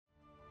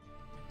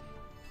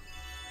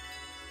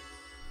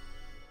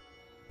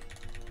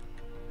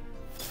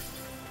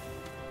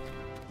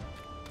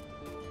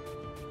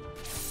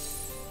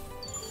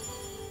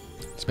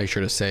Let's make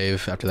sure to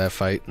save after that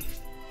fight.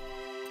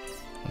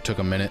 It took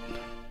a minute.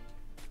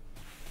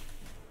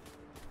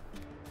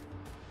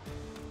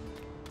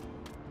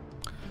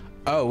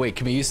 Oh wait,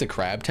 can we use the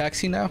crab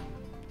taxi now?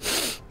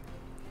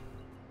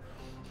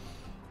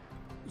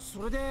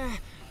 それで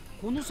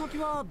この先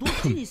はどっ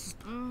ちに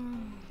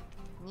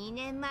2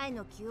年前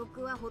の記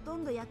憶はほと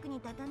んど役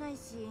に立たない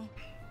し。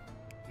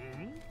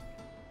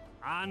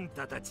あん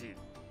たたち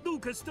どう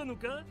かしたの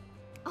か？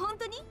本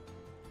当に？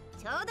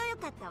ちょうどよ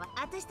かったわ。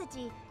私た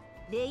ち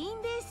レイ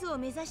ンレースを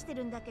目指して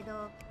るんだけ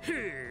ど。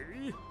へ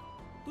え。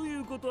とい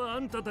うことはあ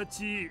んたた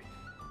ち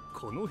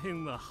この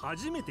辺は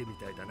初めてみ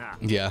たいだな。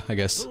Yeah, I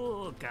guess.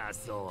 そうか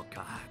そう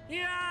か。い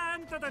やあ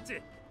んたたち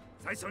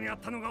最初に会っ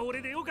たのが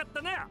俺でよかっ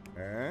たな。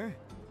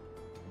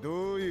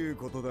どういう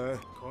ことだ？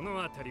こ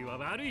の辺りは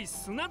悪い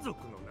砂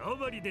族の縄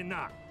張りで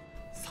な。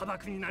砂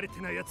漠に慣れて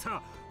ないやつ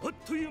はあっ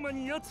という間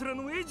に奴ら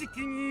の餌食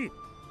に。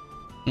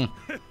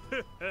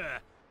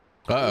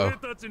俺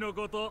たちの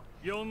こと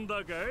呼ん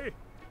だかい？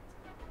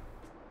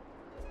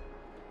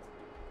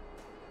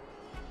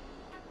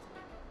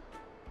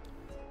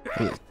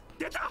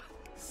出た！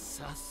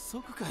早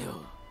速か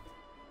よ。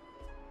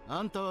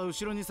あんたは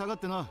後ろに下がっ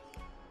てな。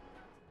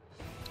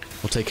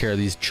We'll take care of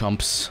these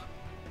chumps.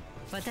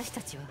 私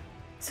たちは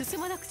進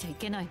まなくちゃい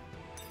けない。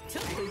ち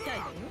ょっと痛いわ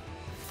よ。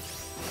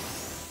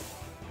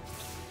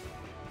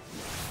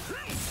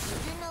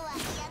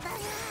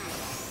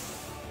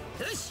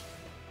よし、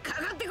か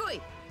かってこ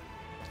い。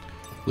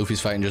Luffy's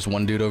fighting just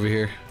one dude over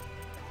here.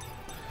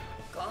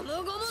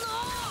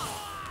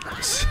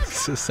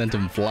 Sent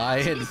him fly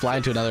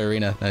into another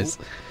arena. Nice.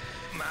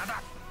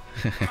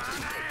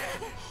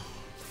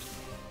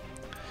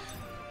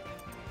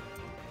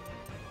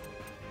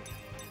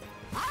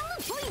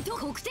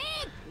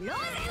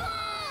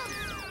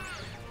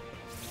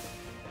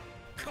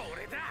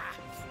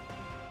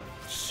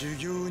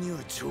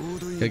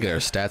 Gotta get our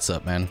stats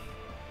up, man.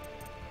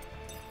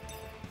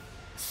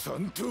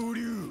 三刀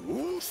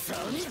流三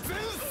全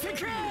世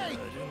界。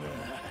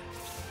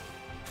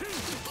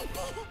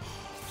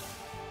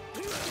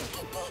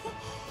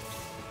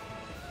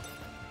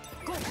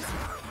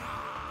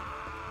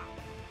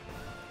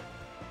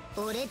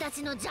俺た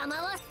ちの邪魔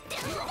は。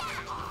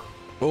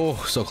Oh,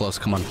 so close.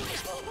 Come on.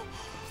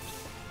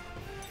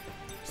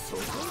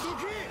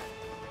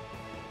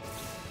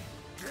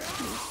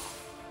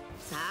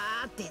 さ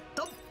て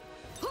と。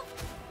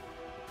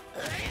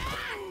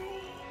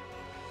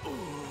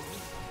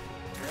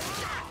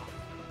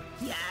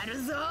や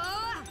るぞ。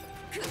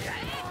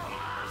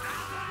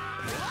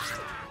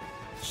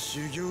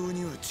修行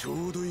にはちょ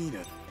うどいいな。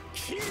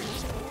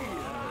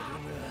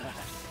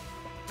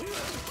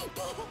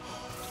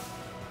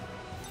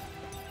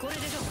これで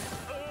ど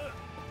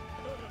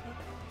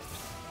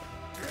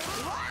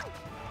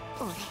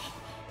う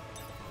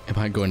？Am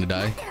I going to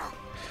die?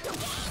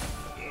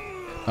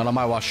 Not on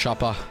my watch,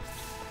 Shoppa.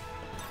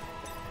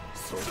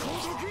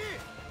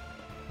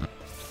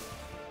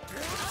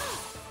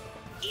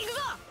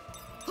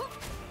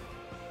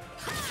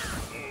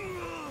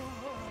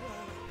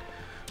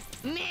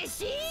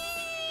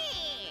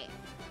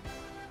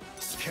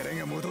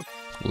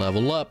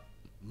 Level up.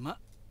 ま、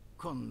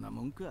こんな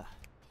もんか。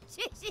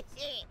し、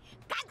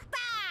カクタ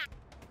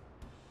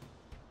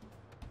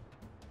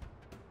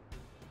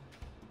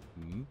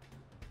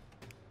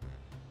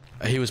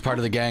ー。He was part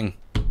of the gang.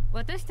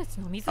 私たち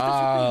の水と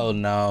Oh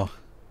no.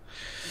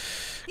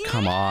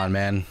 Come on,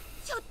 man.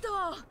 ちょっと、ど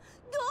う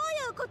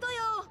いうこと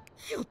よ。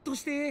ひょっと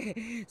し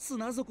て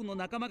砂族の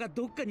仲間が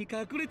どっかに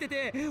隠れて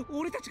て、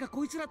俺たちが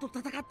こいつらと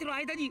戦ってる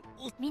間に。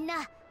みん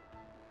な、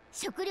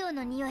食料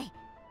の匂い、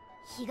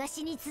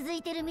東に続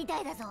いてるみた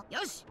いだぞ。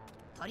よし、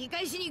取り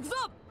返しに行くぞ。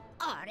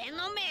俺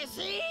の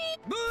飯。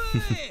ブ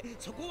ーイ、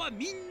そこは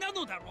みんな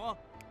のだろ。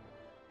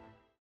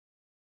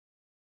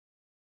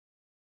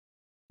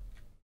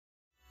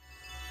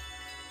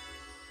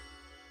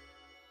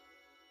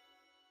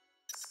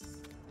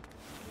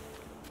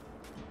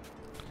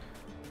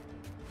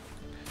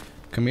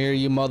Come here,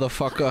 you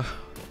motherfucker.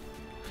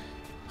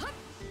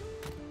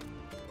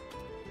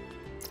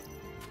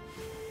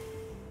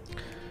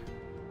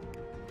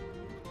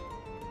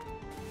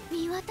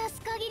 見渡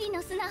す限り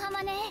の砂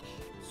浜ね。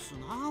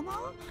砂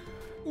浜？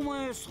お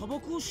前砂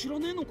漠を知ら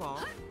ねえのか？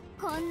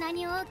こんな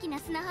に大きな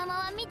砂浜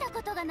は見た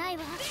ことがない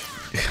わ。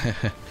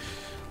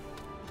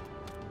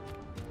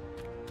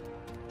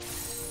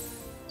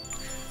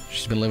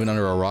She's been living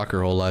under a rock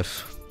her whole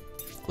life.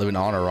 Living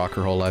on a rock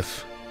her whole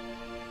life.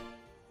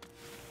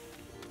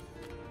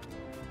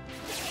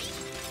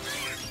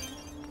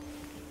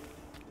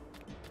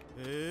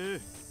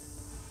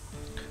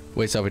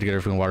 Wait, so we have to get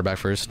everything water back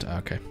first?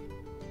 Okay.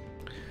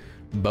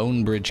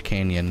 Bone Bridge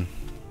Canyon.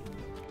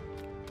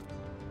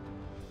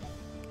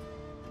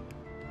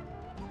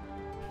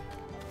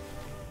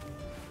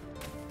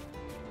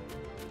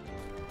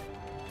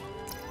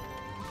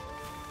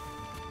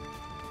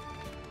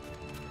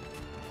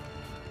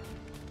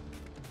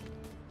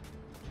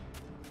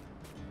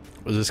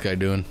 What's this guy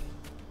doing?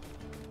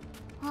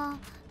 あ、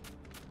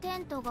テ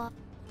ントが。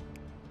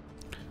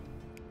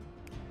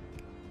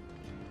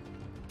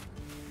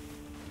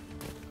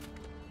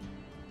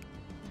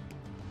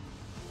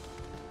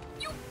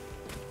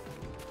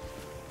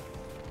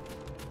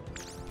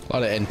A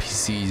lot of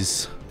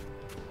NPCs.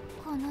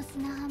 この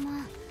砂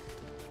浜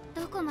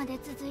どこまで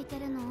続いて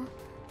るの？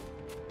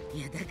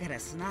いやだから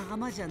砂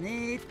浜じゃ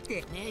ねえっ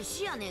て。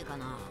飯やねえか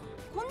な。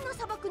こんな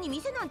砂漠に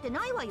店なんて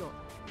ないわよ。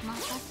ま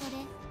たそれ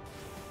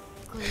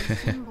食い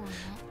しん坊ね。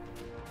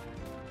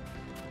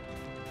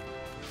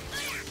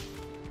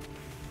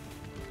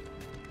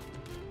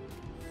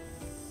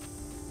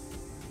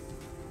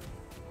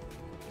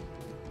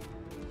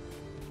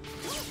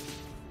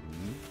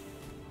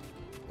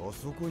あ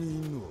そこにい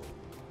んの。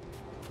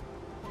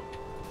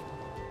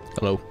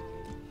 Hello.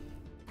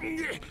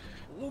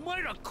 お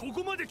前らこ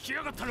こまで来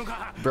やがったの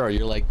か。 Bro,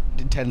 you're like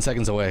 10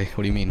 seconds away.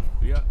 What do you mean?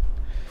 いや、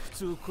普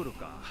通来る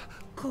か。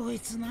こい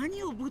つ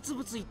何をブツ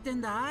ブツ言ってん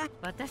だ。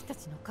私た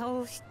ちの顔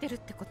を知ってるっ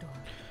てことは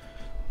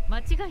間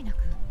違いなく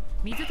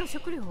水と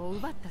食料を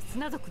奪った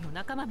砂族の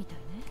仲間みたい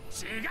ね。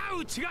違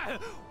う。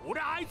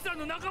俺あいつら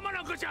の仲間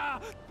なんかじ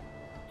ゃ。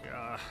い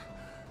や、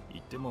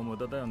言っても無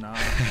駄だよな。な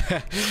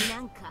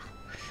んか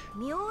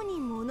妙に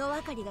物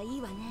分かりがい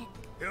いわね。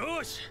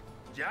よし、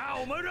じゃあ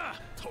お前ら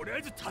とりあ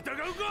えず戦う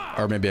か。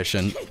 Or maybe I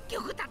shouldn't. 結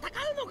局戦う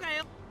のか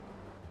よ。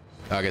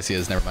 Oh, I guess he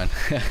is. Never mind.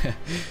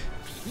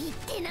 ビビっ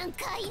てなん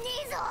かいね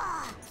えぞ。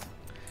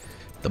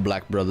 The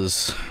Black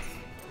Brothers.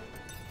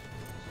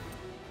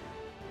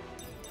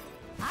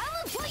 アー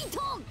ムポイン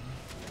ト。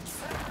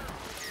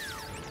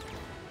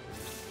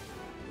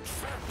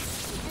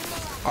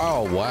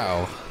 Oh,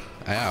 wow.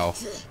 Ow.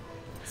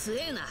 強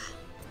えな。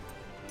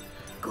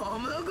ゴ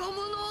ムゴムの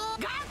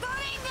ガト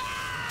リング。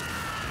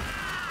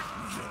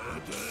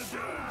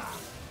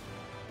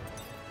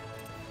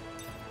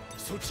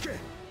そっちか。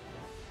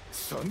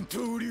三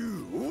刀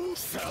流王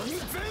三千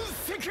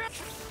世界。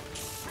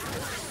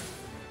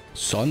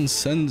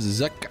Sunsen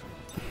Zeka.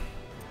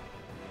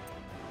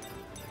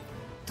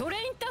 トレ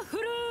インタフ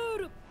ルー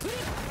ルプリ。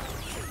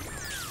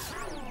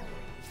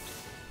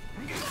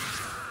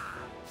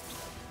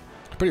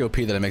 Pretty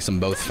OP that it makes them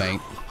both faint.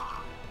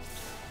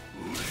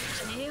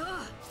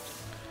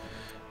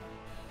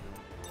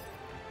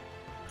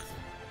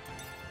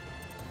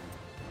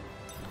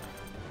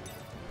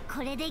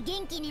 これで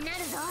元気にな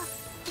るぞ。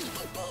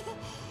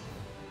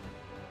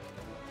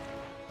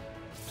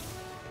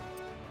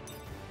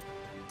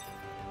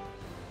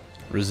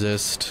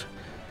 Resist.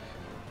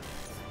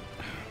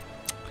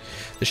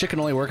 This shit can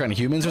only work on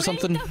humans or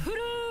something? 刀の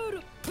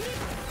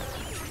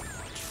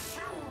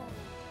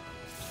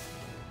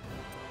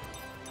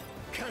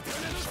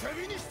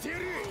旅にしてや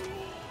る。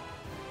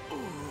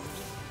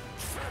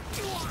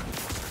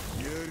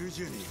やる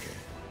じゃねえ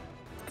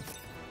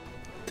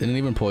か。 Didn't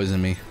even poison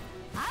me.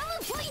 アー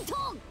ムポイント。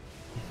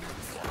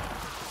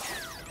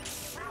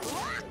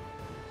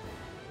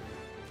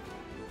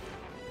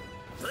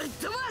 ぶっ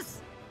飛ば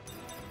す。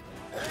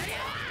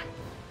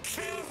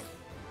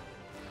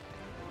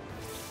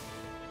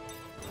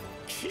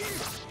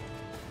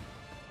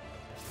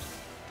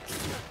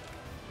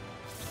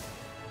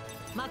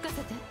任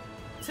せて。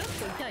ちょっと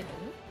痛いわよ。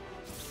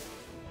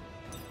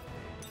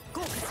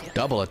効果し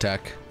ら。 Double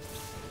attack.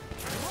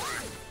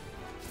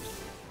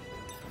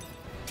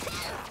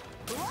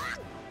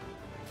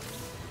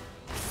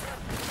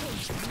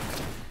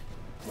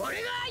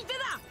 俺が相手だ。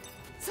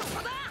そ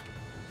こだ。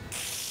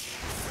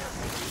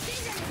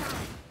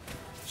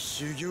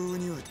修行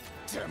には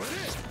邪魔だ。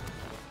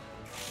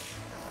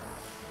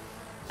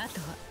あ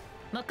とは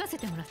任せ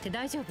てもらって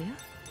大丈夫よ。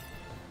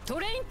ト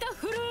レインタ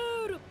フル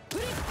ールプ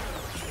リ。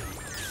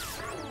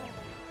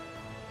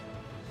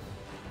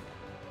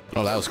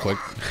 Oh, that was quick.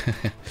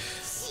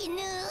 死ぬ。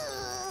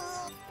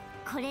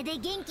これで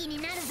元気に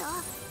なるぞ。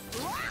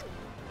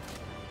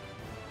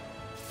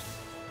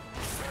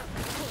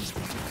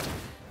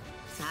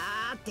さ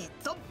ーて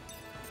と。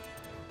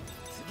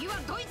次は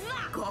ドイツ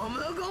だ。ゴム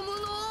ゴム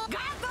のガ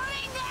ト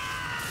リ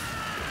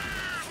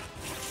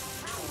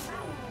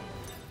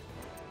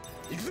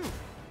ング。 行くぞ。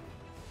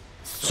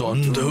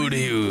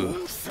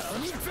 Sondoryu. 三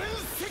千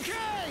世界。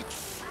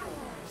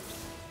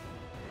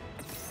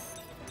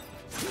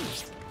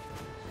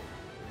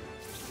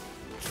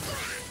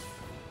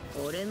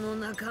 俺の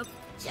中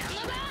邪魔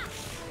だ。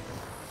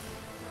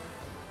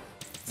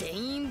全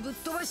員ぶっ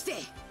飛ばして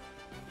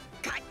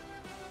かい。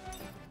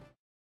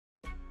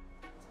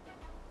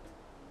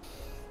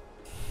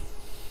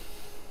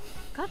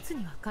勝つ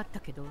には勝った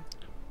けど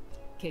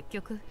結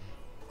局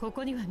こ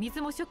こには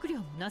水も食料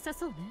もなさ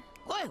そうね。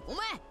おいお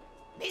前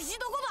飯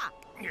どこだ。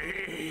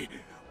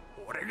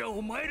俺が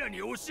お前らに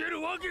教え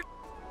るわけ。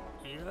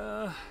い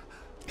や、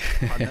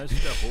話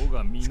した方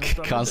が身のためだ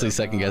よな。 Constantly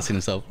second guessing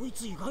himself. こい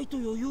つ意外と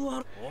余裕あ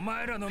る。お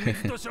前らの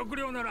水と食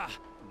料なら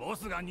ボ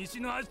スが西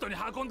のアジトに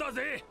運んだ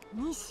ぜ。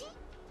西？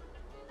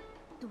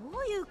ど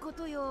ういうこ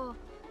とよ。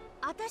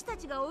私た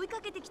ちが追いか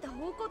けてきた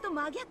方向と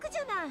真逆じ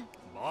ゃない。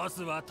ボ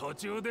スは途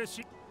中で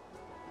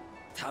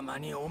たま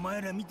にお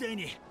前らみたい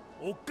に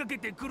追っかけ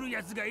てくる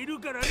やつがいる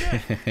から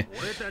ね。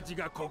俺たち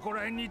がここら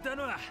辺にいた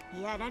のは。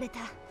やられた。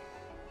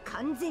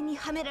完全に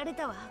はめられ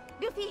たわ。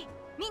ルフィ、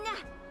みんな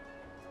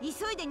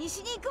急いで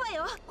西に行くわ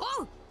よ。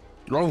おう。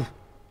 Oh.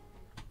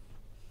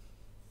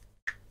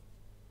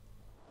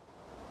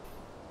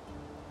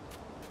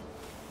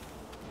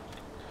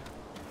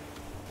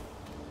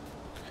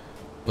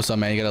 What's up,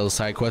 man? You got a little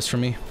side quest for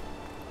me?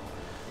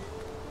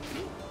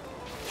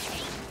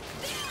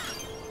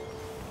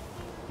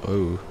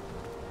 Oh.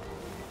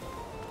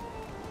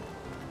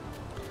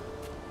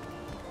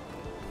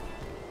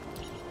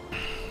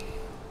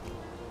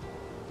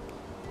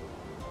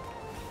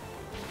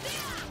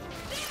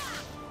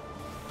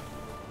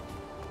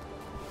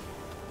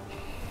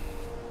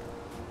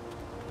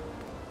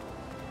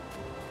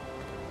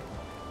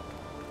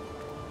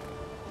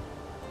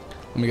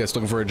 Let me guess,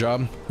 looking for a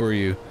job? Who are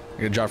you?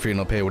 I got a job for you and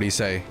I'll pay. What do you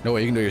say? No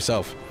way, you can do it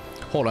yourself.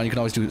 Hold on, you can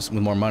always do it with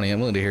more money. I'm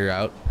willing to hear you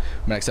out.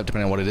 I might accept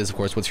depending on what it is, of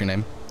course. What's your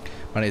name?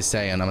 My name is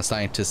Say, and I'm a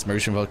scientist. My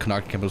research involves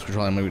conducting chemicals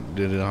control. I'm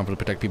able to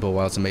protect people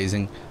while it's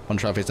amazing. One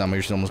trial face down, my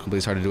research is almost complete.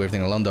 It's hard to do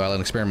everything alone, though. I let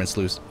experiments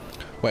loose.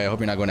 Wait, I hope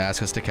you're not going to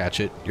ask us to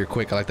catch it. You're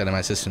quick. I like that in my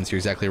assistance. You're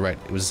exactly right.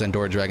 It was a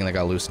Zendora dragon that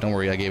got loose. Don't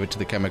worry, I gave it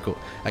the chemical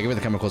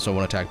so it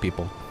won't attack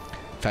people.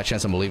 Fat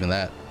chance I'm believing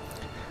that.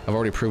 I've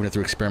already proven it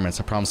through experiments.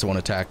 I promise it won't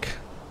attack.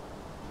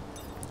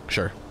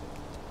 Sure.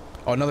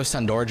 Oh, another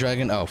Sandora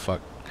dragon? Oh, fuck.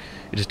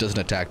 It just doesn't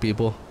attack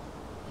people.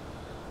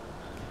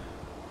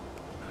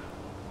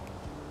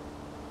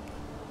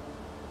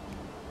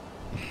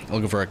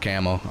 Looking for a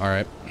camel.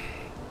 Alright.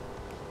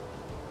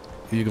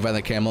 If you can find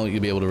the camel,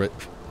 you'll be able to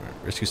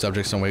rescue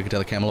subjects some way. You can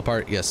tell the camel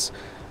apart? Yes.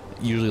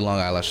 Usually long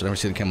eyelashes. I've never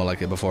seen a camel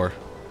like it before.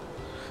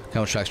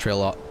 Camel tracks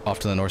trail off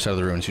to the north side of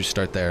the ruins. You should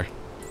start there.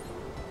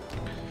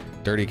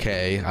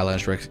 30k.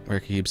 Eyelash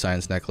Reiki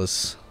Science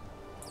Necklace.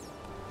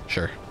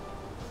 Sure.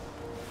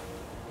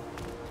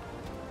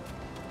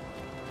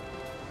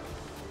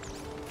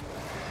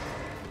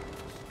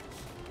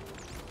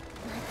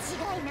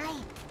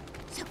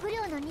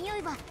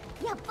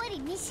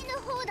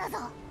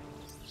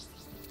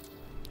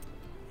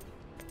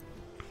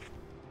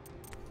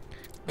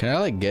 Can I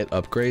like get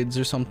upgrades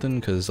or something?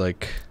 Cause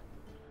like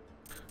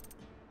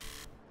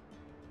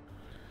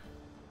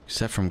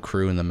set from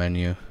crew in the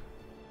menu.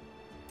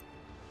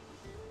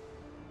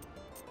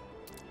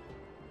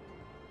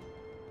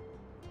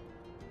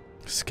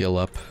 Skill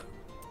up.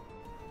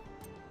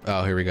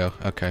 Oh, here we go.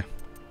 Okay.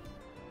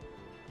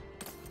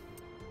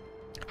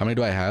 How many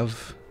do I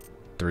have?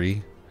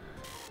 3.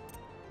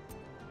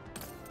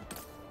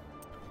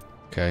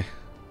 Okay.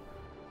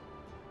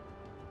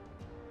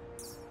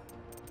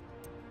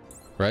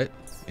 Right?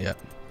 Yeah.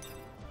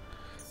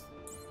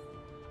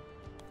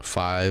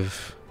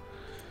 5.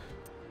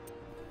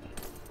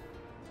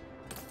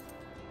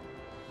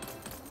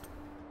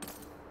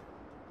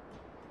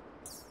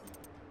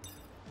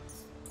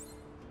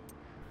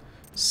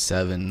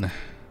 Seven.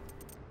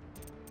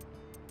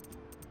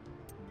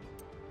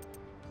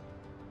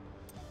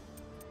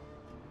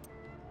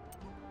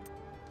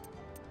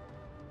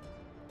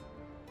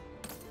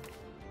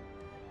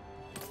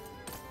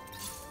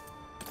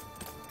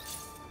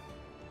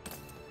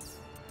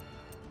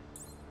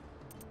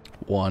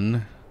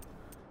 One.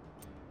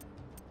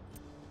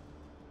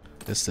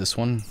 This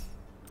one.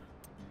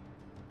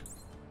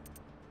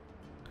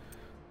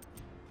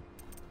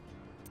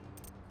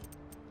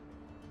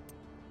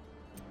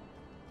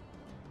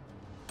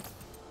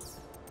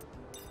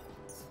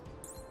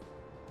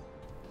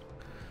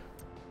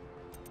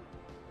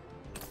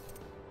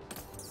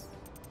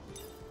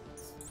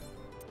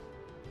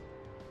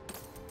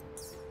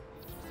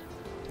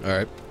 All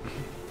right.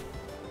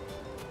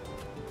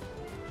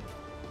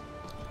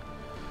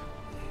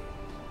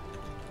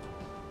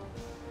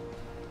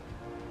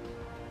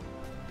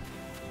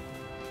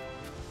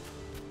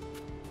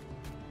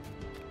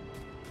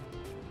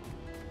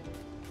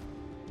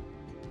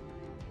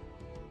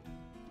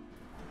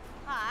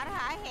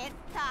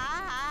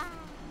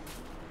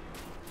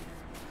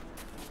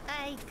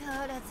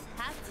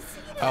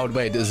 Oh,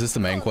 wait, is this the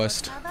main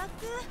quest?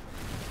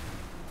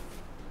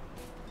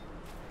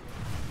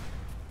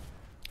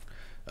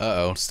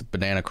 Uh-oh, it's the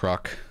banana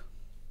croc.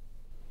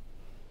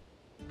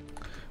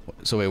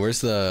 So wait, where's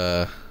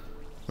the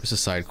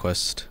side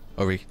quest?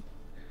 Over here.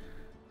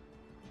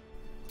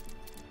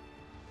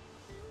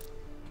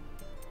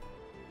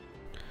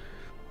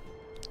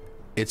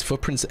 Its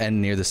footprints end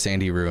near the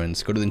sandy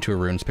ruins. Go to the interior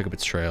ruins, pick up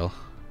its trail.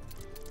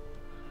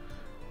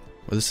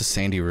 Well, this is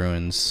sandy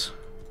ruins.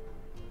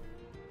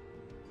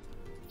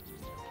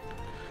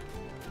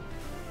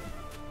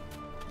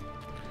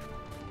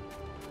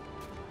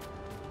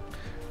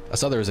 I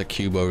saw there was a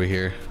cube over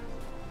here.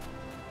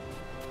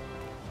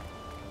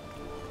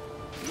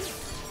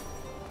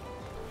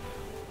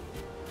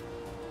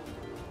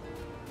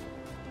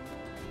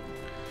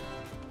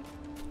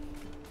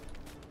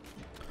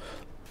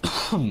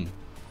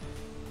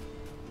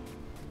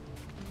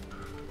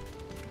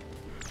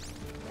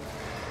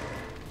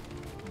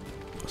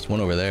 There's one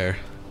over there.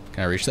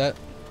 Can I reach that?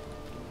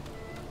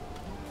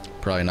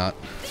 Probably not.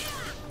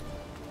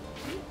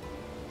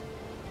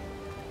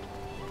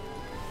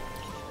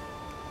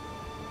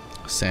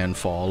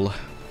 Sandfall.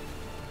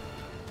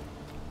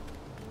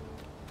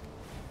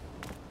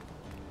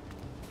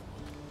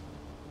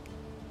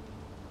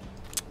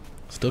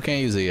 Still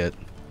can't use it yet.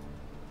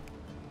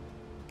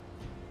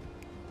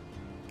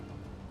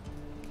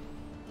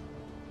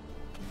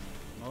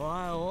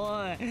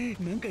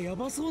 かヤ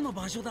バそうな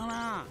場所だ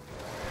な。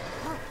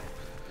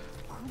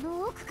こ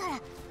の奥から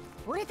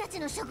俺たち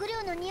の食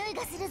料の匂い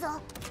がするぞ。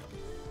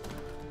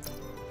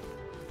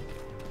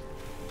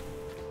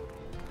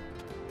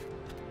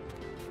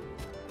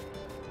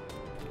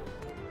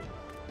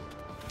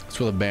That's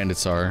where the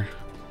bandits are.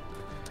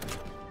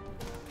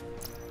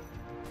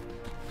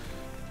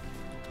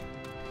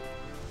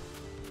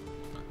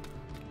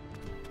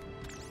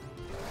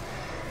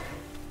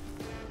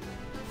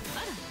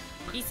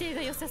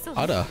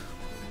 Ada.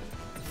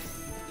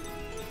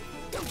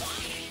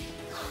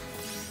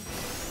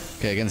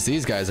 Okay, against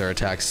these guys, our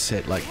attacks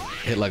hit like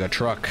a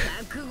truck.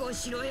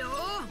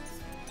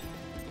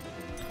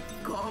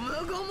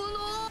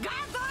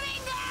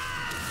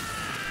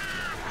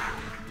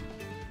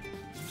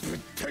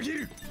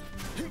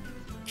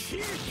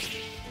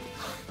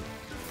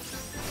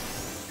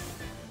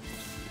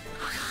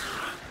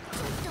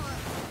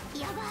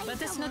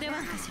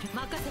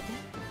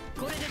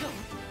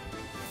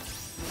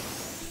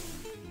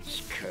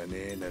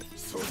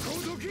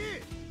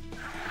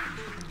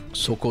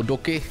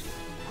 Sokodoke.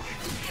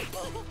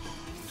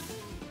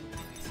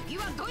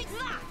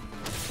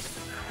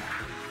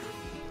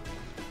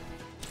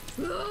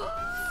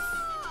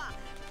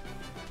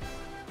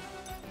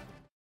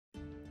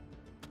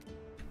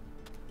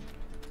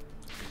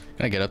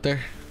 Can I get up there?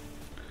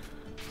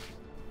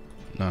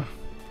 No.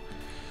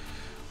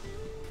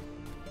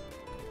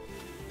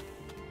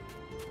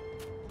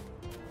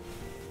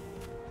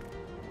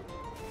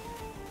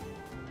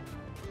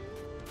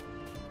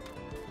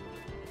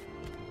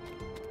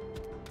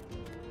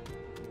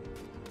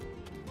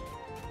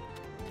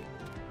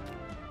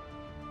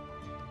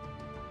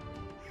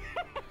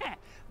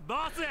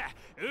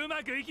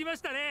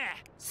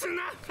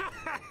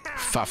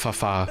 Fa fa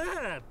fa.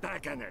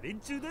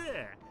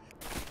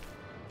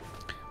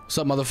 What's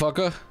up,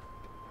 motherfucker?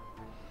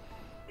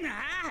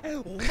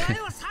 お前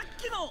はさっ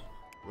きの。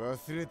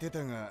忘れて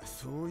たが、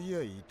そうい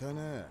やいた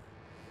な。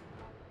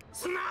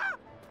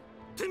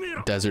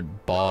Desert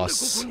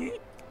boss.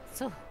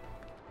 そう。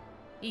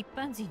一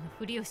般人の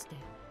ふりをして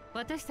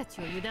私た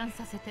ちを油断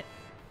させて。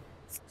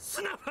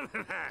スナフ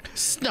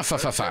ァ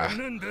ファファ。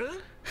なんだ？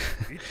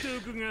言って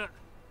おくが、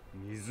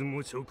水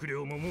も食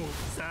料ももう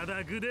砂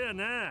漠だよ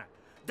な。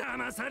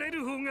騙され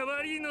る方が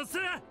悪いの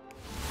さ。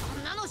そ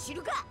んなの知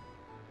るか。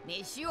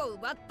飯を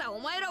奪ったお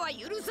前らは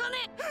許さ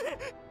ね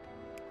え。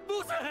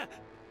ボス、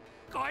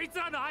こいつ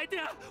らの相手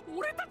は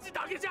俺たち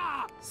だけじ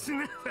ゃ。ス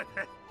ナファ。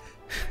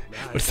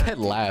 What's that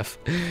laugh?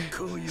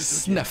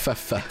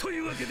 Snuffafa. とい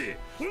うわけで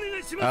お願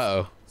いします。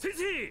 Uh-oh. 先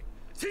生、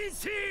先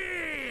生。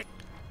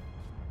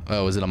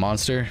 Oh, is it a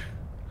monster?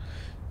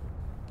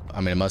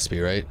 I mean, it must be,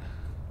 right?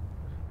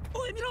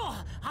 おい見ろ、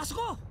あそ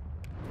こ。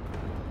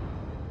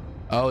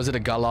 Oh, is it a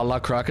Galala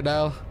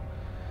crocodile?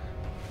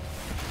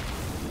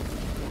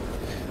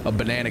 A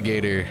banana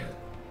gator.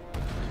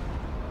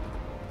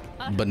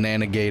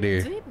 Banana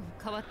gator.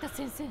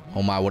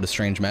 Oh my, what a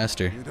strange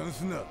master.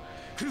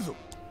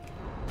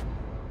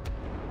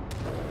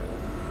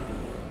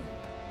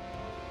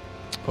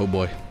 Oh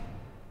boy.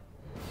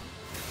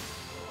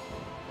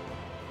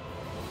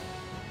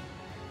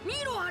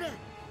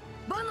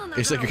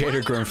 It's like a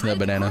gator growing from that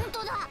banana.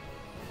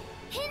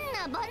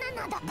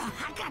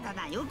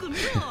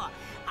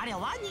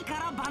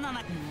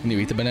 Can you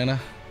eat the banana?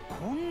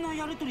 こんな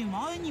やりとり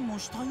前にも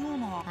したよう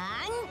な。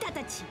あんた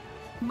たち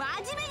真面目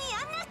にや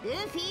ん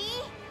な。ルフィ、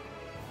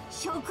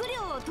食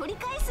料を取り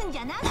返すんじ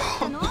ゃなかっ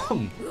たの？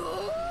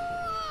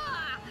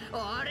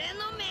俺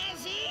の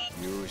飯。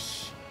よ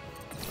し。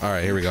All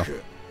right, here we go.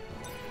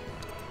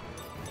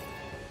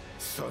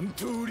 三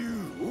刀流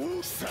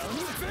王三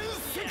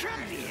千世界。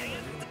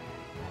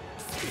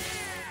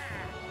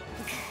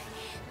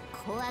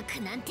怖く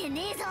なんて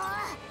ねえぞ。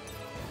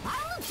パ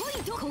ウポ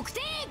イント国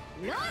定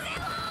ロゼ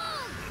モン。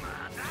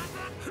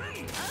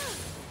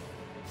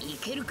い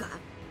けるか？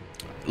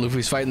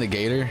 Luffy's fighting the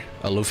gator.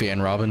 Luffy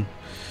and Robin.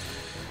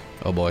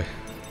 Oh boy.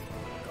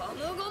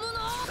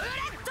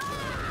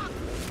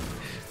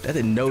 That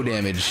did no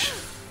damage.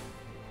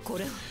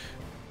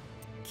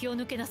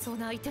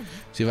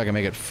 See if I can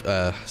make it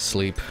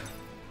sleep.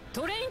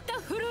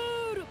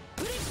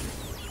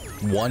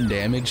 1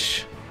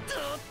 damage.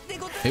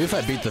 Maybe if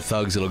I beat the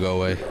thugs, it'll go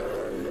away.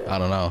 I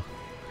don't know.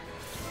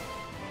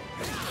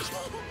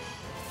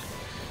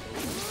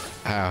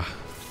 Ah,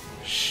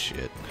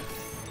 shit.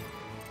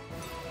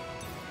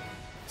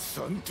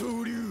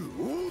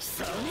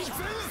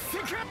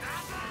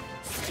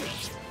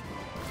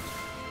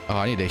 Oh,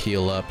 I need to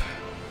heal up.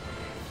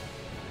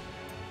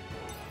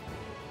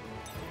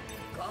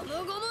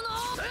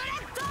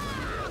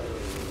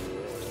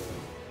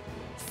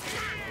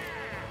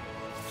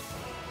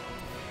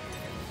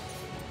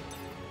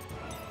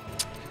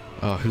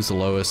 Oh, who's the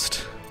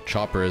lowest?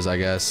 Chopper is, I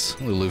guess.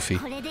 Luffy.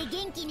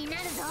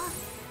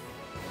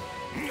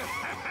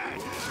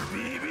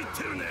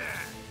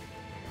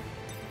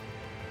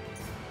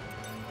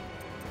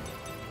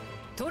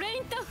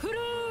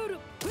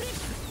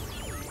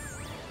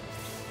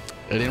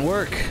 It didn't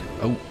work.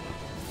 Oh.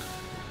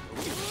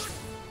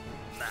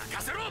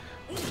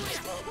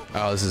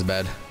 Oh, this is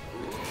bad.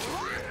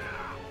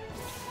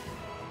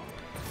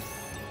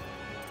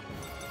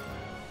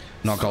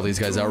 Knock all these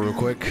guys out real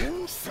quick.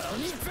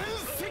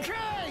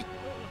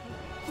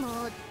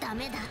 もうダ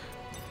メだ。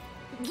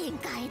限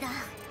界だ。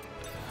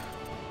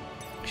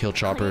 Heal これ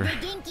Chopper. で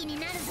元気に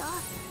なるぞ。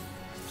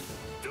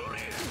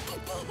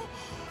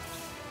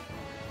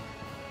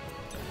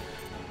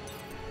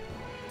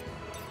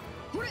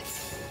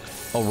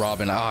 Oh,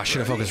 Robin. Ah, I should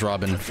have focused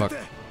Robin. Fuck.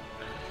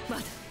 ま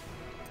だ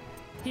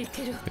い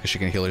ける。 I guess she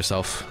can heal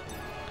herself.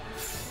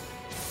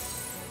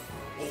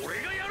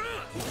 俺がやる。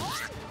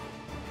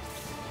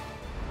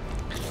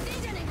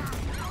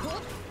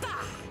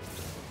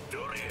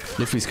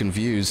 Luffy's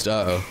confused.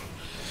 Uh-oh.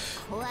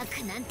 怖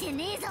くなんて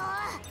ねえぞ。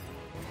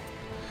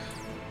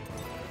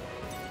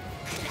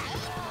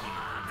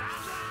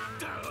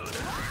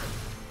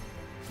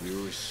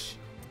 よし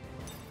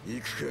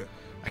行くか。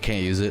 I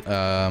can't use it.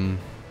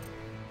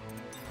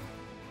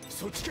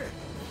 そっちか。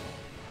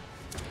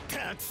竜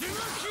巻。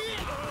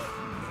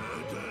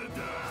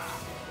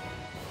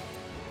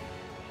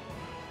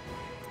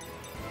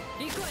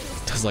 行くわよ。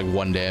 does like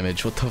 1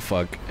 damage. What the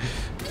fuck?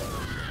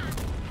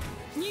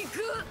 肉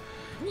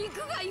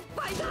がいっ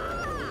ぱいだ。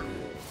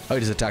 Oh, he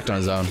just attacked on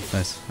his own.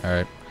 Nice. All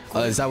right.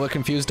 Is that what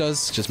confused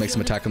does? Just makes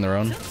them attack on their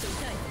own?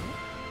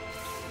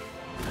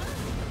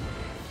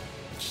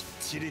 きっ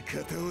ちり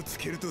型をつ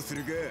けるとす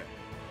るか。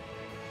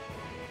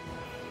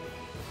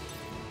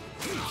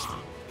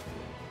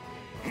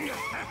ビビ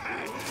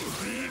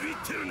っ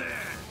てるね。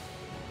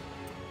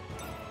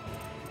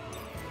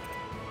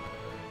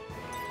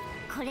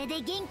 これ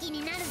で元気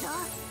になるぞ。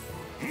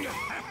 ビ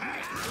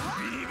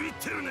ビっ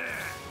てるね。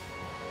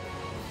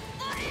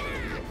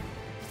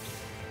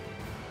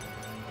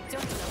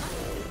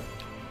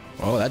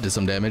 Oh, that did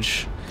some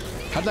damage.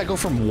 How did that go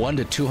from 1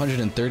 to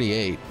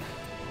 238?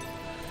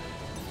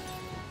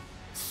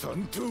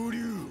 三刀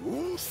流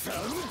王三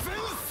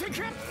千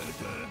世界。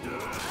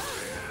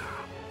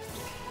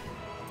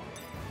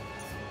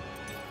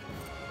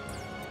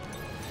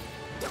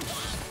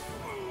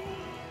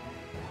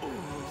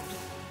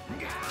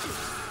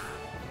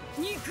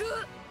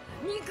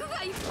 肉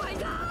がいっぱい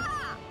だ。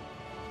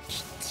 き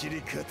っち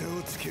り型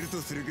をつける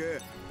とするか。これなら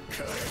ど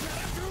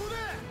う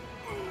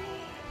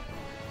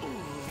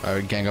だ。 I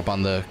would gang up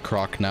on the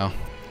croc now.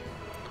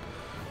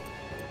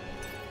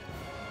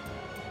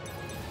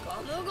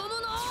 ゴムゴムの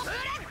ブレッ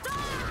ド。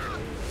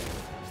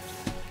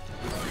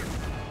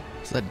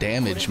 What's that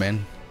damage,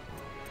 man?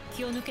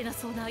 気を抜けな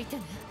そうな相手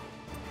ね。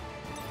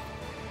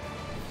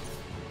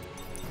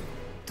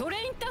ト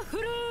レインタフ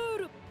ルー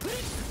ルプレッ。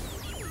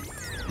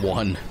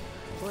 1.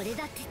 俺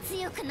だって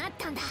強くなっ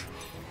たんだ。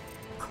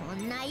こ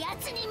んなや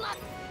つにも。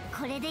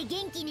これで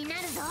元気に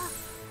なるぞ。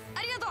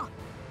ありがとう。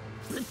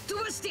ぶっ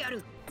飛ばしてや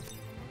る。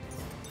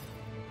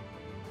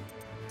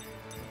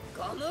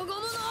ゴムゴムの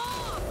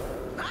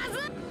バ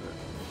ズ。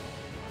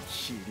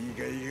 切り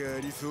がいが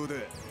ありそうだ。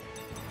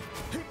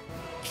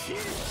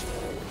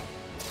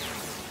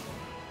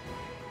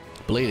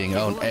 Bleeding.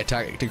 Oh,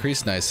 attack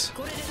decreased. Nice.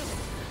 これで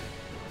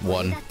どう。 1.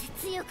 俺だって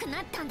強く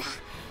なったんだ。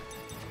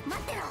待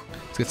ってろ。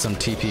 Let's get some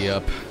TP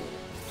up.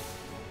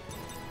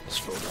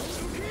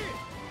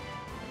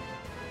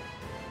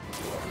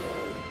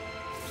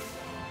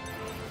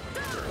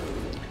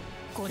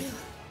 これは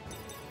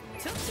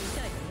ちょっと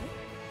痛いね。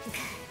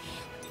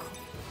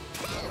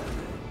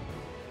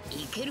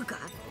いけるか。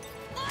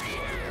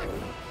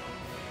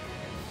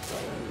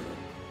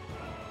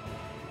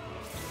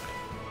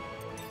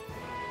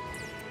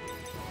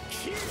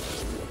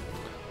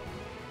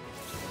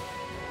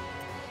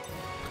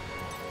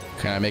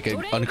 Can I make it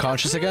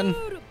unconscious again?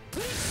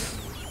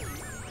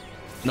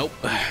 Nope.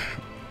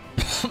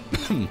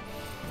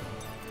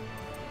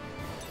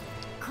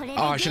 Oh,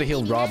 I should have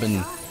healed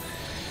Robin. い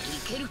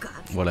けるか。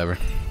 Whatever.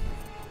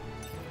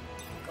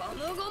 ゴ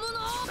ムゴムの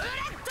ブレッ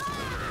ド。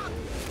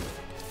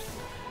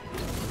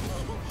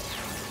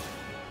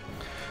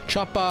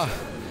 Chopper.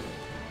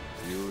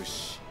 よ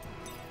し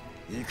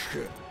行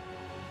くか。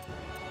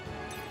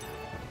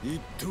一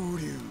刀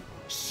流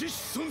シッ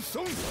ソン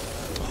ソン。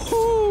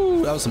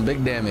 Woo, that was some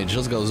big damage.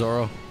 Let's go,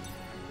 Zoro.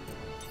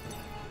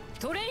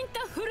 トレイン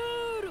タフル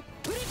ール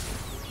プレッ。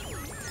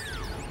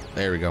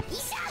 There we go. 医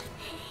者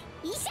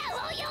を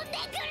呼んで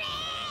く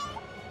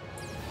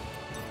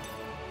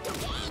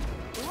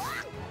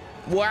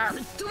れ。 Wow. ぶ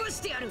っ飛ば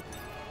してやる。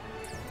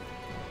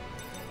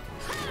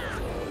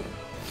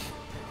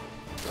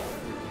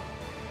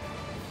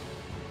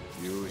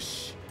 よ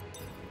し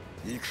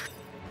行く。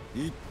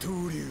一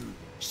刀流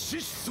シ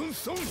ッソン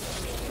ソン。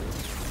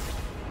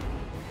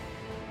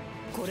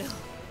これは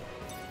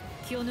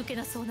気を抜け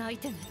なそうな相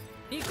手ね。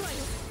行くわよ。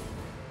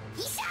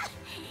医者。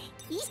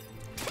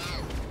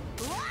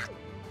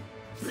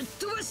ぶっ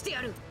飛ばして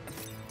やる。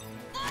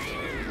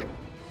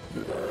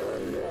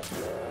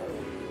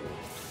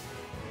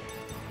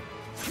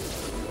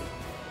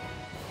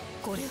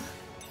これは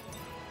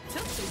ち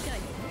ょっと痛いね。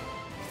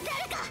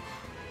誰か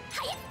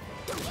早っ。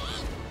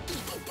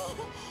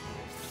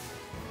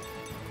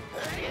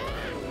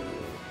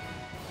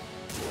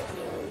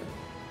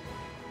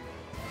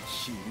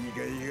切り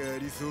がいが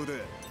そうだ。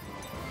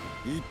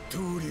一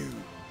刀流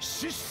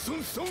シッソ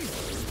ンソン。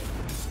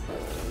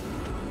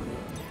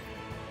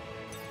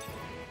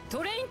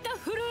トレインタ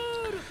フル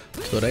ー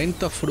ル。トレイン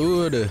タフル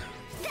ール。誰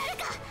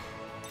か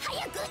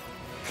早くくらえ。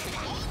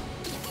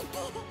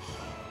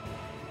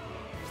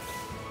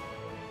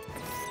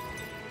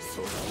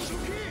そらをど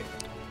け。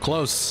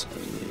Close.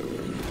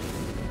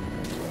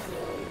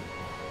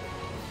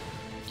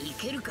 い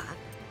けるか。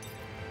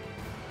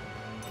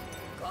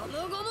ゴムゴ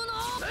ムの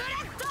ブレッ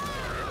ド。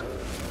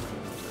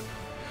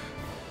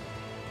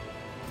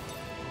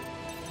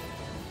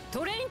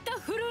トレインタ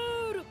フル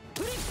ール。フ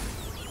リッ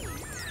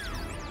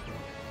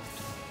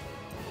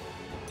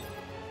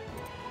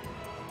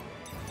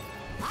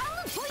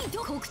ポイン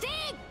ト確定。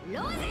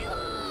ロゼオ。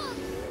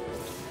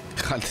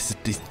 God,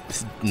 these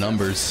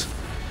numbers.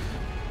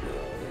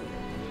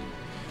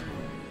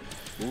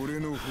 俺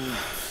の方が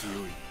強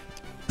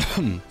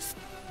い。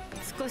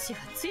少しは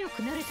強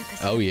くなれたか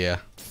しら。 Oh yeah.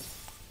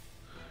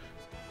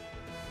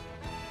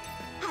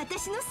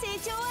 私の成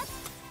長は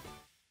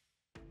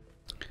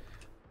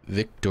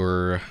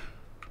Victor.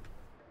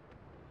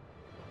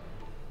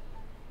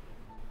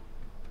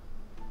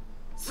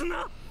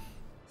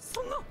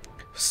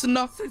 そん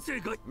な先生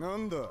がな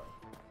んだ、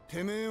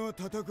てめえは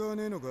戦わ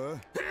ねえのか。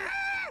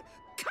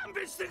勘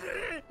弁してく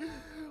れ。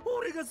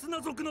俺が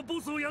砂族のボ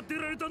スをやって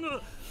られたの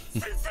は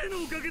先生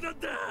のおかげなん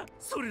だ。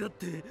それだっ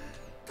て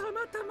た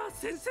またま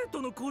先生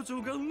との交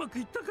渉がうまく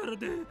いったから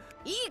で。い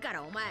いか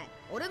らお前、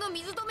俺の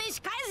水と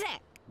飯返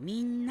せ。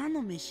みんな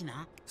の飯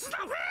な。スタ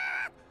ッフ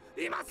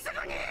今すぐ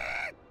に。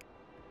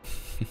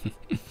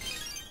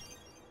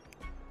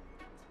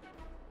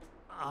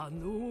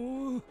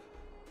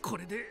こ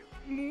れで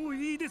もう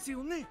いいです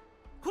よね。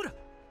ほら、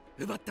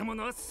奪ったも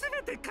のはす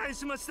べて返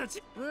しました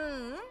し。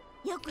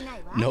よくな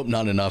いわ。 Nope,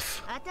 not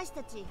enough. 私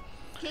たち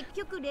結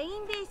局レイ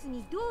ンベース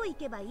にどう行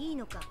けばいい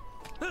のか。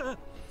あ、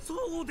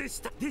そうで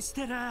した。でし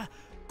たら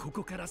こ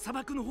こから砂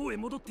漠の方へ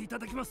戻っていた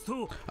だきます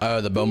と、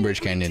 Oh, the Bone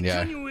Bridge Canyon, キ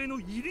ャ yeah. ニオンへの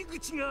入り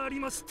口があり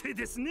まして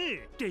です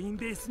ね。レイン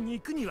ベースに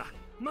行くには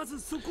ま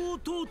ずそこを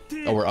通っ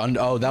て。 Oh, we're on.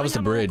 Oh, that was the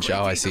bridge.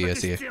 Oh, I see. I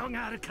see. 必要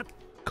があるか。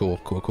 Cool,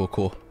 cool, cool,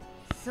 cool.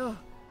 そう、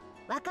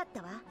わかっ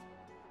たわ。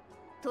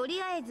と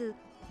りあえず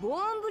ボ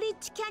ーンブリッ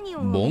ジキャニ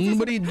オンを Bone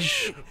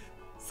Bridge.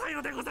 さよ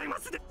うでございま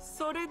すね。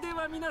それで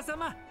は皆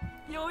様、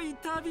良い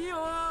旅を。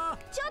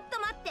ちょっと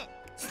待って。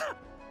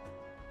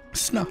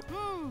 Snuff.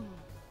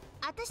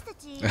 私た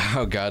ち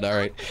Oh god,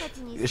 alright.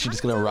 Is she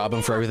just gonna rob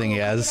him for everything he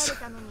has?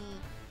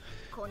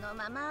 この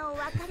ままお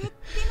別れって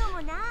の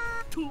もな。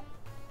と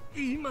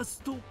言いま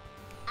すと、あん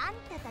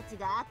たたち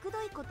が悪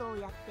どいことを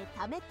やって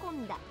溜め込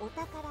んだお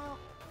宝を。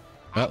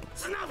 Oh.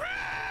 スナフ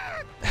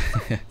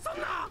そ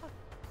んな、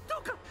ど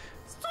うか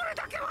それ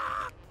だけ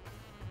は。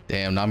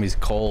 Damn, Nami's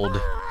cold.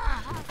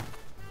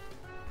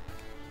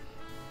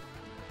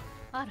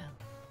 あら、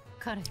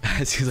彼 It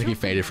seems like he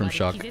fainted from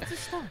shock. 気絶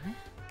したわね。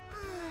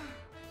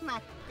ま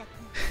った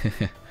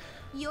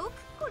く。よく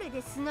これ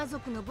で砂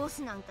族のボ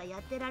スなんかや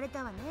ってられ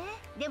たわね。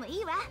でもい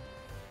いわ。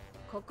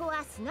ここ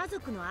は砂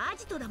族のア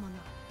ジトだもの。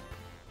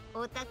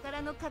お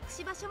宝の隠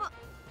し場所も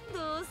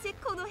どうせ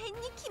この辺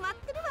に決まっ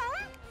てるわ。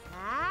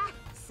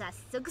さあ、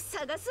早速探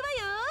すわよ。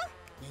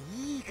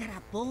いいか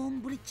らボー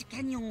ンブリッジキ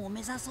ャニオンを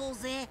目指そう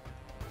ぜ。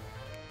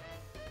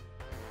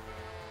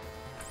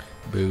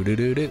 Boo doo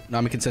doo doo.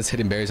 Nami can sense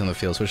hidden berries on the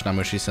field. Switch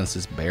Nami, she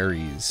senses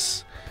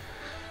berries.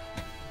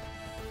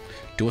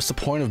 Dude, what's the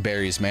point of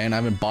berries, man? I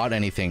haven't bought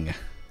anything.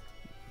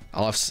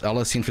 All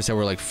I've seen for sale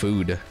were like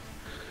food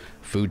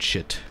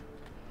shit.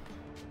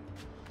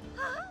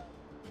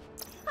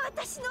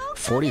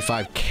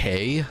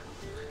 45k?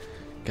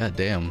 God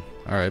damn.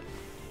 All right.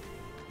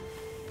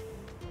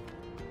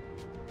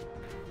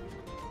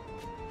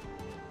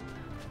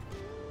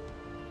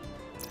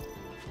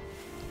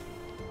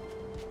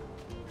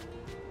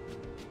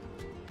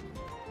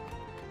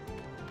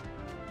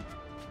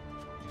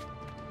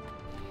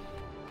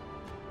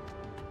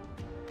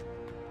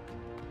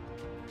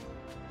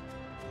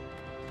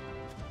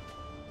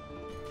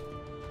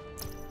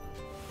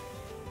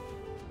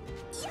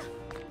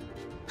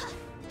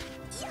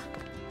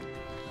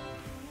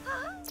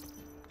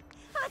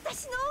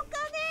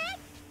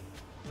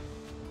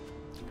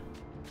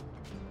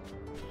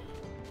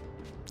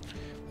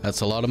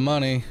 That's a lot of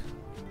money.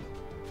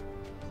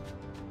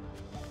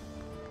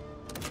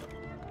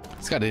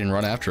 This guy didn't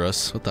run after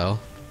us. What the hell?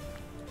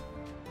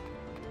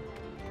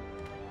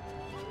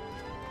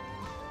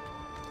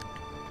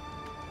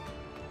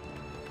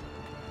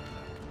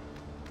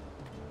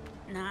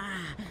 な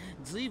あ、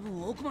ずいぶ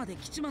ん奥まで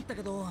来ちまった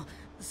けど、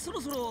そ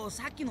ろそろ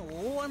さっきの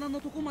大穴の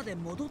とこまで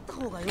戻った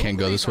方がよくない Can't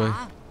go this way.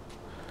 か。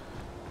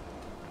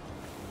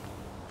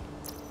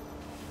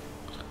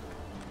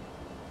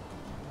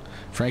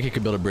Frankie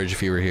could build a bridge if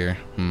he were here.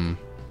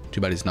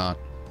 Too bad he's not.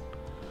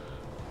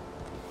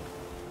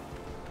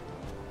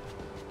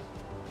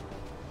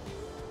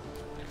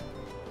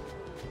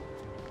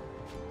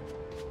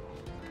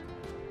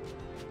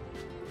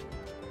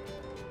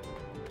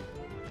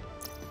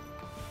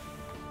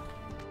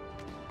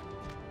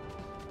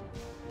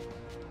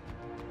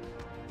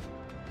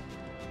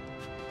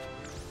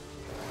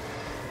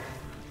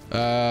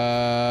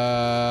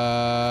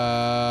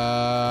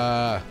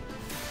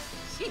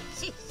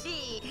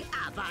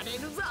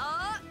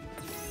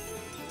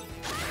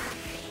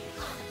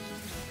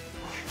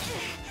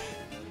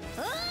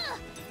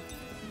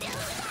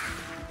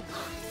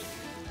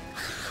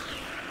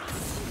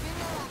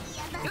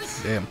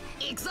 Damn.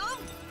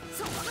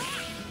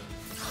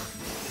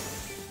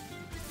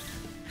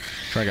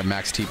 Trying to get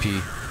max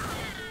TP.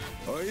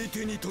 相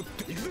手にとっ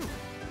ていくぞ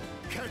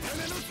刀の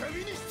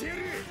旅にしてや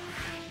る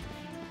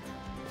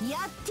や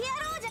ってや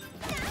ろうじゃ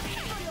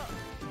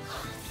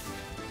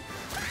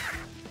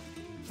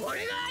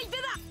俺が相手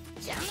だ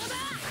邪魔だ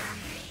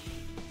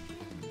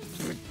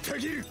ぶった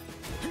切る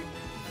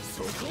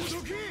そこを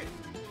どけ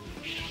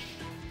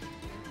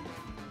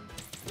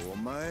お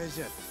前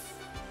じゃ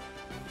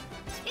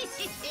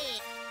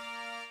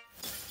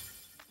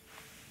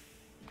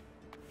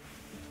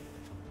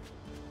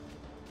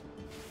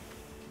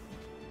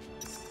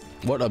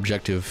What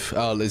objective?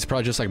 Oh, it's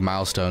probably just like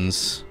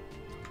milestones.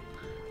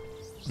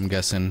 I'm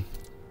guessing.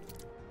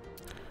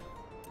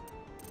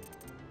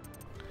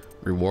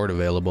 Reward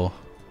available.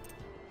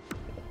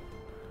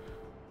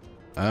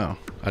 Oh, I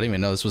didn't even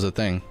know this was a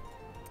thing.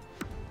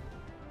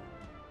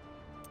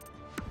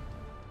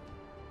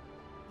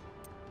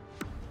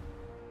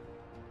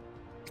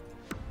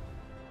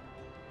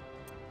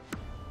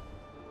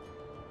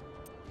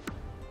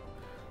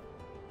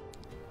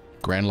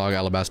 Grand Log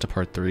Alabasta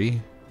Part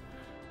 3.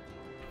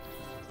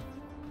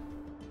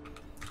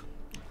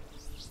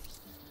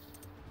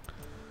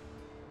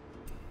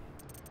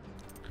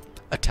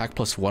 Attack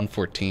plus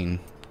 114.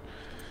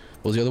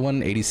 What was the other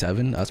one?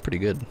 87? That's pretty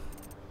good.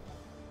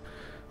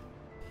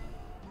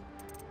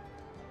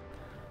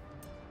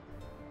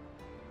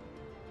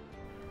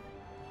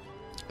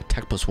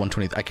 Attack plus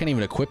 120. I can't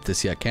even equip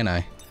this yet, can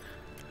I?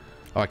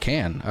 Oh, I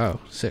can. Oh,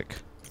 sick.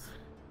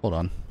 Hold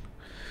on.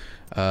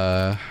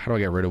 How do I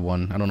get rid of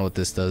one? I don't know what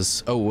this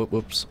does. Oh,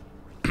 whoops.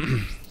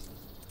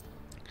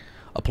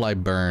 Apply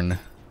burn.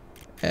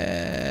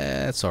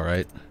 It's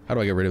alright. How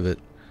do I get rid of it?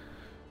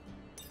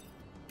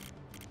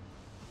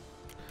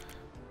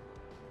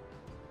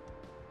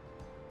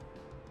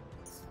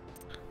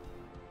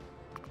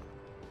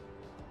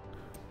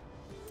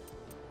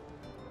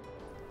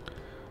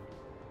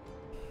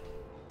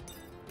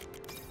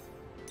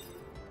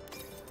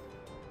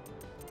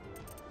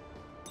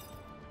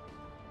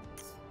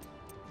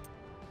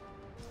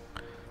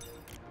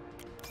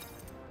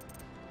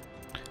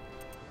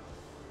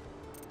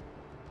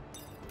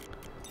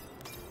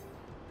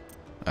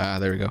 Ah,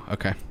 there we go.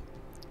 Okay.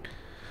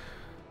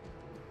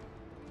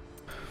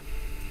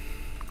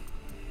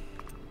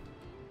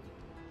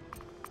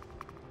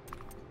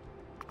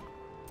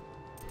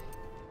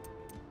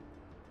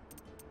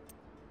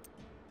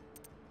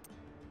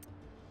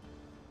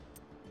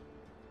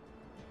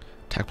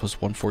 Attack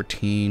plus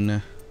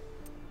 114.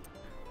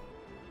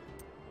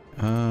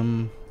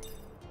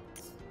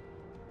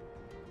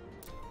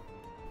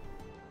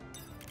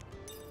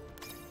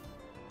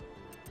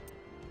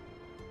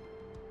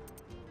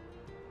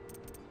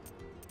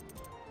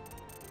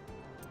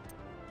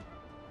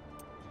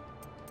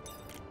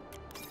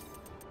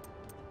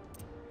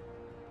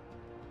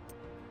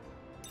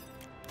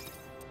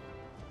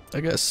 I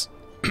guess.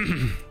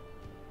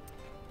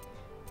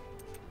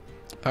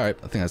 Alright,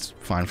 I think that's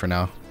fine for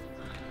now.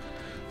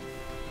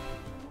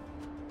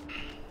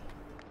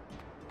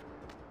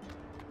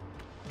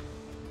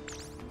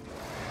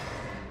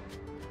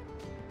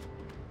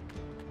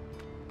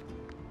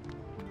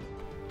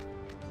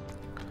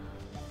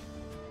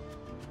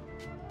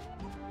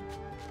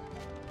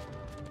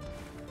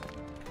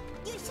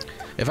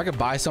 If I could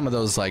buy some of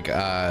those like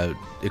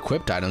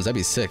equipped items, that'd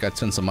be sick. I'd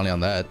spend some money on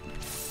that.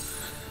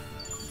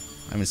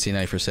 I haven't seen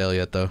any for sale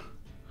yet, though.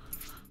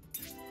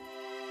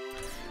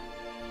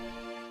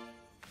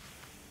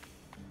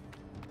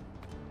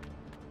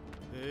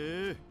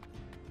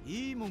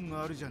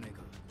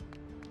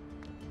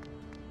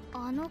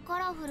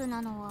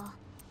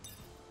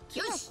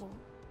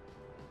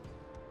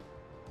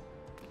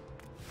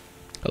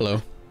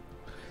 Hello.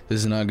 This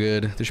is not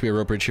good. There should be a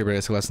rope bridge here, but I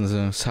guess the lesson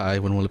is high.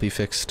 When will it be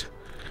fixed?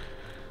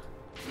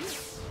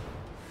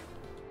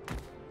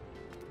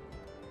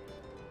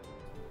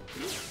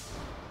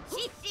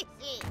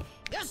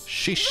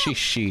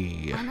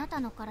 She.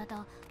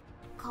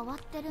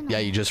 Yeah,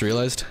 you just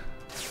realized?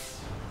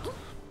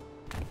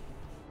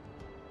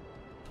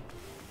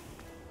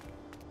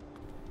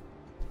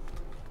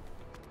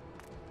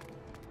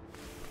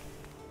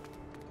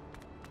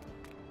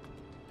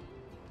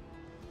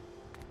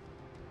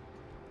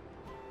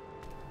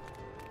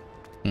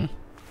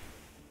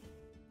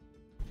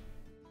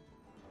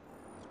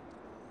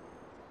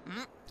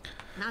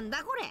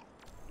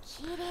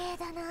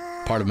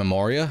 Part of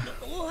Memoria?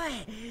 お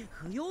い、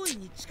不用意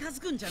に近づ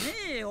くんじゃね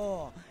え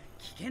よ。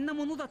危険な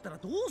ものだったら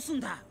どうす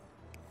んだ。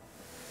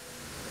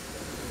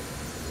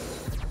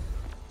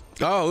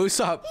Oh,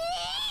 Usopp.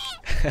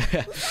 変な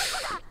亀裂に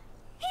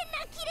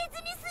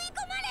吸い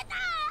込まれた。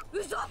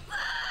ウソップ、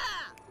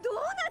どう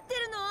なって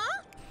るの？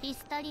ヒ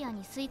スタリア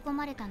に吸い込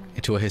まれたのよ。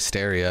Into a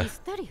hysteria. ヒ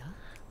スタリア？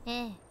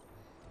ええ、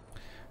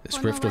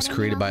This rift was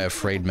created by a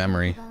frayed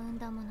memory.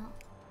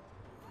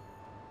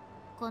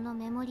 この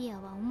メモリア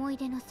は思い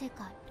出の世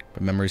界。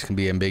 But memories can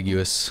be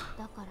ambiguous.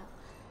 だから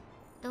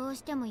どう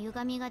しても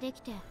歪みがで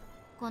きて、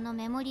この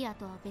メモリア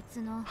とは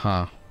別の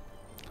Huh.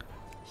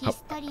 ヒ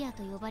スタリア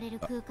と呼ばれる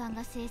空間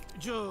が生成。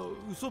じゃあ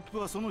ウソップ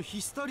はその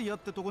ヒスタリアっ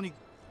てとこに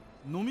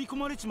飲み込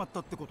まれちまっ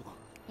たってことか。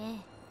ええ。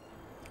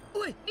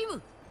おいリ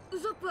ム、ウ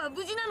ソップは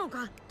無事なの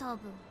か？多分。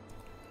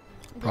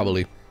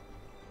 Probably.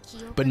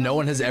 But no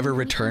one has ever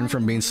returned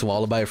from being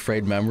swallowed by a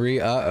frayed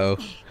memory? Uh-oh.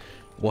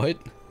 What?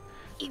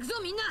 行く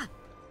ぞみんな。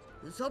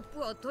ウソッ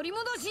プを取り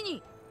戻し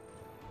に。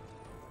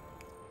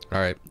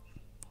 Alright.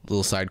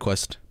 Little side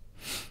quest.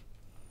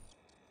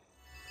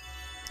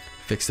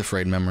 Fix the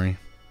frayed memory.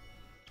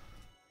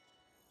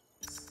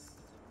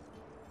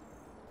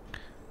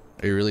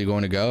 Are you really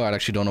going to go? I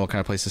actually don't know what kind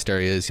of place this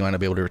area is. You might not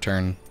be able to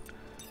return.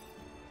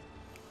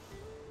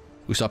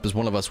 Usopp is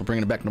one of us. We're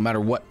bringing it back no matter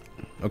what.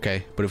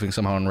 Okay, but if we can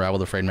somehow unravel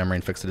the frayed memory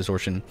and fix the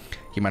distortion,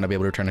 he might not be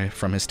able to return it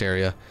from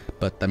Hysteria.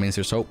 But that means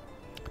there's hope.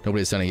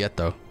 Nobody's done it yet,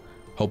 though.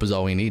 Hope is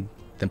all we need.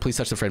 Then please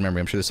touch the frayed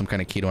memory. I'm sure there's some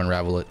kind of key to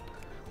unravel it.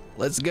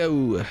 Let's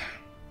go!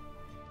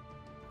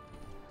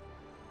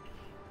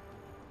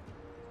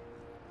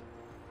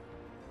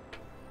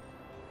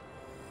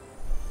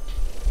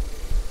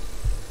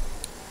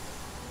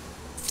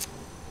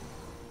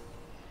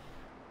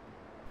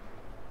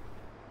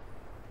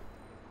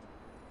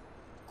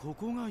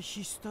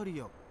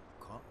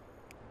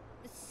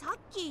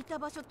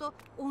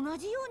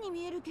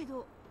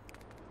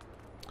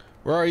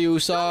 Where are you,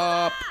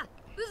 Usopp?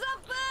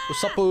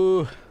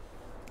 Usopp!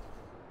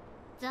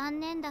 残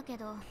念だけ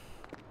ど。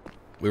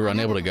 We were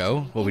unable to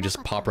go? Will we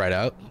just pop right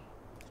out?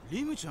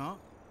 リムちゃん、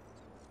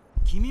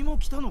君も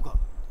来たのか。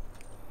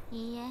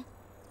いいえ、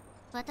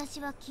私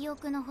は記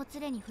憶のほつ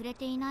れに触れ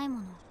ていないも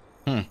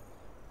の。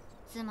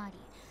つまり、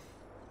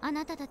あ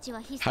なたたち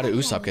はヒスタリアに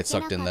行けな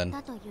か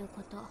ったという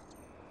こと。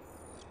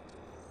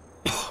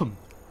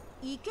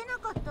行けな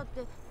かったっ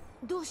て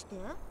どうして？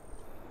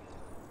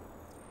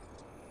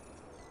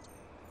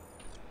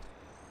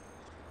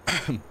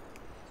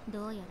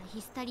どうやら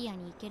ヒスタリア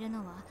に行ける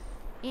のは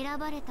選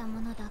ばれた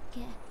ものだ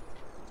け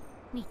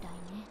みたいね。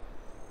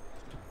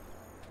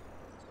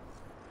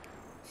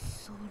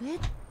それっ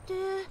て。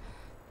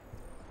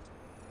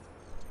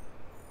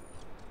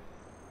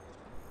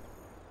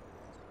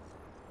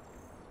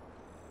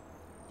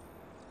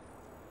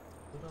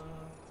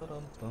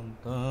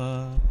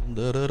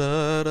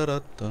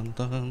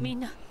みん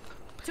な、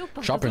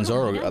Chopper and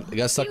Zoro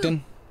got sucked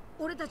in?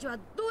 俺たちは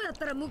どうやっ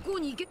たら向こう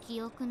に行け？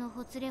記憶の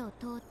ほつれを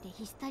通って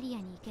ヒスタリア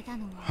に行けた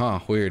の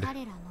は Weird.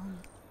 彼らのみ。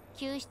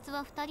救出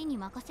は二人に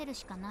任せる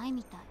しかない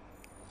みたい。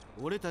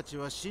俺たち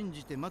は信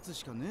じて待つ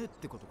しかねえっ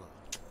てことか。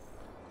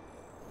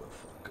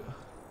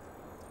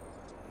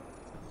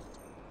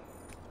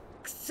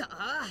くそー、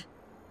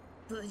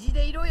無事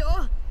でいろよ、ウソ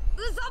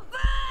ップ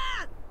ー。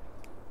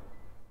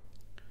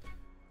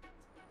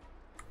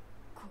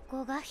こ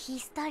こがヒ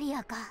スタリ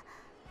アか。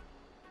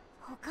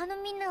他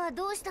のみんなは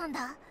どうしたん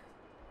だ？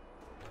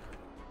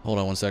 Hold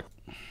on one sec.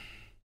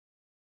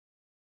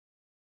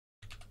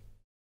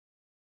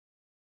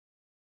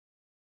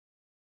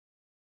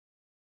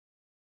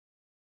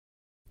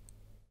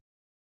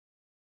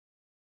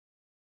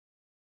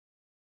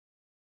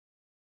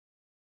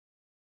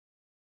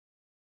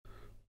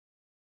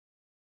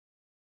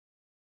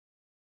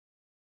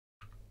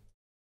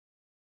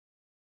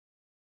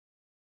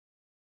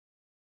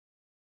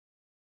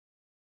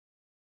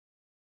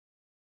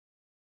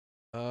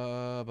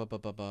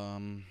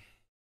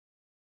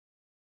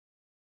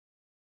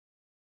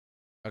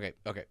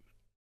 Okay.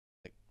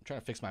 I'm trying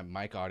to fix my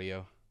mic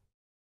audio.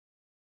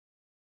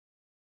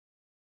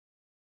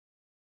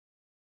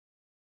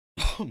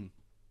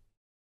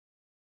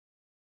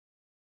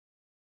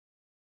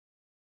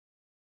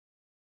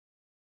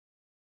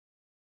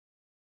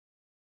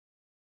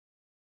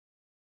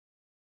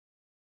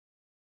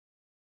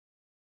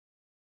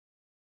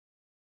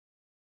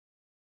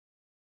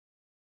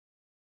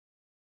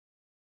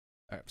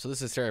 Alright, so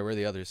this is Terry. Where are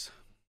the others?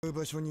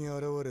 場所に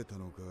現れた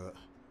のか、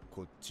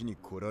こっちに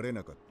来られ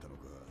なかったの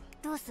か。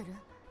どうする？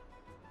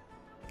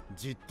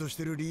じっとし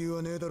てる理由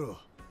はねえだろ。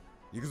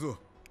行くぞ。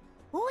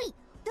おい、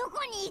ど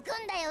こに行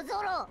くんだよ、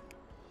ゾロ。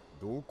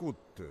どこっ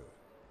て、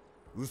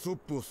ウソッ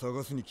プを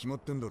探すに決まっ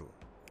てんだろ。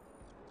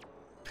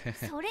それ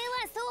は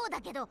そう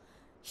だけど、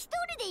一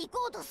人で行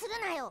こうとする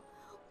なよ。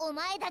お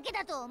前だけ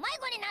だと迷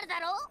子になるだ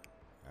ろ。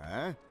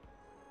あ？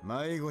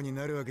迷子に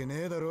なるわけ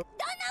ねえだろ。どの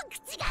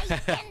口が言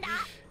ってんだ。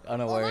お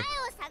前を探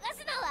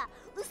すのは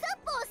ウソッ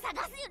プを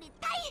探すより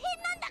大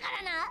変なんだか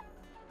らな。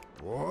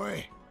お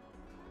い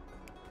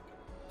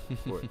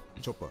おい、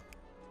チョッパ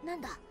ー。な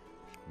んだ？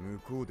向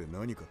こうで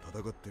何か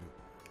戦ってる。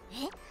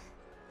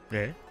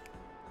Eh?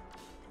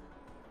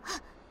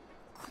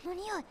 この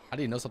匂い。 I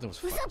didn't know something was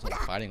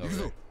fighting over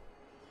there.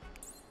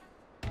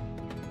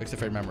 Fix the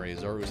favorite memories.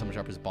 Zoro Summon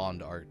Chopper's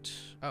Bond art.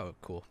 Oh,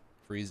 cool.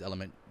 Freeze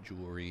element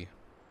jewelry.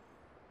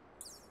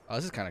 Oh,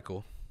 this is kind of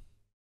cool.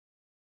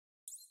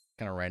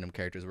 Kind of random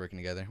characters working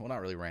together. Well,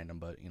 not really random,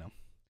 but you know.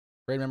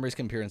 Brain memories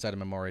can appear inside a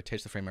memory.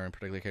 Taste the frame memory, and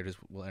particular characters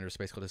will enter a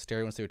space called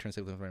Hysteria. Once they return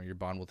to the memory, your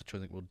bond with the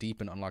chosen will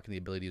deepen, unlocking the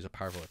ability to use a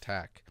powerful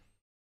attack.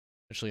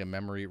 Essentially, a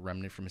memory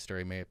remnant from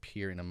Hysteria may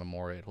appear in a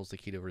memory. It holds the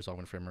key to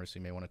resolving frame memory, so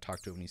you may want to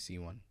talk to it when you see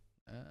one.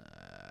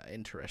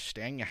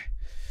 Interesting.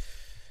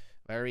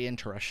 Very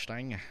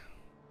interesting.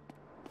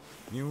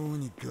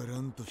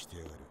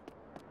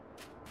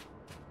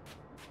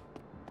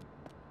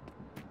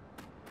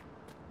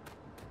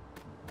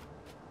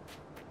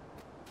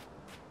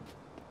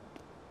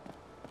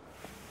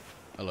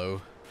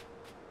 Hello.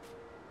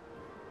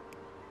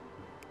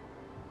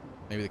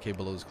 Maybe the cave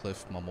below this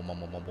cliff. Mumble,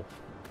 mumble, mumble.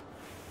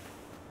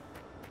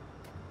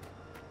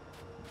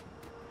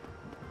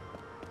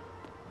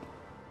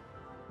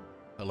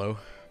 Hello.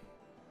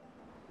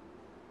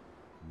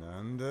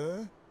 なんだ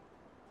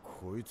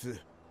こいつ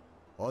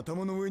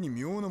頭の上に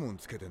妙なもん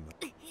つけてんだ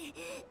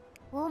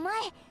お前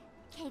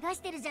怪我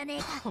してるじゃねえ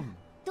か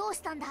どう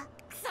したんだ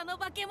草の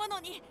化け物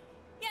に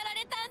やら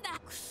れたんだ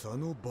草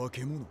の化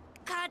け物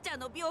母ちゃん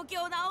の病気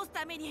を治す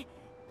ために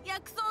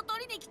薬草を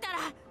取りに来たら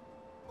襲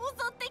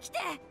ってきて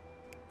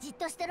じっ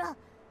としてろ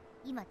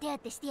今手当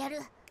てしてやる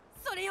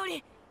それよ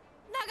り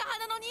長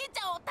鼻の兄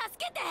ちゃんを助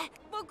けて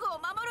僕を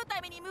守るた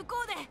めに向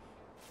こうで戦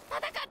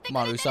ってくれて Come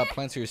on, Usopp,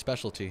 plants are your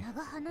specialty.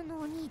 長鼻の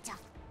お兄ちゃん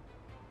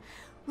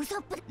ウソ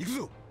ップ行く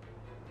ぞ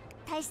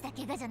大した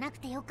怪我じゃなく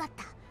てよかっ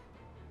た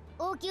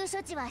応急処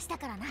置はした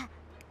からな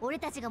俺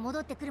たちが戻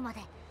ってくるま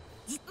で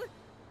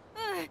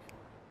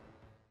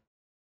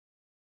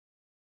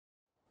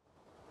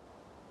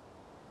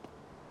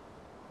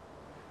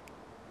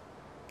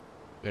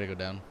We gotta go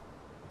down.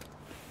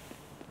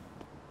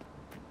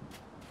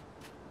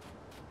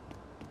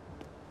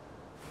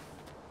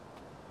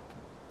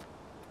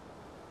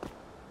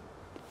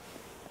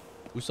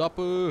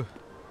 Usopp!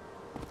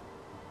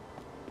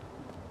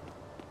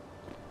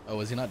 Oh,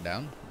 is he not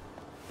down?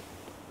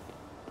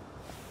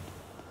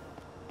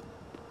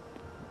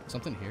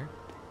 Something here?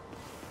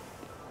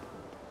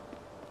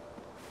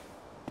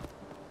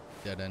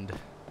 Dead end.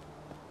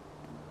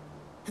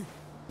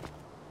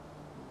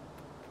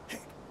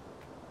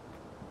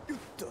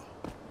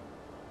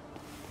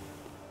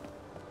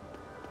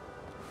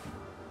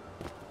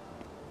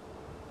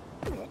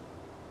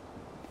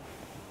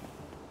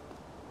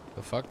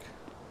 The fuck?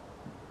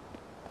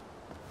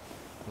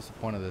 What's the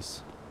point of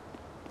this?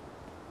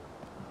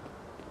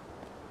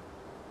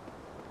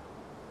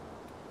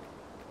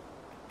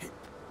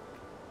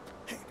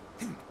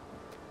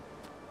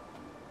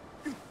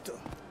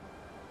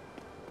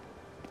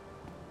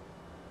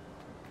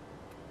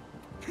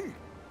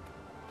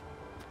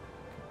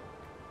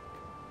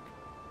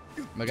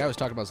 My guy was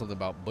talking about something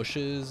about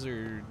bushes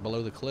or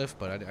below the cliff,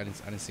 but I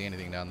didn't see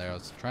anything down there. I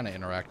was trying to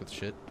interact with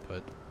shit,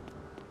 but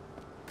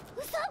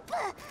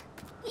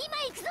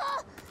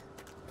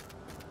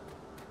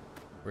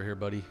we're here,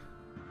 buddy.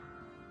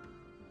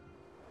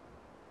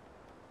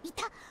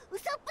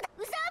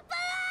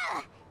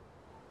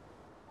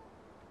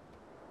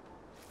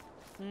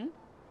 Hmm?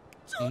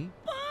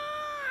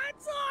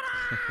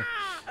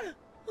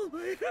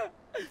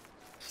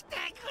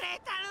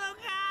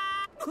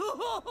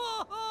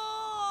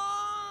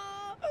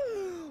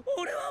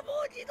 俺はも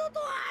う二度と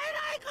会えな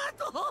いか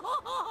と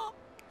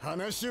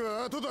話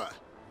は後だ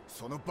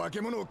その化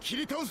け物を切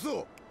り倒す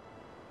ぞ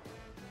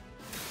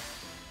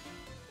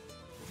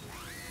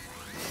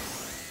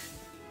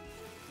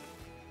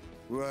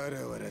わ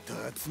らわらと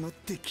集まっ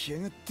てきや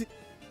がって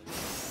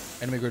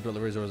Enemy group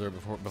delivers Zoro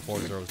before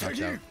Zoro was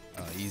knocked out.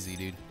 Easy,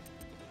 dude.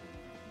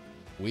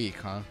 Weak,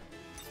 huh?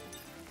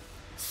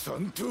 That's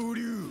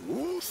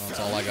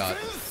all I got.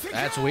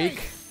 That's weak.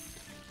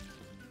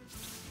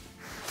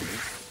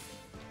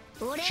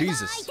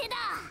 Jesus.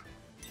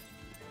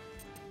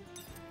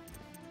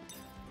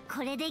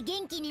 これで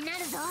元気にな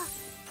るぞ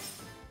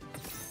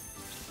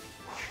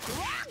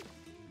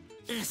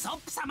ウソッ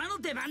プ様の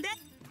出番で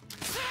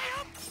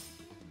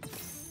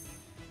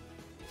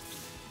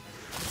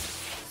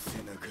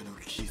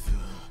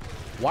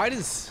Why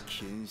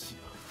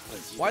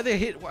they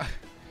hit?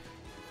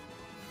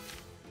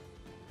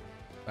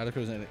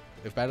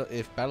 If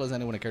battle is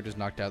ended when a character is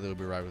knocked out, they will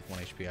be arrived with 1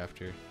 HP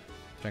after.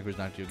 Strength was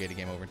knocked, you'll get a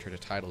game over and turn to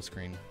title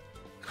screen.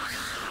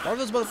 Why are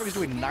those motherfuckers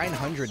doing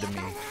 900 to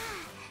me?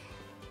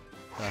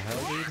 The hell,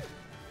 dude?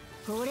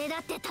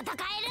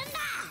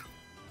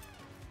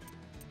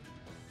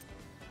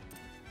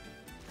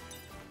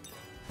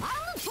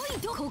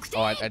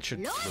 Oh, I should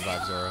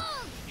revive Zoro.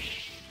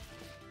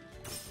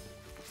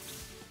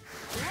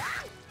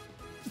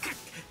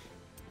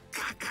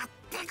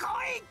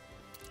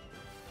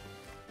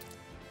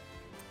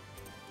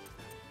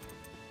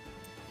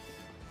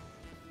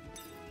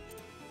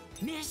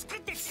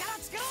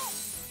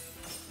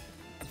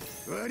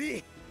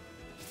 Buddy.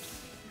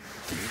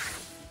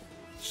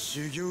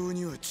 修行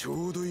にはち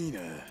ょうどいいな。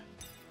竜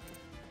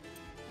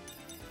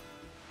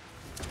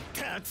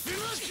巻。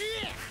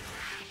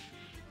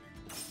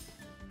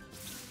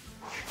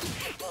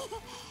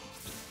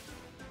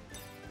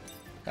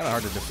Kind of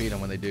hard to defeat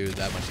them when they do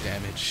that much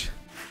damage.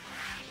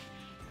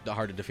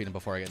 hard to defeat him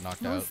before I get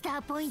knocked モン out. スタ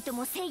ーポイント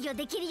も制御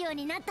できるよう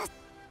になった。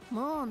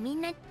もうみ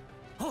んな。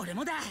俺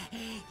もだ。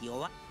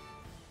弱。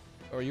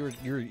Or you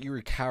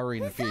were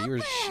cowering in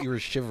fear. You were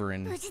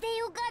shivering 無事で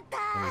よかった。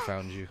 when we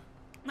found you.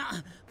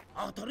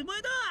 当たり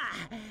前だ。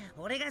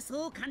俺が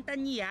そう簡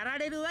単にやら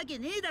れるわけ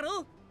ねえだ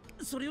ろ。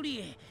それよ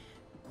り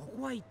こ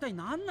こは一体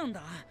何なん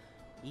だ。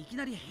いき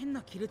なり変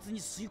な亀裂に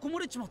吸い込ま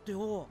れちまって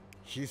よ。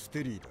ヒス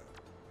テリーだ。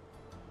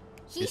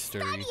ヒスタ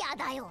リア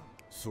だよ。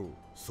そう、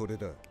それ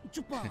だ。チ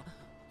ョッパー、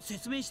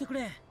説明してく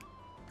れ。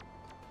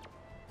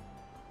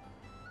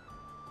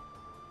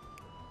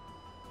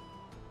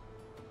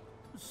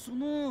そ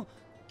の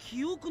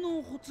記憶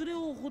のほつれ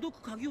をほど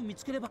く鍵を見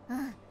つければ。う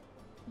ん。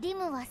リ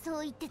ムはそ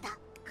う言ってた。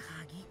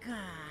鍵か。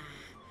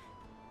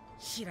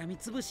しらみ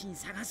つぶしに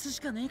探すし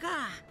かねえか。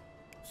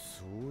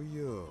そうい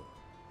や、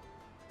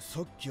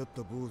さっき会っ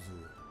た坊主、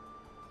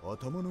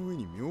頭の上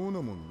に妙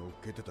なもん乗っ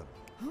けてたの。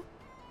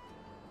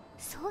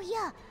そうい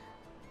や、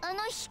あの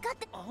光っ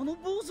て。あの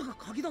坊主が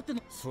鍵だって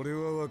の。それ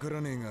はわから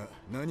ねえが、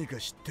何か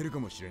知ってるか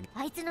もしれん。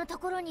あいつのと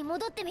ころに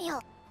戻ってみよ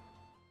う。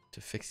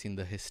To fixing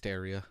the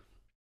hysteria.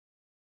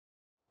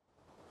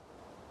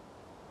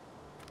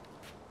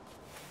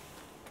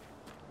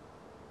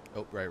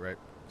 Oh, right.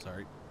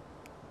 Sorry.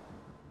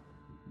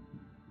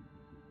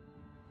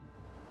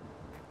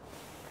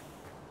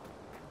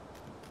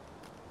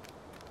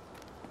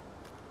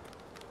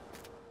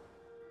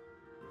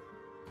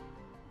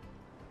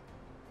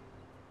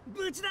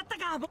 無事だった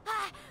か。あ、お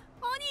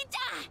兄ちゃ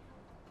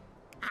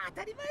ん。当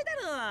たり前だ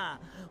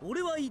ろ。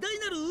俺は偉大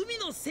なる海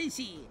の戦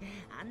士。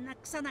あんな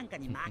草なんか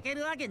に負け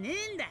るわけね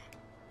えんだ。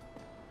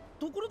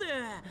ところで、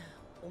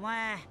お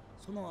前、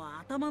その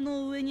頭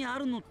の上にあ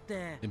るのっ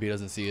て。Maybe he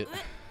doesn't see it.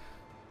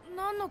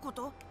 何のこ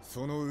と？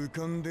その浮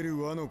かんでる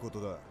輪のこと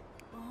だ。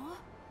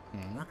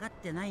分かっ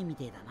てないみ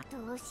てえだな。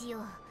どうしよ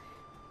う。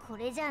こ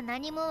れじゃ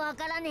何もわ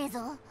からねえぞ。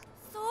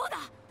そうだ。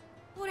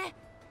俺、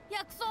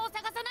薬草を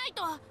探さない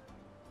と。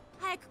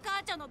早く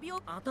母ちゃんの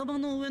病。頭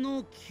の上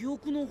の記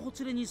憶のほ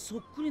つれにそ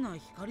っくりな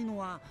光の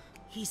は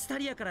ヒスタ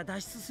リアから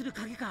脱出する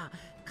鍵か。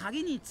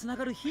鍵につな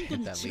がるヒント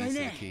に違い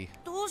ねえ。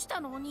どうし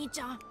たのお兄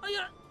ちゃん。い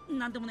や、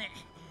なんでもね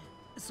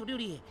え。それよ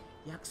り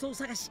薬草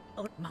探し。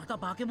また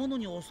化け物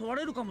に襲わ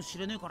れるかもし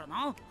れねえからな。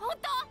本当？あ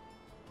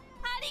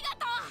りが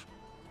と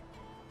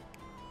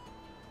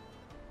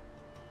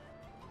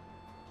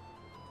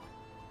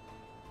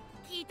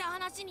う。聞いた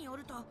話によ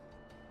ると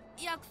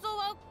薬草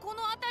はこ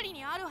の辺り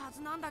にあるは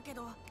ずなんだけ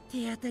ど。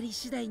手当たり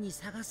次第に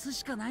探す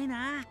しかない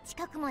な。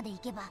近くまで行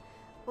けば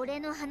俺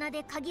の鼻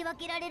で嗅ぎ分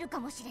けられるか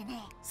もしれ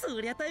ねえ。そ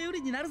りゃ頼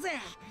りになるぜ。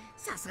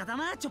さすがだ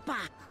な、チョッパー。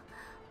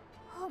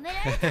褒め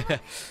られても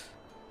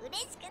嬉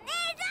しくね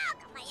えぞ、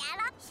この野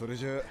郎。それ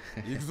じゃ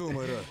行くぞお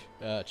前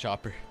ら。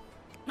Chopper.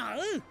 あう。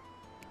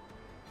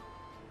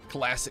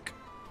Classic.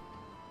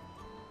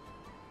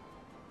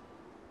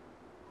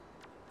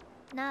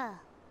 な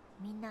あ、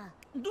みんな。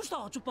どうし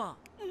たチョッパ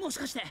ー。もし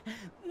かして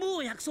も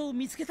う薬草を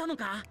見つけたの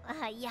か。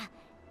あ、いや、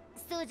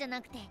そうじゃ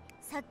なくて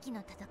さっき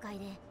の戦い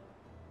で。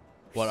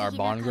 What, our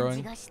bond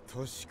growing? 確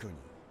か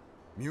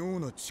に妙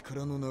な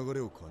力の流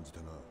れを感じた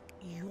な。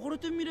言われ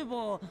てみれ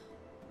ば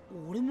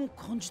俺も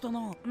感じたな。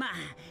まあ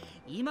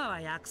今は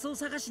薬草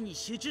探しに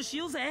集中し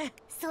ようぜ。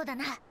そうだ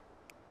な。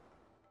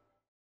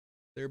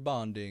 They're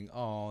bonding.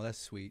 Oh, that's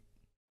sweet.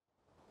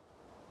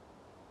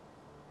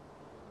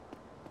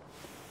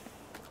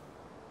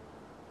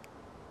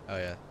 Oh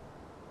yeah.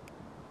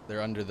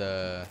 They're under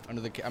the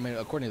I mean,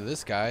 according to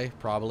this guy,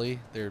 probably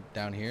they're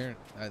down here.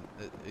 I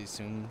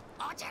assume.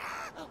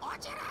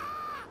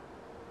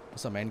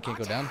 What's up, man? You can't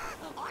go down?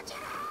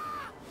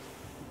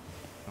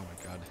 Oh my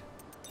god.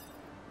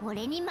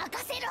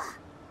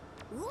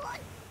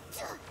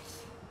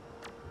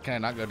 Can I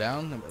not go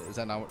down? Is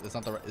that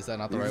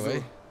not the right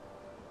way?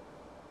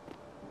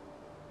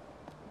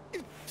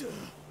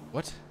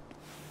 What?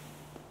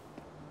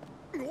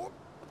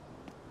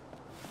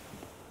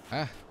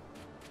 Huh?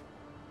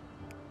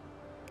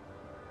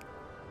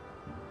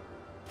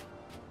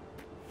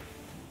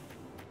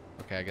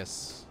 Okay, I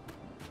guess.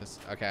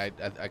 Okay,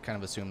 I kind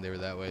of assumed they were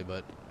that way,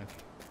 but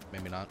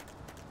maybe not.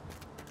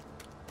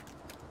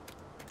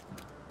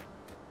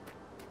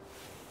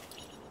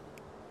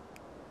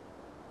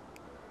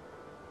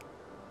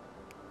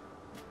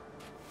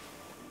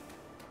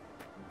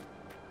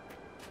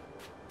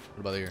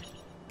 What about here?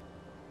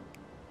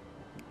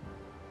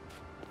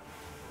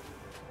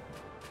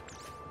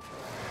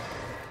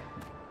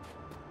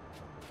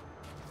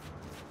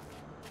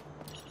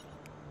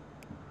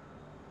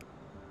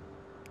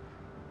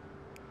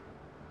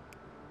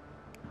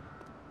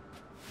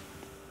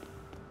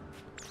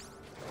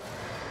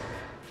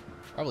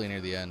 Probably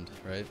near the end,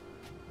 right?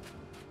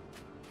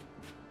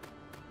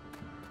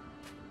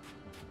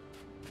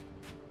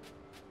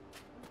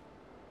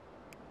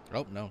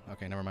 Oh, no.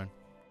 Okay, never mind.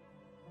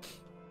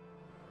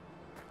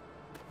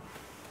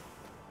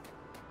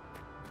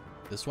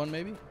 This one,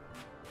 maybe?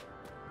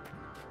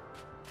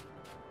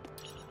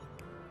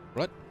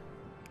 What?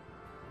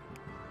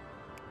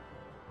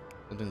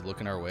 Something's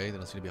looking our way. They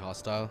don't seem to be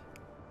hostile.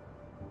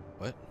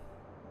 What?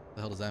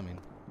 The hell does that mean?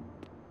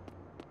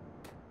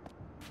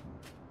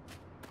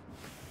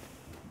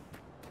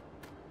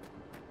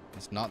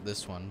 It's not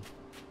this one.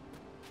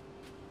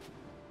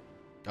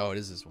 Oh, it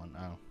is this one.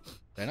 Oh.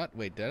 Did I not?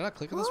 Wait, did I not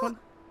click on this one?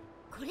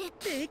 これで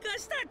か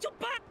したチョッ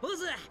パーボ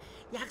ス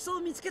薬草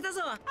を見つけた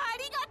ぞありが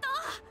と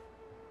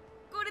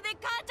う。これで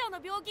母ちゃんの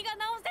病気が治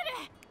せ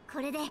る。こ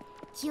れで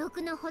記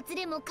憶のほつ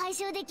れも解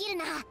消できる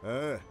な。あ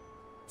あ、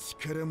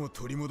力も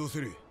取り戻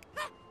せる。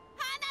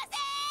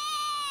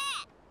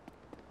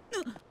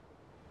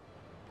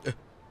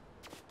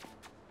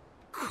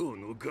こ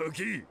のガ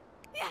キ。やめろ。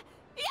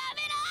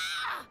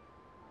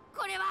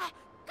これは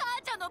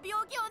母ちゃんの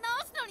病気を治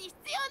すのに必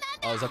要な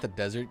んだ。 Oh, is that the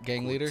desert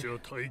gang leader? こっちは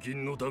大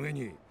金のため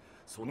に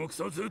その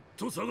草ずっ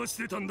と探し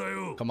てたんだ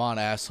よ。 Come on,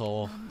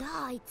 asshole. なん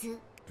だあいつ。武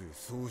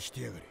装し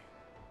てやがれ。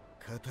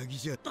仇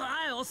じゃ。お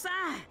いおっさん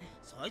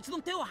そいつの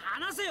手を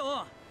離せ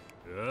よ。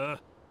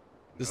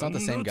This is not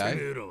the same guy?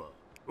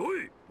 お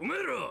い、お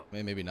前ら。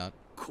Maybe not.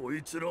 こ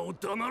いつらを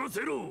黙らせ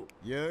ろ。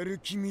やる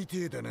気みて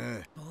えだ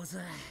な。ボス。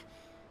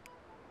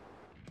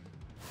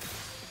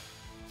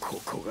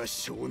ここが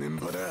正念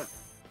場だ。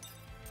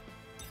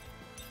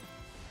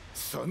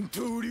三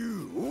刀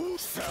流王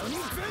三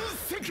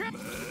千世界。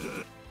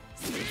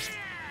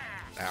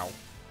Ow.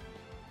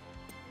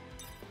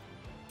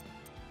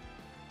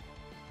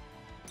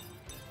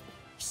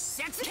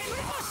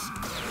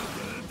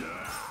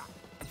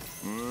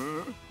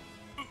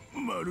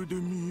 まるで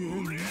見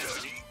えん。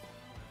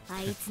あ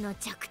いつの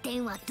弱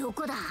点はど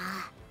こだ。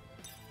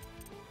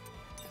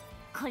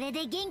これ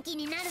で元気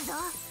になるぞ。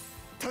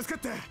助かっ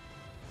た。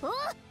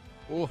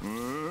お、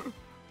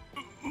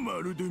ま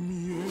るで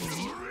見えん。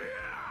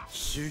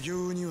修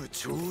行には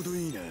ちょうど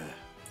いいな。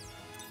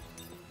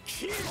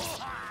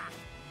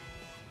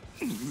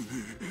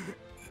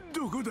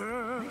どこだ。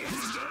狙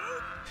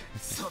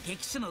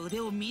撃手の腕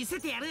を見せ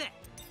てやる。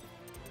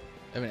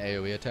 I have an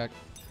AoE attack?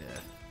 Yeah.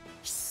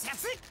 必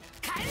殺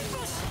火炎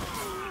星。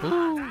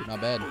 Ooh, not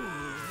bad.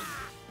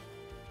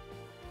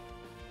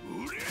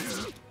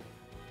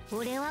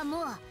 俺は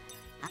もう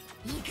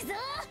行くぞ。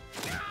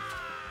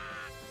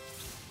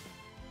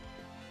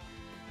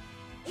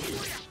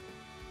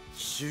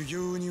修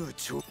行には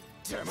ちょ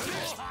邪魔だ。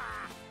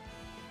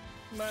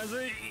ま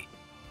ずい。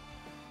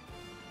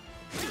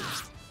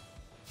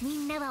み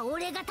んなは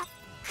俺がた。や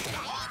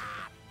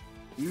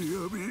べ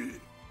え。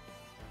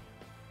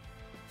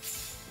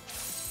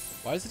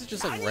 Why does it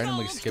just like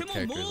randomly skip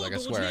characters? Like I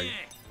swear I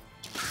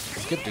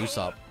skipped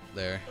Usopp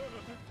there.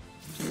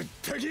 It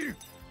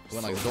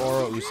went like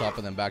Zoro, Usopp,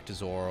 and then back to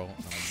Zoro, and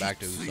then back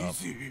to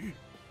Usopp.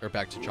 Or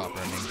back to Chopper,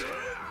 I mean.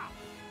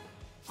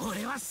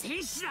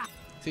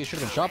 See, it should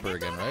have been Chopper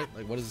again, right?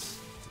 Like, what is...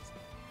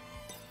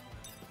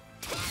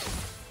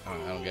 I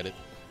don't get it.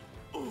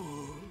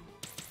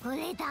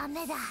 俺ダ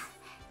メだ。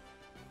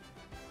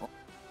こ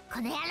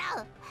の野郎。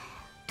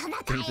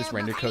 Think this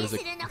render code is a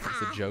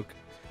joke?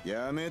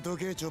 やめと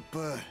けチョッパ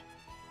ー。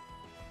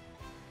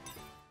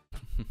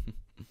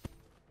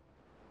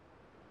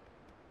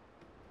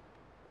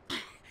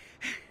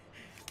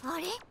あ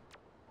れ？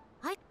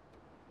はい。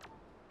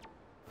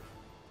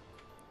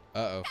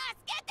Uh-oh.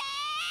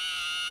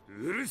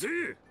 うるせえ。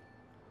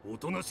お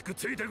となしく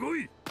ついてこ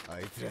い。あ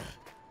いつら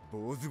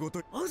坊主ごと。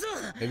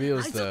 Maybe it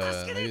was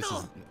maybe this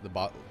is the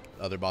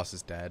other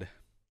boss's dad.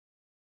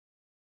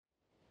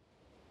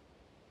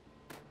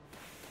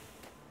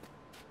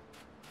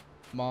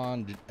 Come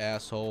on,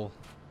 asshole.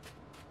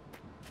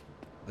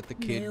 Let the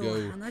kid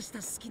go. 話し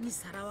た隙に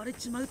さらわれ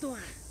ちまうとは。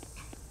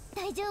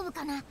大丈夫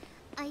かな、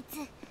あいつ。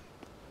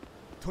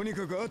とに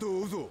かく後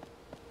を追うぞ。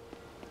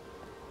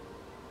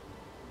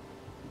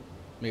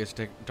 I guess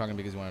you're talking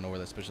because you want to know where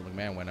that special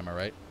McMahon went, am I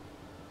right?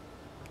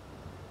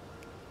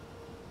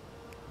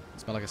 It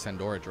smelled like a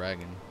Sandora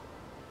dragon.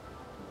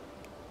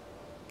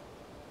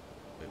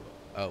 Wait,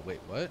 oh, wait,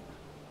 what?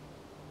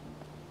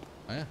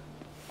 Oh, yeah.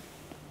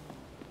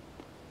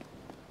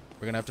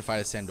 We're gonna have to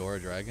fight a Sandora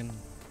dragon?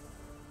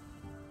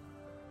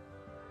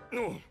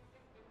 も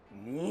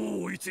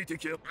う追いついて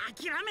きや。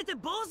諦めて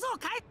坊主を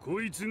返っ。こ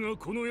いつが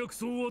この薬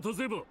草を渡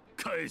せば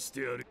返し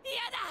てやる。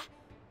嫌だ。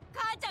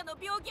母ちゃんの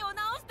病気を治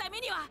すため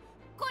には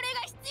これ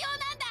が必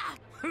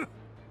要なんだ。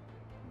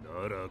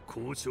なら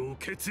交渉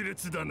決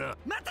裂だな。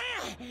待て。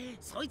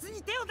そいつ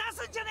に手を出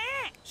すんじゃね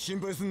え。心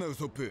配すんなウ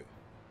ソップ。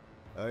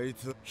あい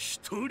つ一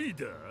人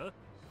だ。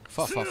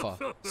Fa fa fa.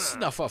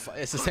 Snuff fa fa.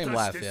 It's the same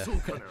laugh, yeah.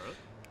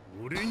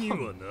 俺に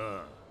は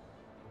な、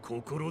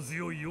心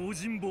強い用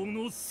心棒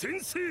の先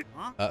生。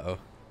Uh-oh.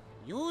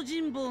 用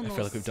心棒の I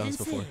feel like we've done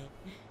this 先 before.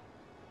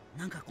 生。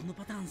なんかこの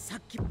パターンさ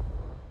っき。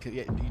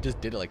Yeah, you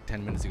just did it like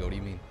 10 minutes ago. What do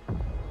you mean?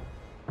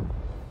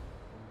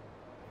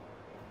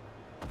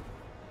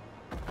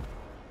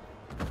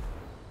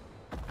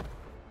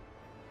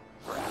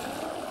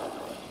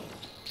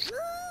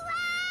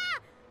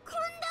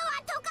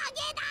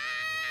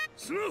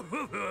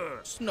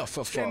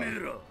 Snuffafa. てめえ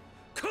ら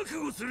覚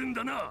悟するん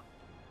だな。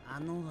あ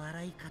の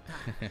笑い方。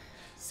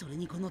それ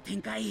にこの展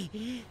開。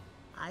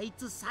あい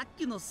つさっ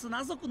きの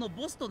砂族の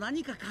ボスと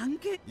何か関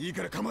係。いい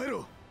から構え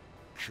ろ。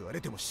食われ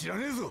ても知ら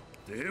ねえぞ。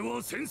で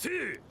は先生、や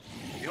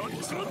っ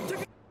ちまって。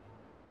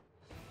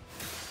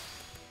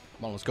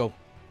 Come on, let's go.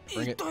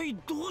 Bring it. 一体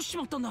どうし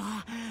まったんだ。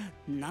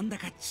なんだ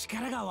か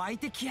力が湧い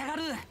てきやが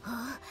る。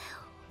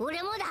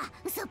俺もだ、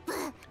ウソップ。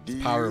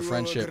 Power of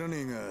friendship.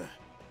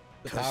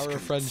 The power of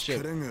friendship.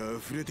 力が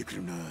溢れてく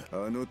るな。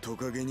あのト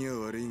カゲには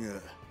悪いが、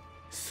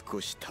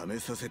少し試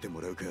させて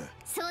もらうか。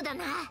そうだ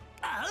な。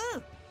あ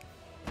う。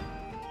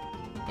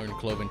 Learn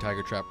Cloven,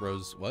 Tiger Trap,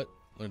 Rose. What?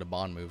 Learn a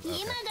bond move.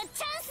 Okay. 今が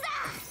チャンスだ。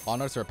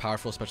 Bond arts are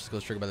powerful special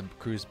skills triggered by the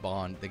crew's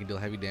bond. They can deal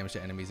heavy damage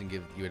to enemies and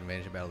give you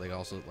advantage in battle. They can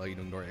also allow you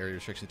to ignore area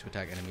restrictions to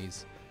attack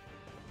enemies.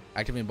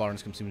 Activating bond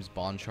arts consumes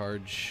bond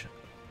charge.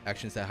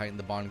 Actions that heighten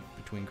the bond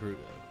between crew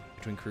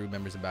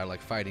members in battle,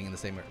 like fighting in the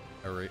same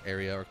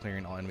area or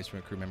clearing all enemies from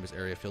a crew member's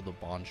area, filled with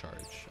bond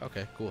charge.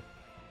 Okay, cool.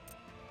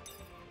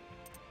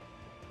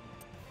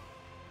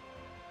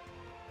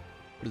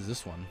 What is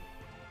this one?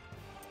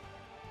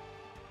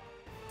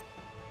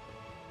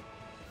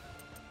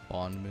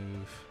 Bond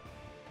move.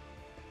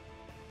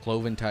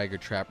 Cloven Tiger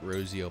Trap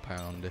Rosio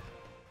Pound.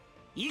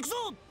 行くぞ、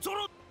ゾ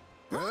ロ。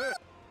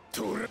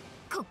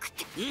コク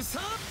テ。いさ。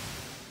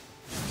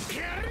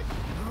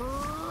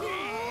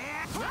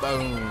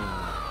 Boom! I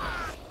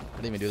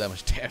didn't even do that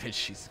much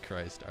damage. Jesus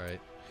Christ! All right.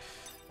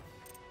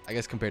 I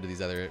guess compared to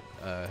these other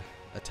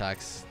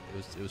attacks,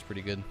 it was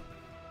pretty good.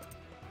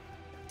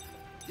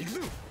 行く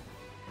ぞ。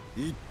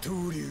一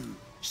刀流、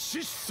シ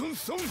ッソン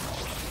ソン。行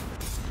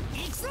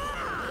くぞ。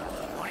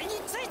俺に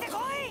ついてこ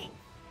い。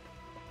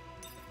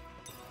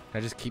 Can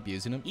I just keep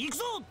using him? 行く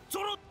ぞ、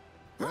ゾロ。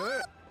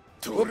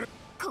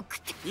コク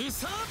テ。い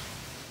さ。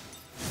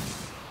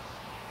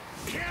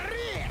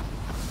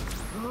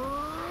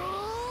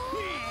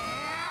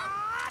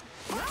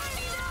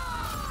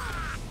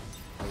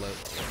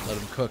 Let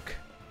him cook.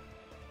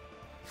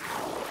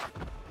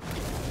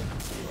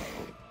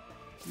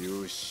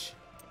 よし。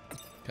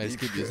 Can I just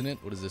keep using it?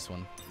 What is this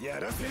one? や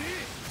らせねえ。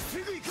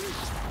すぐ行く。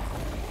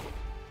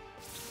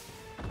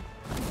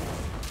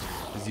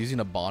 He's using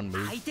a bond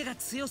move. 相手が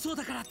強そう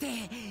だからって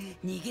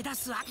逃げ出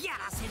すわけや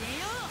らせねえ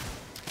よ。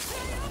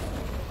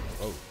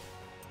 Oh.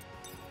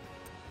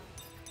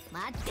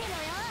 待ってろよ。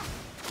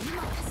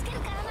今助け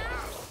るから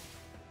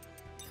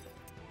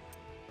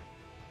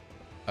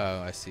な。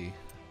 Oh, I see.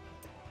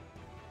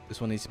 This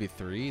one needs to be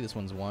 3. This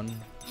one's 1.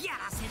 や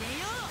らせねえ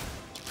よ。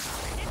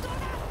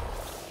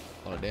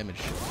 A lot of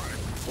damage.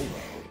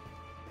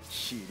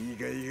 切り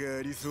がいが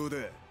ありそうだ。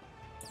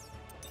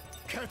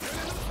刀の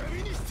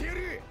旅にしてや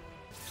る。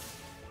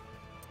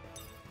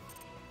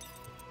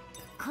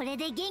これ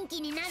で元気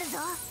になるぞ。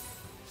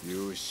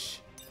よ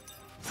し。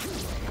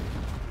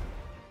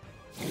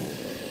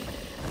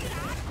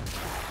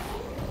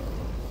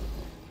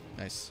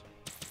Nice.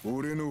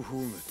 俺の方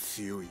が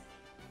強い。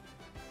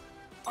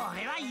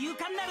俺は勇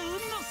敢なる海の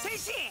戦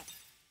士。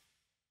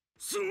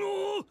す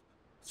ごー。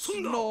そ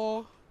んな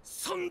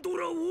サンド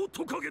ラオオ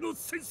トカゲの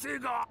先生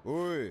が。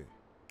おい。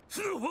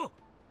スノーは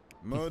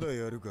まだ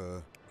やるか。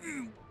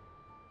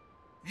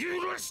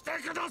許して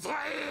ください。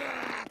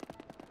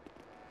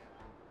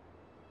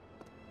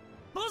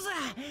ボス、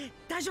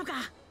大丈夫か。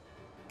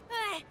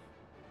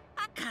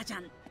母ちゃ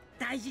ん、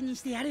大事に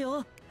してやる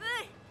よ。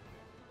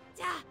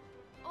じゃあ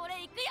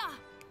俺行くよ。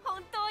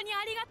本当に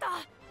ありがとう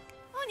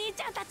お兄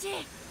ちゃんた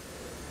ち。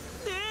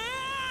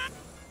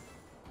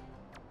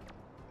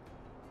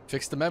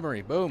Fix the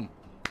memory. Boom.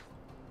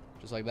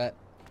 Just like that.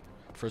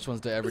 First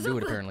ones to ever do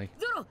it, apparently.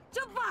 ゾロ、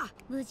チョッパー。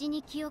無事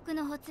に記憶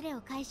のほつれ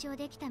を解消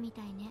できたみ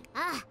たいね。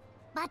ああ、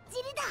バッチ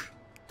リだ。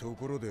と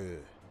ころ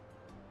で、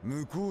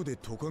向こうで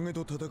トカゲ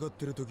と戦っ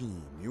てる時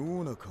に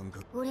妙な感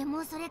覚。俺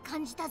もそれ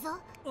感じたぞ。あ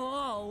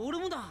あ、俺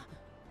もだ。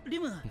リ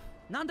ム、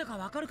なんだか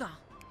わかるか。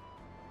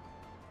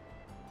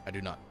 I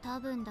do not. 多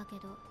分だけ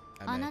ど、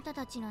あなた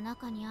たちの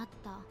中にあっ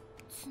た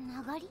つ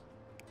ながり？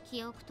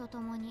記憶とと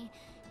もに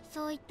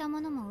そういった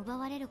ものも奪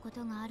われるこ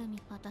とがある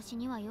み、私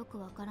にはよく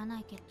わからな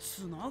いけど。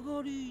つな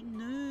がり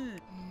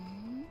ね。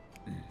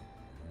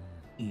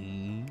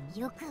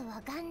よく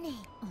わかんね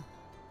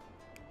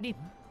リム、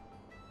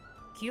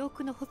記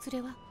憶のほつれ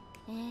は？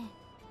ええ、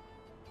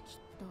きっ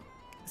と。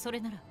それ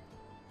なら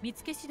見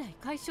つけ次第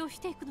解消し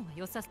ていくのが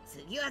良さ。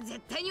次は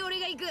絶対に俺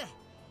が行く。ウ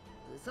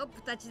ソッ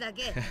プたちだ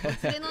けほ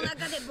つれの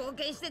中で冒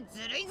険して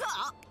ずるいぞ。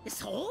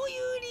そういう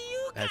理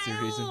由かよ。 That's your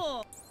reason.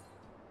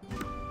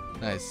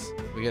 Nice.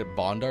 We get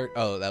bond art.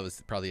 Oh, that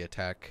was probably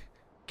attack.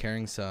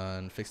 Caring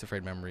Sun, Fixed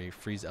Afraid Memory,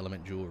 Freeze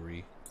Element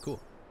Jewelry. Cool.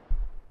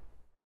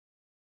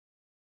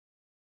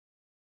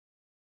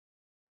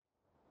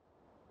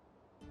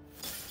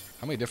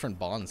 How many different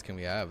bonds can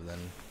we have then?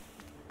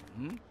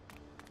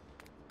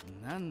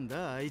 なん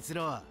だあいつ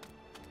らは。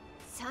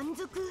山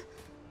賊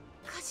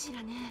かし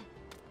らね。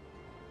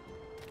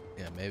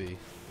 Yeah, maybe.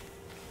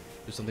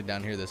 There's something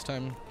down here this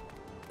time.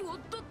 おっ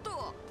とっ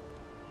と。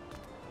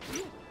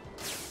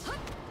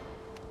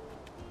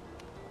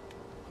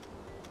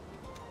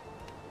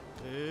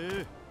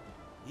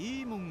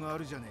いいもんがあ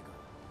るじゃね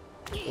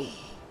えか。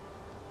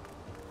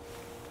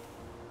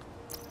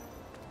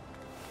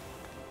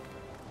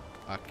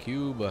A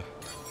cube.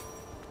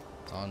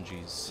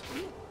 Zanjis.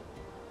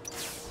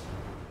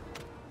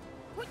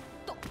 おっ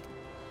とっ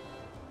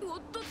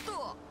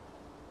と。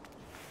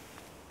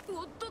おっ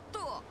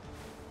Oh,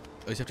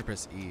 you just have to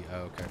press E.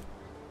 Oh, okay.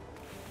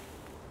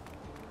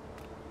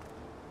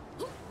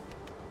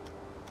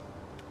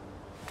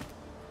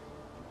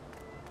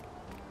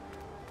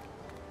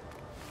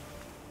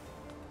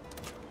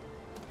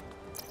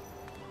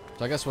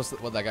 So I guess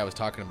what that guy was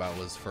talking about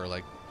was for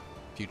like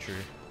future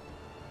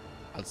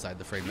outside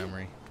the frame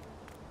memory.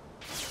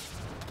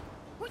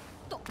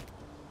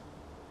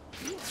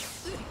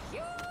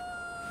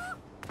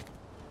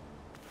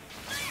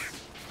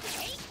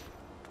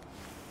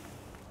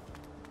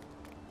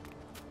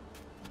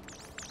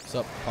 What's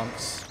up,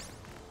 punks?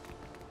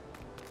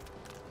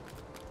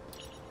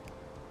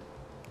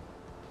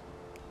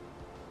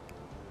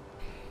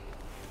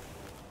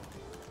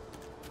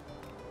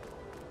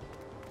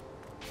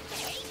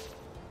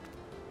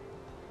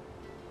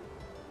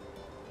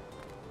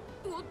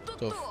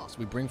 So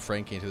we bring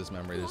Frankie into this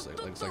memory. There's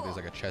looks like there's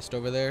like a chest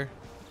over there.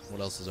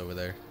 What else is over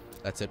there?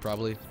 That's it,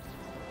 probably.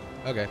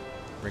 Okay,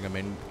 bring him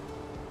in.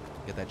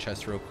 Get that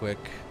chest real quick.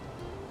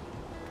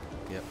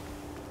 Yep.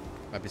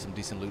 Might be some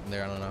decent loot in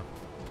there. I don't know.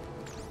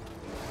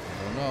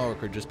 I don't know.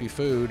 It could just be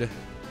food.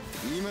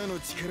 今の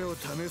力を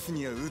試す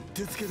にはうっ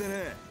てつけだな。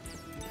や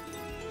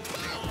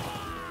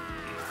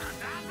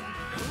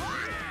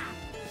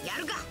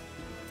るか。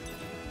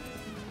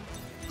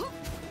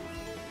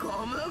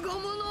ゴムゴ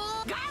ムの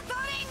ガト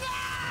リング。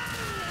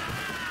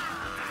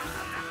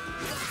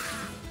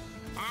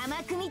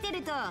甘く見て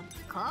ると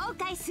後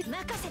悔する。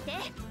任せて。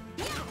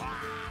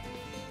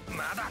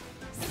まだ。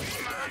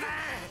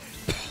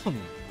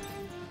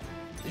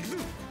行くぞ。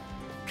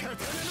刀の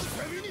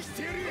旅にし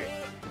てやる。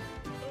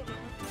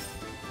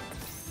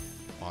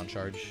On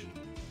charge.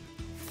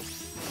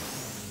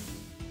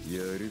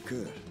 やるか。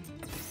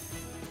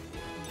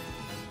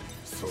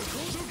そこど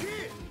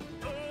け。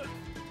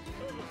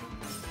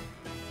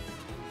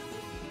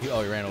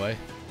Oh, he ran away.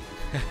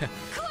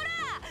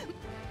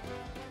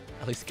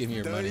 At least give me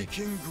your money. 大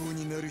剣豪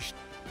になる人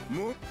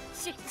も。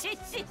し。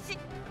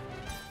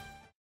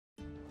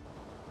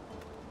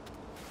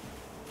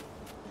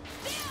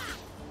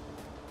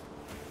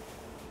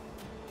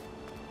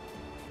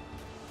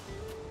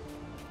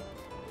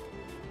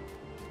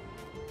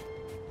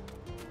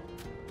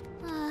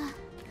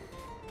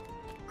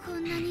こ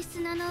んなに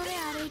砂の上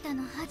歩いた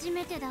の初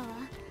めてだわ。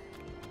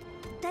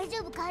大丈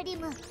夫かリ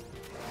ム。 What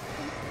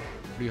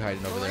are you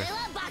hiding over there? 俺は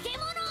化け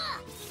物。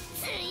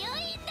強いん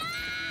だ。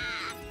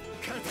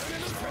刀の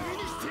旅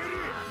にしてやる。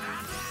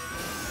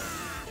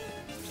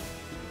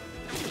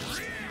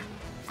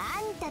あ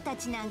んたた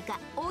ちなんか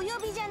お呼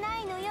びじゃな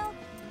いのよ。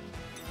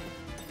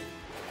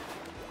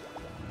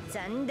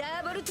サン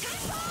ダーボルト。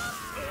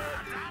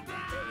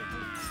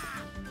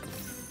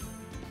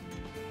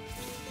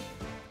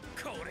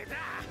これだ。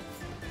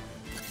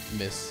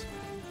Miss.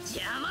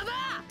 邪魔だ。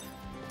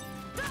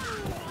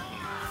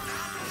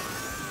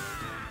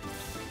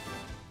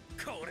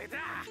これだ。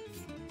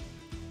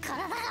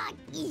体が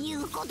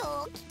言うこと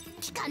を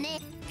聞か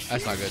ねえ。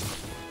 That's not good.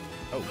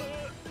 Oh.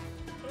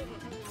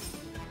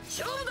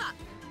 勝負だ。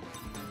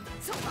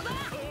そこ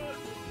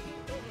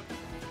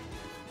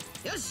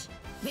だ。よし、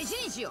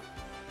飯にしよう。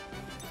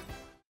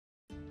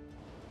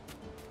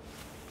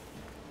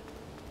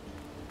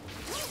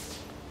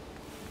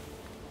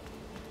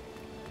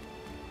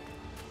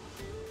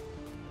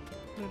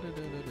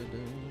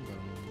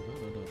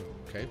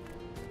Okay.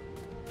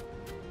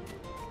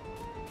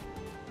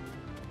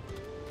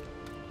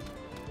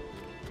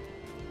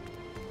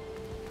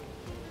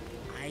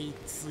 あい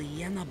つ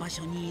嫌な場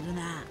所にいる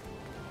な。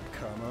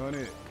構わ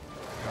ねえ。ち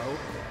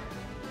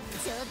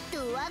ょ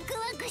っとワクワ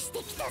クして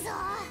きたぞ。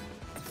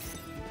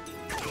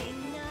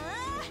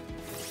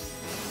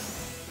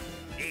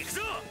行く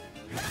ぞ。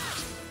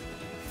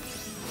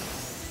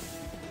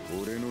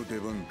俺の出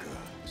番か。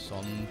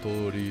三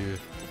刀流。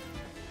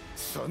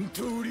三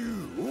刀流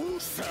王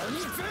三千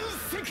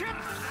世界。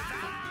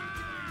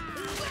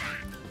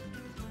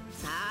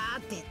さ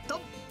ーてと。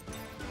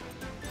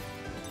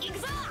行く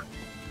ぞ。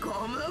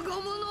ゴムゴムの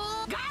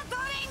ガト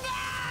リン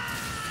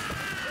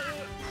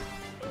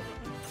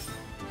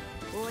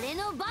グ。俺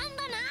の番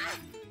だな。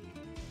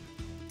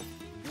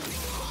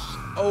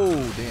 Oh,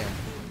 damn.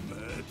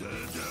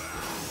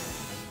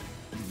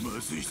 ま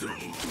ずいぞ。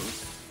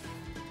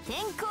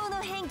天候の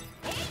変化。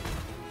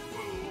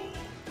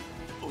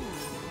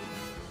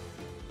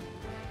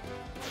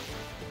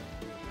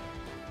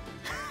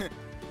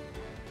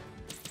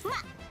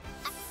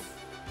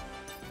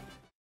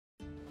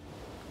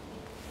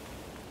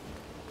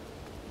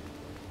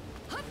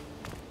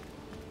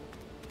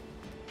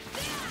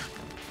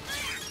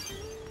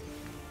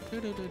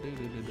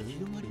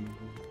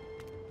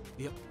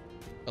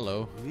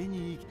Hello.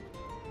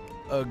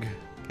 Ugh.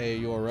 Hey,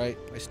 you alright?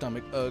 My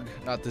stomach. Ugh.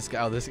 Not this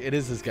guy. Oh, it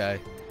is this guy.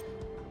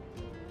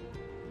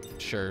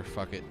 Sure.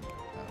 Fuck it.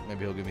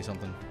 Maybe he'll give me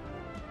something.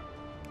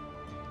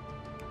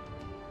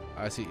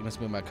 I see. You must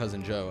be my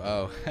cousin Joe.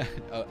 Oh,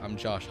 I'm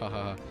Josh. Ha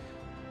ha ha.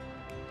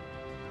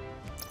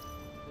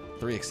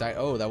 3 excite.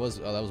 Oh, that was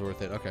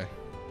worth it. Okay.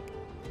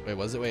 Wait,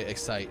 was it? Wait,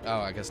 excite. Oh,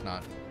 I guess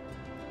not.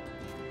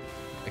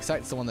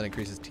 Excite's the one that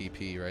increases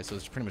TP, right? So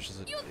it's pretty much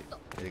just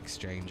an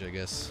exchange, I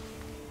guess.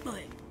 お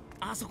い、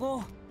あそ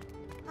こ。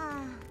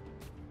あ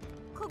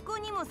あ、ここ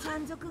にも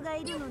山賊が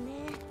いるのね。よ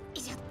い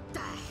しょっと。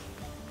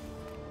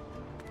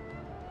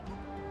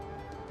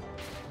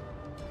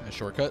A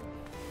shortcut.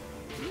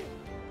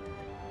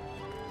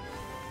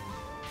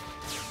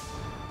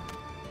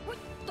 ほいっ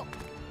と。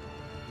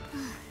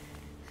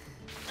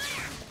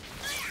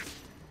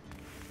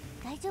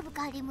大丈夫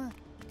かリム。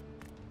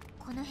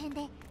この辺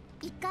で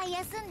一回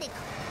休んでか。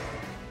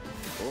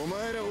お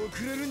前ら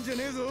遅れるんじゃ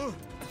ねえぞ。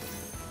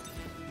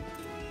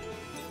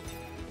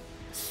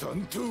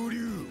三刀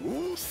流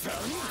王三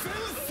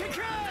千世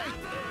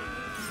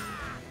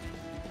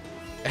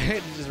界。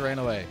It just ran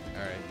away.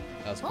 All right,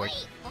 that was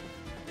quick.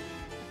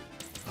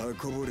 運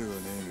ぼれはね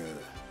え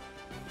が。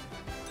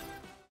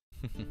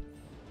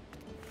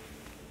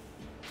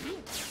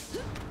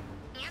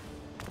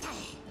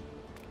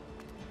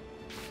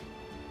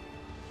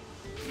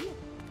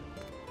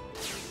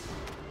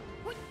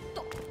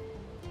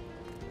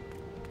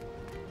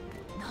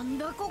なん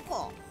だこ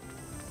こ。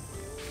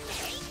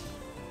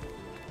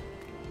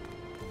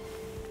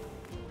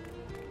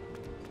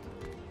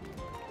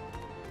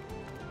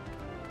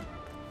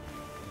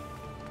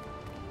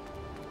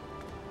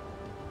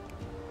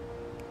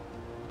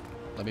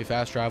Let me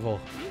fast travel.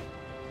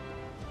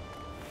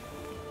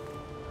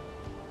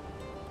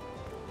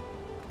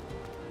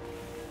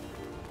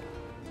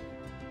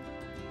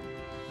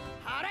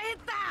 腹減っ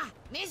た。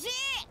飯。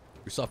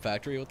You saw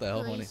factory? What the hell,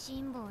 食い honey?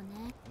 しん坊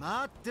ね。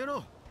待って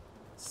ろ。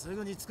す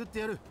ぐに作って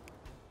やる。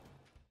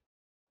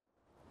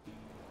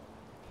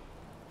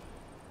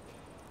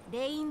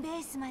レインベ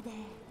ースまで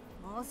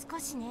もう少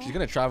しね。 She's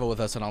gonna travel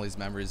with us on all these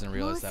memories and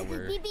もう realize す that ぐ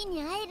we're ビビ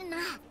に会えるな。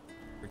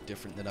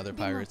different than other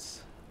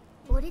pirates.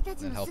 俺た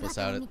ち And の help us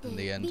姿 out を見て in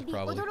the end, ビビ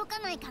probably. 驚か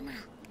ないかな。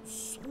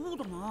そう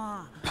だ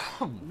な。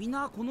みん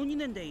なこの2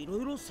年でい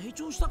ろいろ成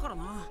長したから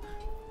な。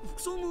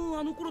服装も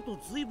あの頃と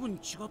随分違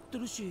って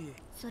るし。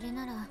それ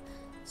なら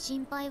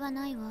心配は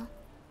ないわ。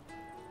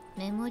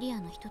メモリア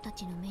の人た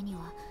ちの目に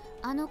は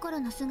あの頃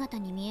の姿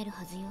に見える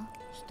はずよ。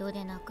人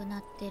で亡くな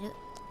ってる。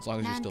 As long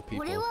as you're still people.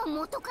 俺は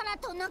元から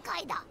トナカ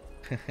イだ。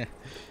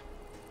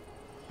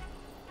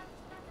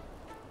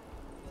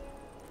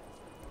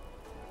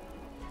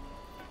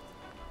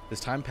Does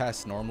time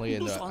pass normally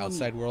in the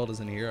outside world?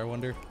 Isn't here? I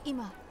wonder.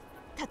 今、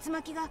竜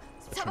巻が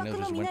砂 Tornadoes 漠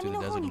の just went 南 through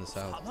の the 方 desert in に。 the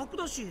砂 south. 漠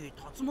だし、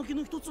竜巻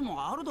の一つ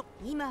もあるだ。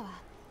今は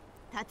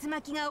竜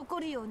巻が起こ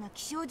るような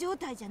気象状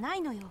態じゃな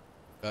いのよ。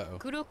Uh-oh.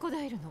 クロコ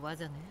ダイルの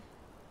技ね。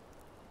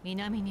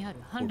南にある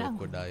反乱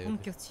軍の本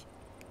拠地。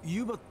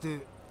ユバっ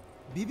て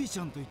ビビち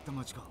ゃんといった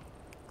町か。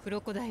ク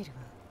ロコダイルは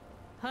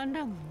反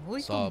乱軍を追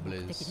い込む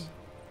目的で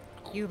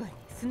ユバに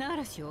砂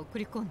嵐を送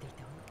り込んでい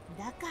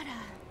たわ。だから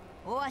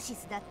オアシ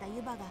スだった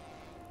ユバが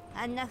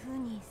あんな風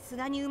に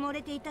砂に埋も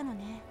れていたの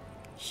ね。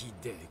ひ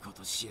でえこ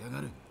としやが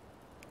る。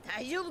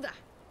大丈夫だ。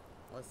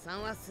おっさ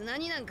んは砂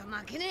になんか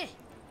負けね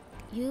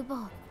ユ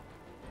バ、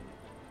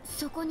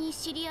そこに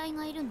知り合い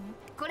がいるの？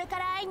これか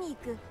ら会いに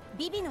行く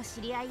ビビの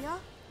知り合いよ。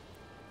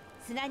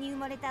砂に埋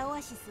もれたオ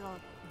アシスを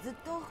ずっ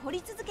と掘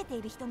り続けて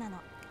いる人なの。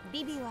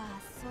ビビは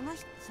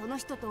その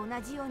人と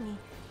同じように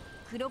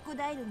クロコ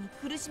ダイルに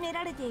苦しめ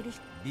られている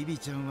人。ビビ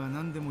ちゃんは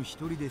何でも一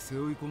人で背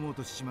負い込もう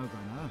としちまうか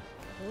らな。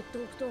え。放って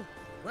おくと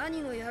ワ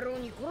ニの野郎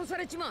に殺さ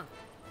れちまう。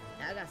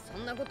だがそ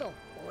んなこと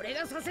俺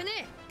がさせね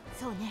え。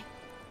そうね。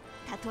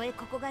たとえ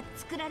ここが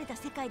作られた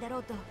世界だろ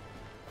うと、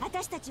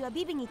私たちは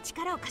ビビに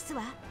力を貸す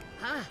わ。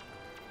ああ、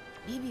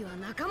ビビは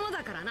仲間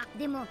だからな。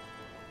でも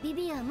ビ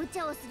ビは無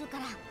茶をするか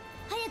ら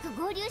早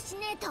く合流し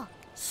ねえと。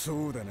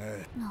そうだな。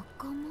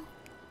仲間？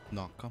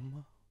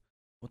 Nakama?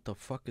 What the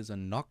fuck is a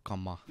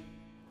nakama?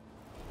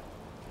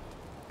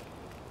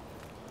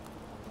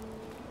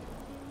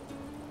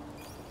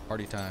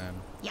 Party time.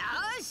 よ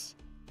ーし、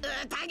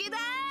宴だ。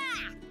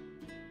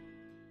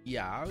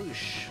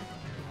 Yosh.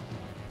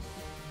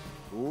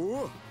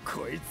 おお、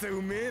こいつ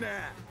うめえな。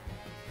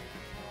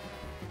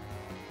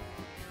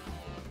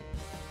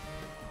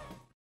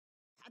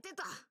さて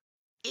と、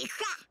行く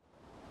か。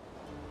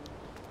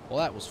 Well,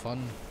 that was fun.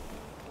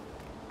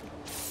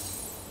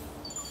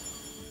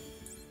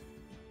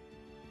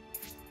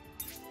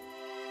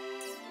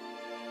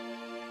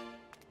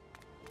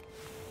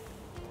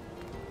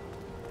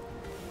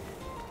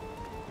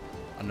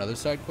 Another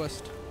side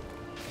quest?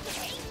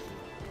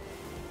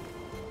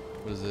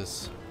 What is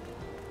this?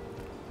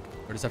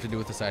 What does this have to do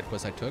with the side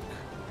quest I took?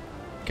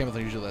 Came with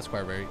unusual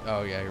Esquire berry.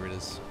 Oh yeah, here it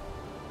is.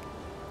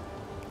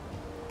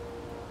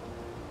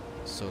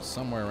 So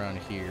somewhere around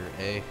here,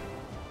 eh?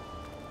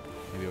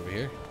 Maybe over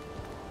here?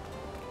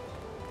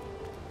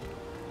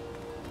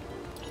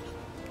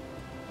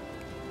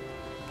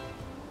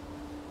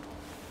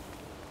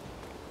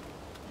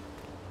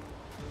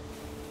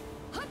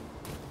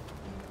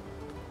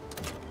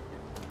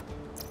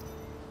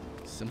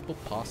 Simple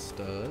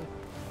pasta.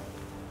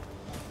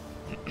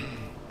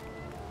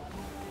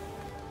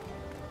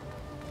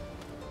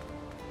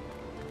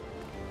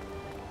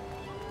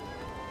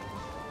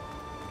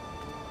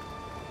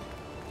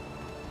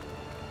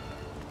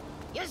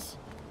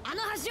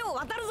 橋を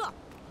渡るぞ。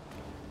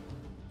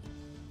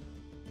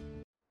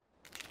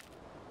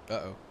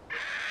 Uh-oh.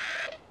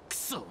 く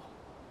そ。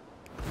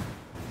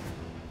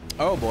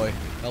 Oh boy.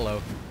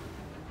 Hello.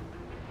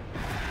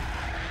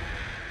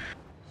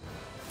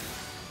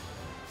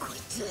 こい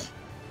つ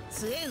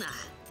強えな。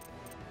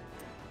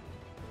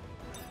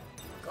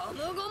ゴム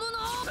ゴムの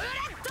ブレ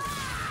ッ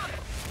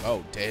ド。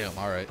 Oh damn.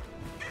 All right.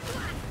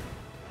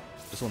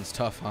 This one's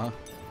tough, huh?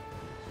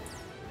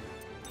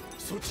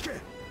 そっちか。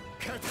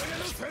刀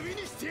のサビ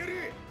にしてや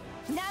る。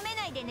なめ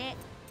ないでね。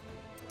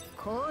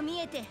こう見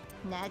えて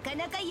なか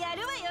なかや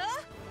るわよ。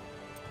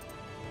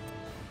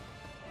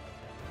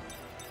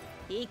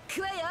行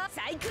くわよ、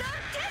サイクロン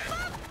テン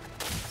ポ。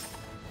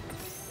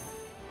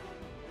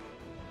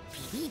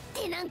ビビっ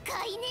てなん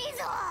かいねえ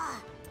ぞ。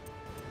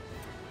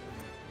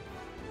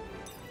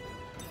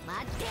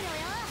待ってろよ、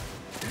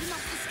今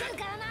助かる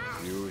からな。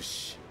よ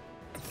し。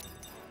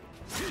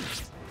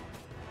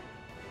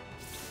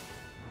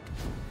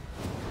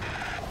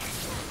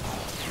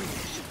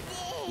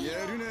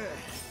やるな。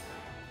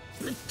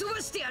ぶっ飛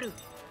ばしてやる。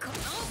この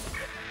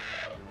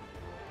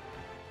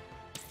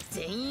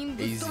全員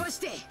ぶっ飛ばし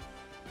て。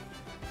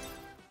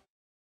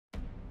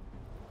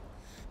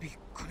びっ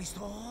くりし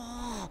た。な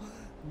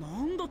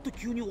んだって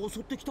急に襲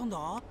ってきたんだ。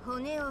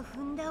骨を踏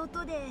んだ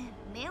音で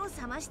目を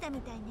覚ました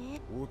みたいね。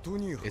音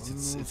に反応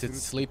It's する。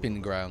 its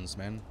sleeping grounds,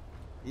 man.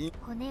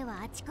 骨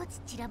はあちこち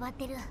散らばっ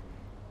てる。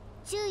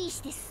注意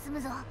して進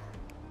むぞ。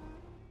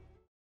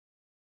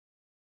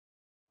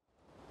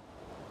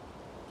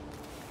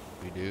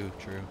 We do,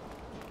 true.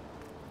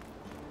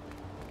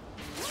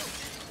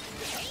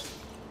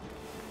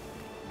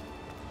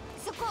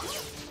 そこ。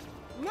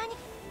何？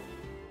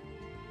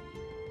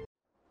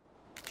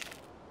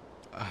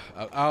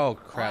 Oh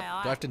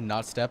crap. Do I have to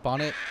not step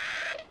on it?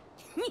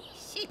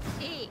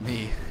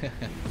 Me.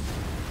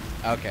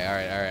 Okay,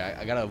 alright.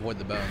 I gotta avoid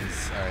the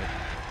bones. Alright.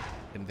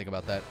 Didn't think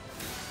about that.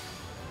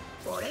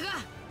 俺が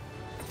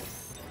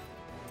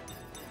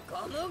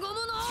ゴムゴムの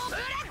ブ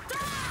レッド。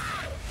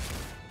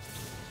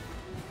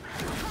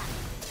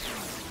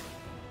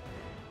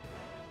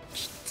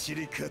 きっち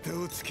り型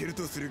をつける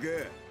とするが、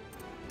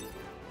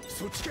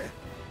そっちか。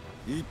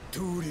一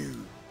刀流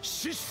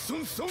シッソ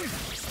ンソン。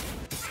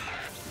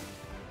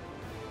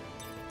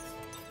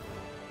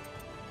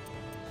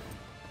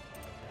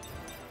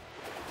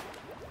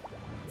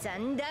ザ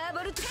ンダー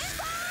ボルト。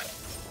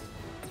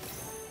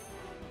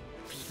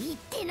ビビっ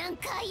てなん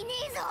かいね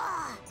えぞ。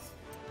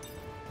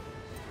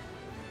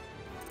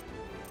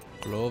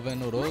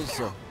 Cloven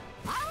Rosso. アー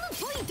ム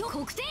ポイント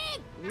確定。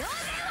ロゼロン。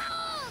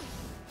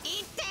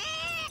いって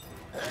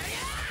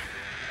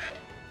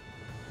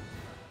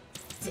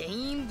ー。全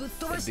員ぶっ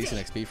飛ば Get して。 decent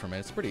XP from it.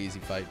 It's a pretty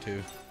easy fight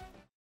too.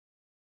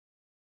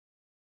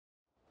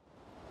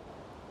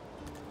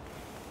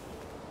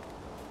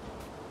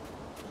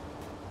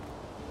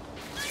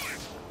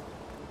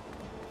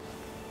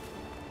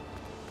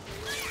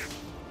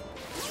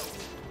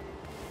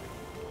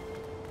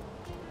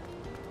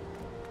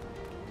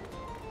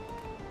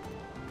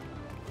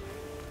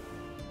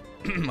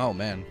 Oh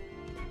man.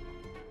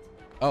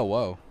 Oh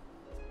whoa.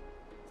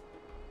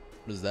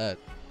 What is that?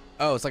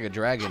 Oh, it's like a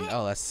dragon.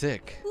 Oh, that's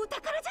sick. お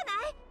宝じゃな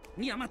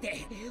い。いや待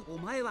て、お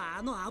前は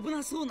あの危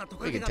なそうなト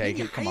カゲが We can 目 take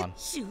に it. Come 入 on. る。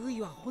周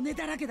囲は骨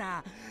だらけ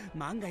だ。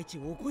万が一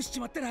起こしち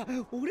まったら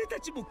俺た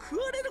ちも食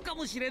われるか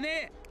もしれ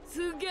ねえ。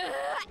すげえ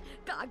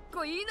かっ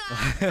こいいな。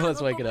 Let's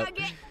wake it up.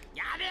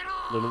 やめろ。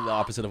 Literally the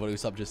opposite of what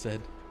Usopp just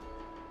said.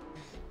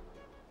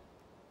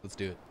 Let's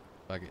do it.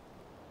 Fuck it.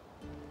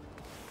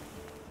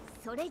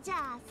 それじゃ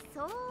あ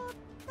そーっと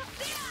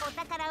お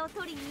宝を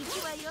取りに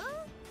行くわよ。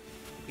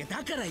いや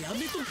だからや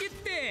めとけっ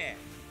て。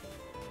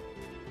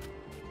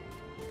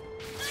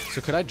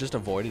 So could I just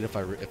avoid it if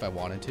I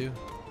wanted to?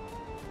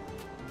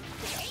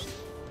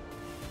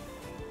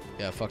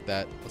 Yeah, fuck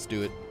that. Let's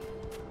do it.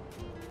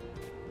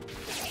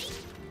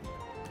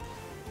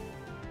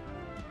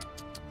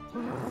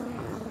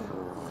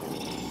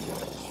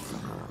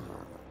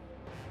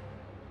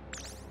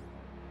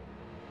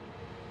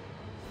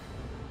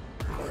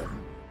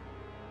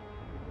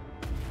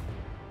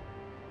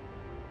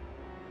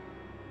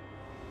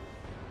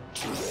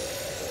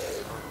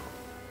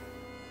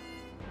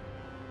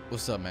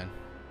 What's up, man?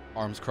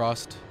 Arms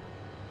crossed.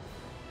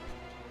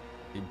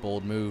 You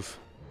bold move.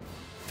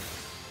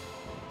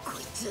 こ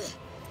いつ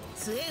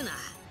強えな。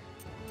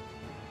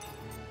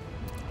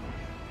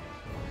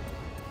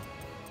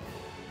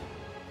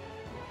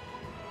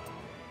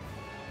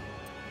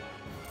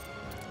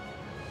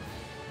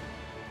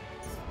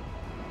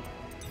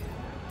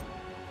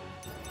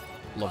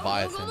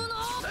 Leviathan.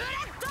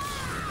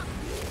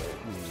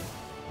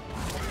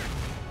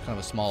 Kind of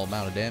a small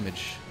amount of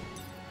damage.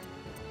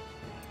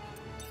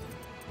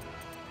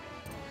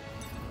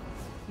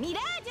 ミラ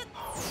ージュ。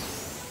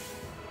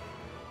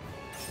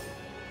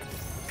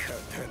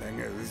刀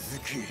がうず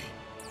く。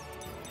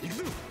行く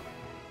ぞ。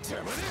邪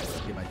魔だ。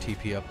 Get my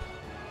TP up.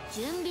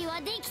 準備は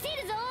できて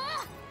るぞ。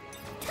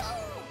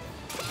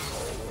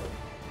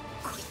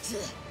こい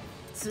つ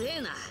強え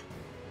な。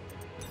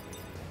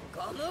ゴ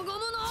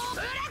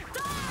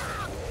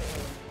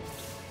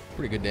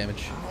Pretty good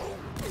damage.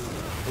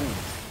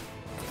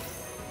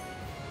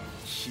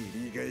 切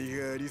りがい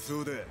がありそ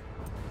うだ。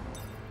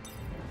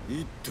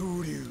一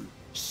刀流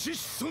疾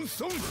走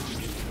損。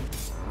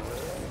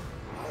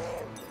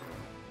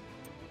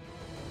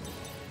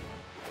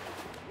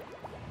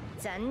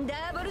サン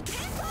ダーボルト。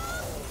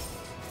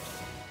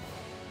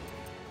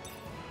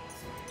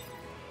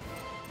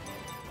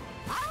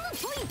アーム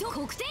ポイント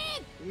確定。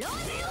ロゼオン。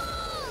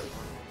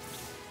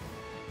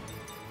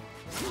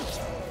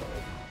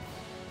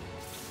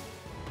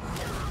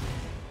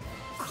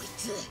こい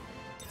つ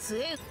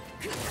強え。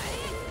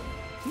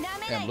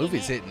That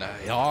movie's hitting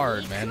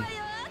hard, man.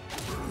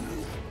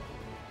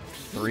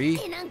 3?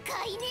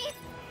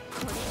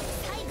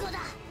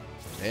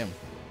 Damn.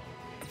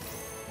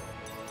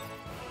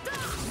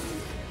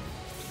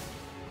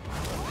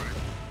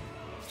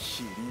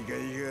 切りがい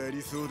があ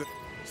りそうだ。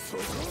そ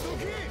こど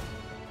け。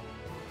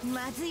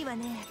まずいわ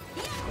ね。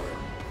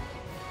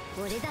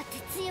俺だって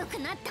強く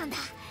なったんだ。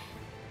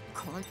ア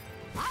ーム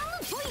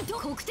ポイント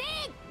確定。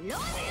ロゼ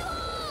オ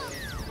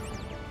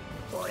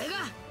ン。俺が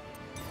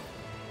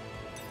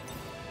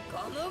ゴ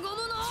ムゴムの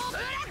ブ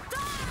レッ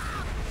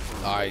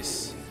ド。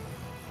 Nice.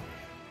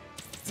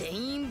 全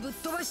員ぶっ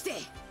飛ばして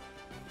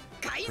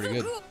海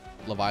Pretty 賊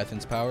good. を。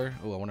 Leviathan's power.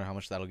 Oh, I wonder how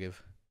much that'll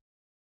give.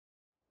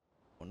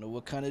 Wonder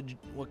what kind of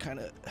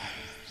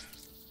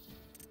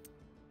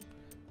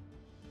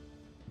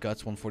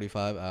guts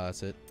 145.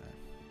 That's it. I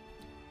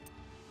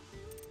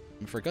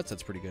mean, for guts,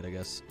 that's pretty good, I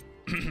guess.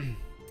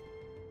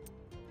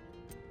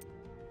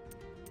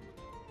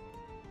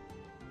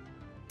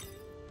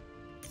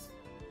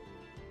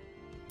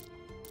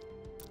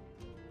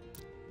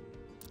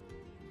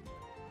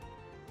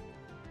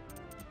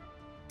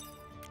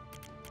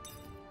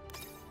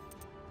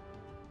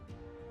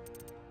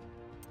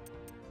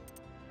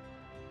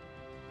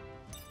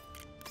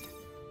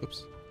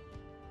 Oops.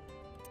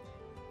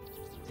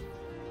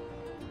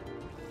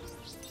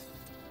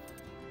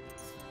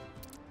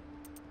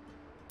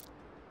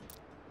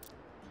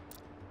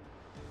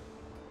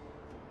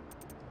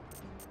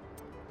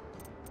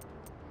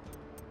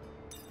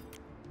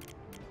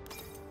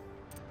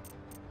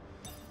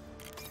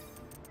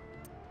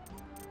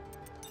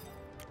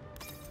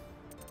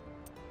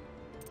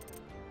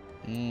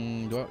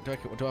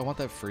 Do I want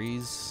that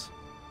freeze?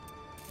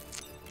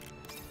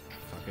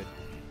 Fuck it.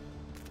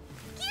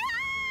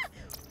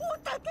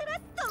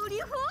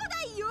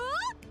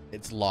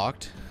 It's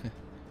locked.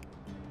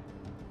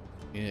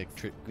 You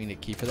need a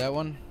key for that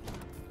one?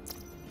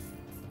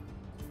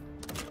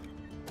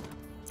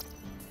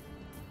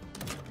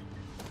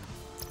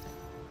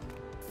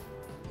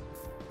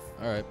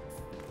 Alright.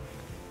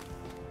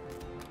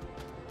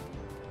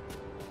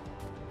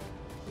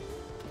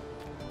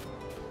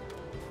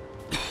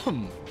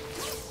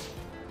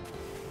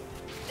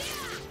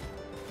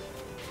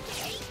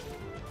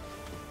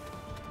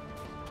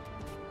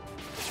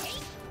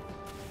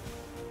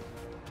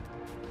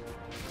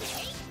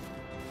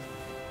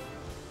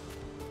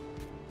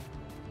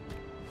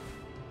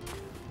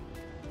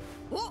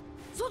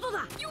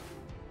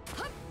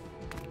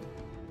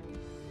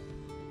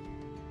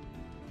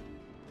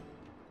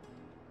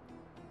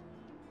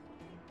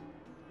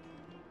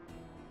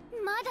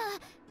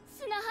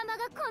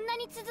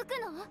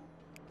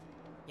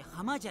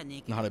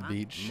 Not a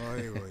beach.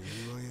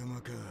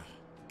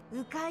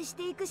 迂回し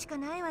ていくしか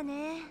ないわ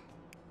ね。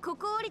こ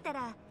こ降りた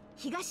ら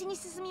東に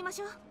進みま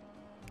しょう。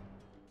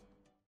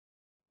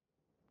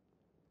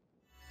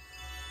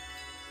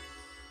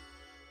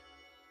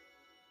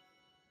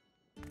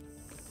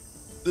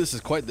This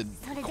is quite the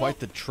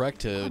trek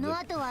to the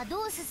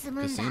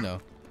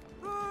casino.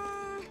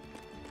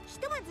 ひ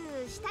とま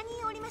ず下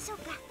に降りましょう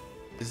か。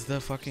 Is the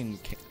fucking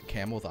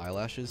camel with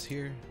eyelashes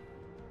here?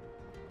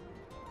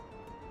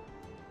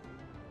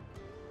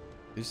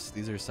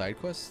 These are side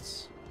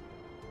quests?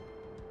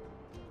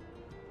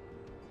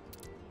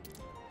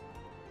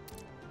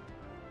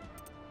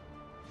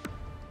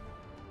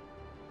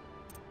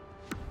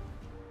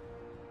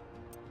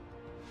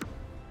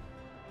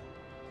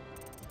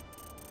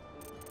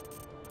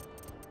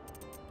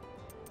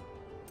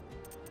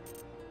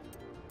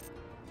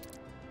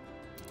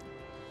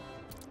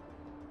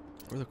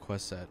 Where are the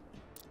quests at?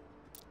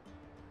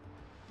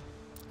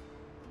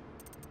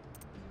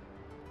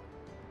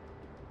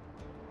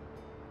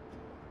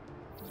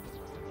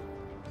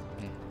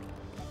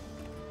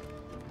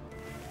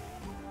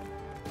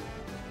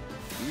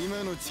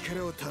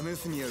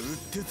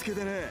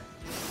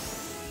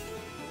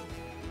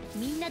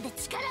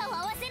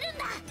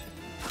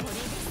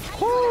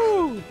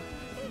 Woo!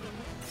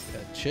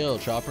 Yeah, chill,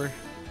 Chopper.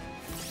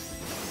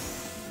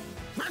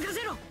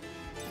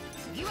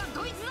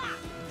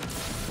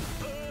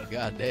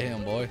 God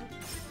damn, boy.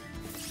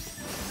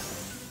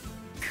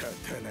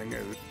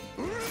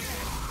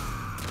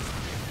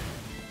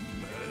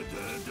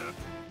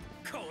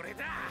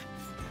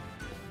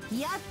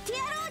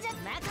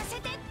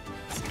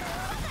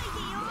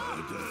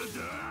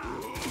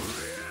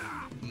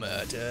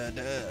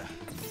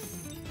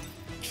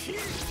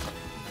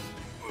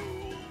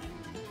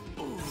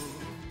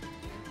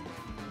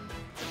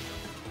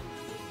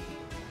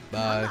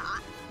 Bye.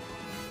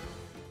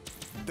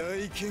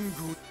 大剣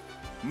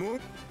豪も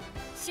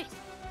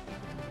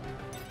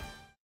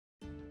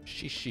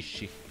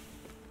She.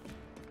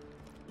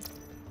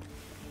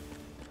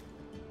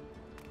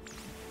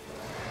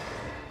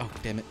 Oh,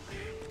 damn it.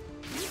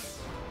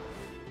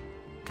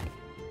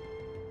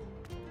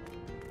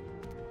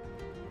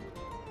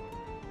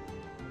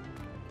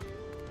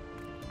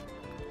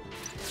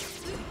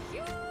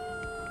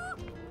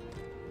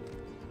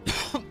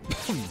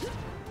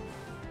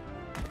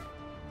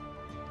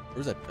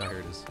 Where's that? Oh, here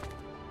it is.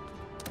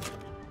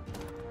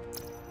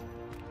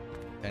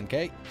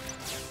 10K.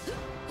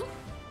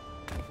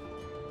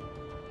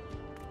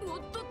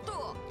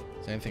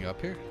 Is anything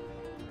up here?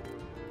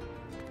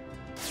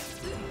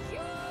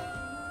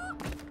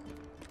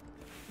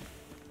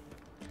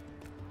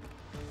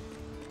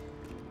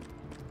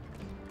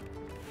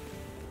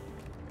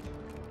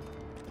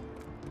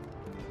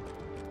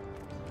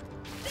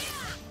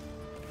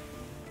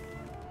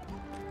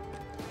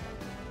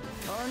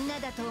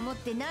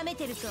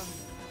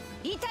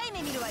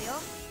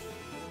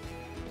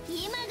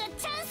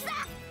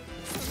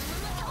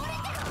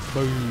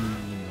 Boom.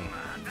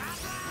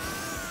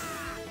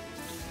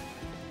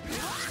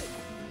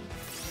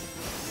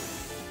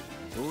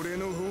 俺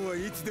の方は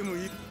いつでも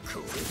いい。こ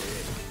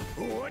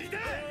れで終わりだ。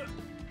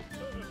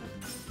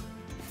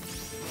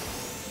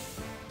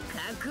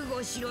覚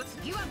悟しろ。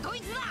次はド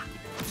イツだ。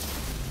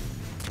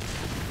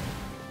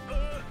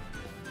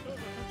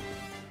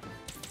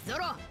ゾ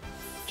ロ。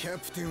キャ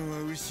プテン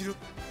は後ろ。少し強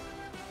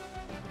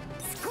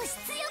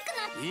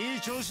くな。い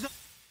い調子だ。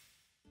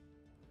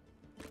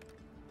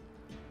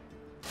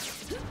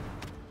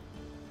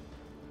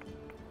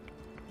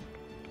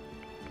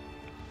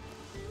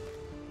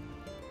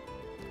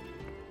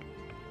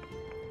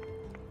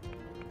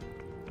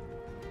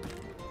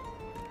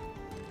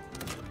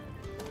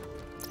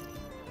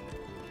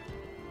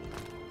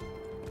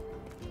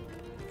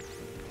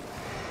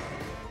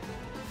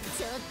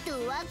ちょっと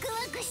ワク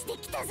ワクして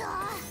きたぞ。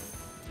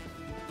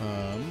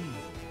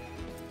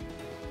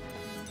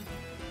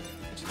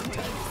最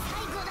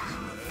後だ。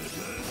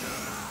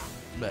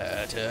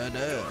Better do.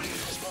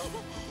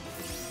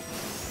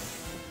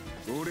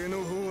 俺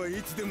の方は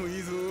いつでもい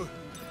いぞ。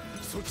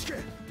そっちか。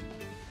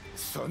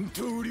三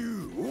刀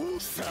流王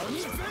三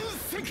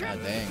千世界。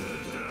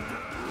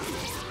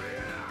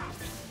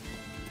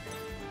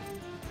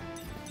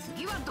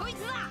次はドイ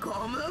ツだ。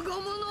ゴムゴムの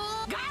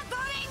ガト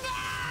リン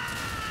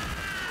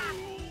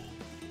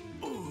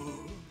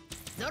グ。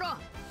ゾロ。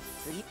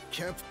次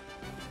キャプ。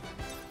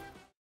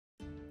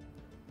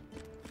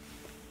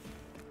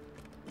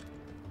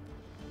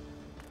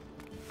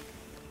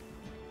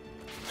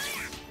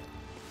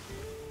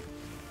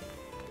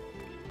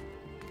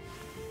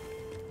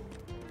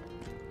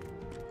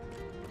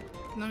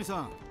ナミ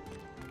さん、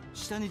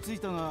下に着い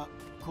たが、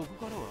こ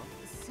こからは？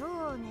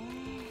そう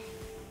ね。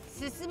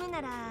進む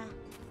なら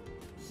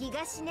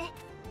東ね。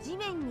地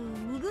面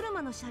に荷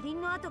車の車輪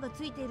の跡が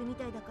ついているみ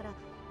たいだから、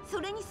そ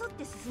れに沿っ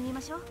て進み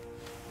ましょう。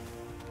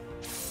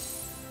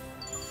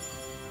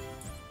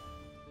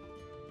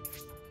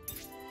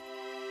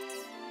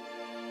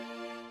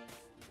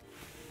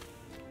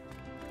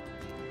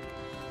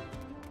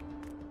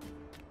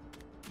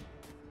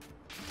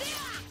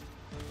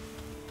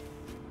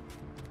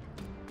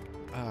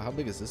How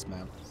big is this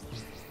map?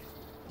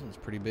 It's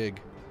pretty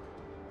big.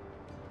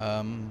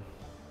 So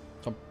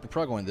we're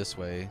probably going this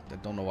way. I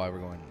don't know why we're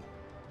going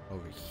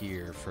over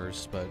here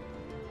first, but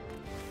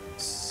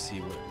let's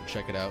see what.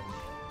 Check it out.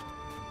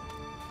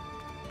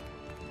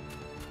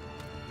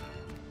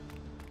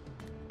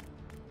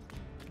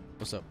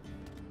 What's up?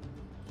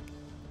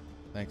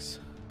 Thanks.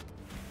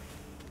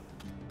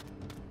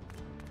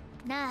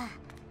 なあ、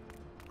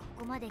こ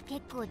こまで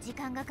結構時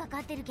間がかか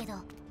ってるけど。Oh,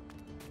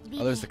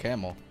 there's the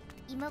camel.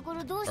 今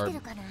頃どうしてる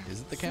かな。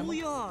 Is it the そう camel? い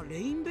やレ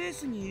インベー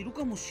スにいる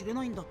かもしれ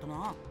ないんだった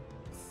な。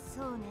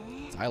そう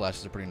ね。 His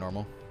eyelashes are pretty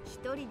normal. 一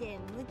人で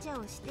無茶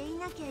をしてい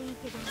なきゃいい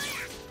けど。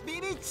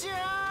ビビち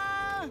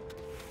ゃん、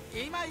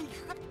今行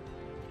くか。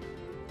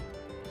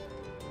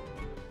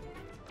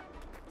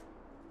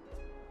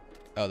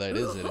Oh, that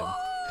is it.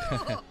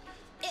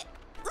 え、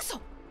嘘。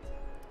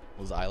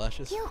 Those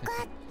eyelashes? よかっ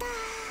た。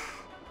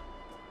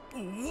う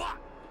わ。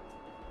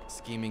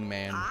 Scheming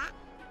man.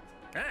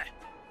 え。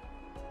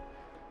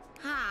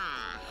は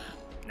あ。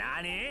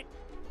なに？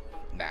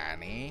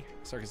 Nani?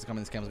 Circus is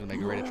coming. This camel's gonna make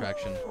a great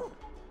attraction.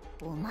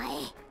 お前。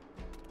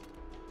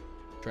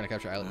 Trying to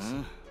capture Alex.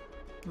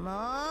 もう。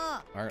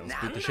 Alright, let's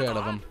beat the shit out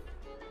of him.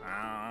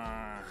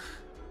 ああ。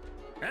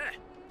え。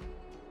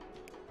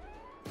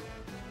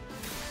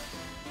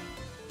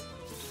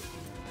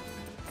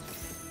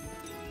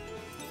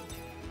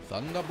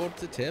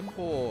Thunderbolt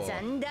Tempo. サ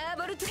ンダー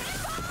ボルト。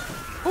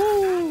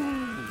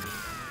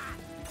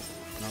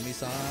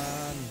Nami-san.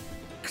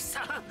 く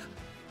さ。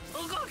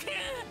動け。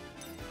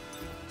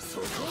そ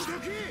こだ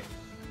け。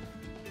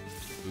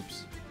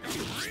 Oops.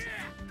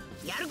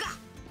 やるか。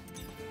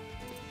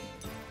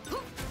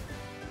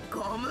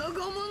ゴムゴムの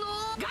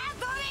ガ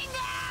トリング。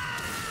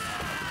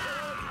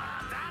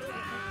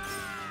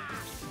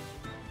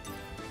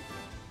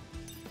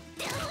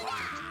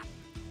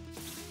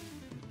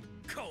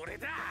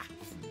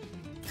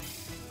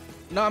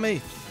Not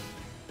me.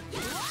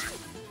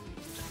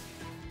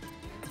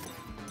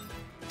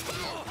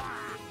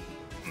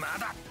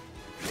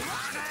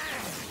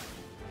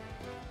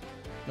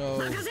 No.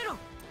 任せろ。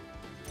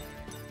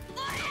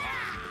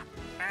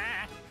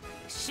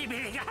しび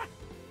れが。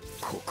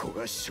ここ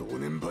が正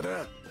念場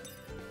だ。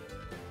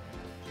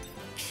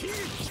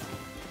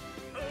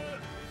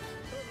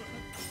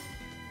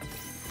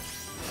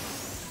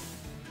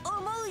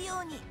思う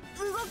ように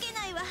動け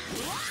ないわ。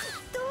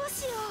どう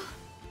しよ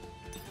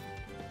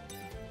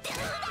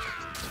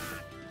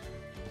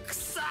う。く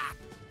そ。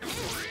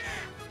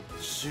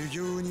修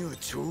行には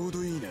ちょう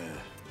どいいな。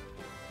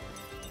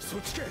そ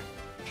っちか。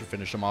 Should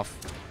finish him off.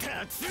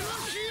 よい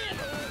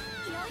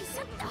し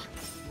ょっと。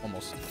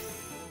 Almost.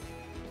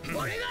 俺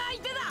が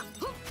相手だ。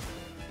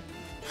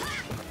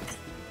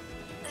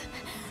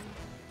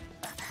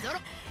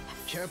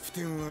キャプ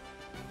テンは。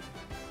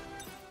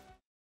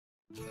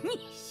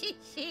し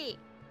し。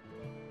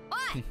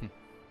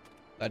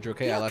 Glad you're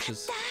okay,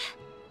 eyelashes.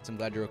 I'm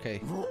glad you're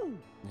okay.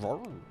 おい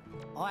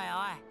おい。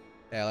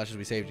 Hey, eyelashes,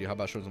 we saved you. How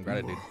about showing some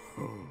gratitude?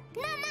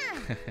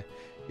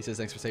 He says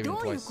thanks for saving him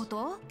どういう twice. こ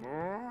と？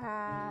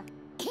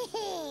 The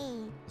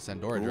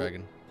Sandora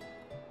dragon.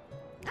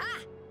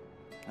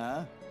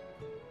 あ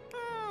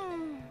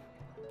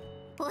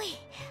おい、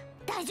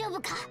大丈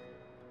夫か？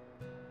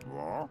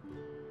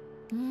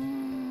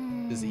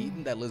 This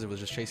eating that lizard was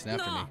just chasing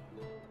after me.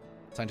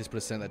 Scientists put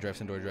a scent that drives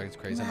Sandora dragons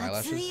crazy on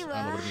eyelashes. I don't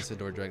know what it means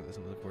Sandora dragon. This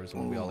one is the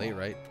one we all ate,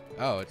 right?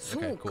 Oh, it's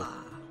okay, cool.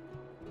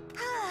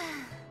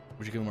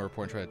 We should give him a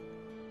report and try to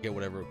get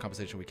whatever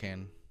compensation we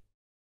can.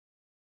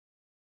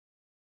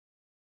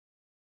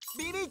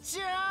 ビビち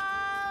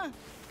ゃん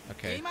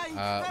Okay,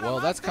 well,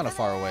 that's kind of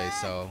far away,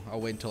 so I'll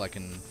wait until I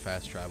can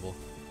fast travel.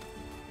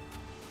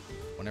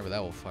 Whenever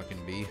that will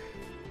fucking be.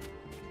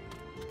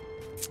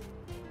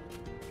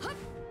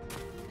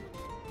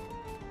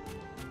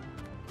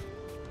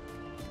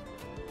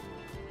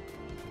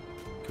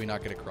 Can we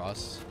not get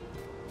across?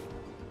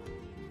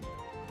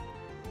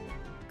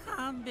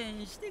 勘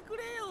弁してく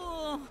れ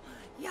よ。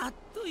やっ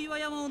と岩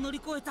山を乗り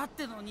越えたっ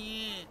ての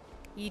に。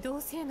移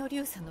動性の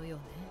流砂のよう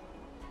ね。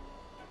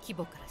規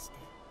模からして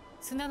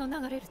砂の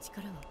流れる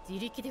力を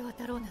自力で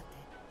渡ろうなんて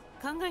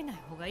考えない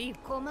方がいいよ。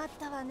困っ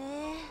たわ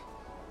ね。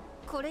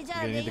これじゃ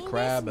あ You're レ gonna イ need ン the ベ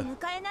ース crab. に向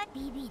かえない。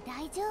ビビ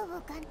大丈夫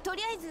か？と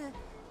りあえず。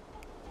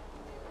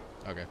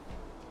 Okay.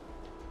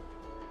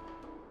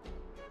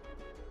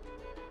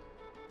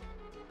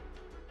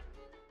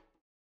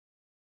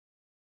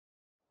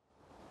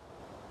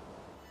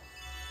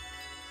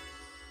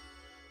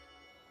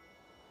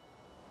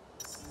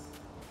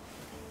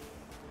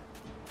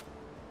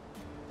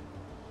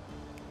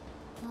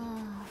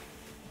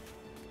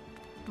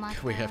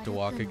 We have to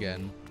walk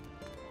again.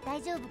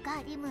 大丈夫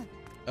か、リム？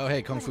 Oh,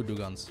 hey, Kung Fu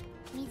Dugons.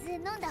 水飲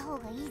んだ方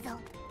がいいぞ。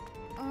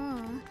う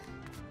ん、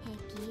平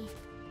気。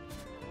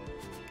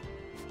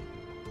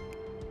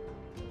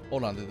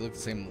 Hold on, they look the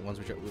same ones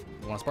we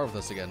want to spar with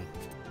us again.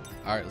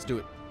 Alright, let's do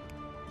it.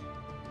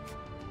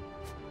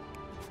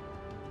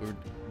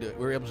 We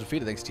were able to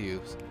defeat it thanks to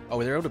you. Oh,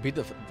 they were able to beat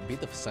the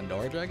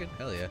Sandora dragon?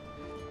 Hell yeah.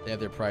 They have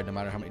their pride no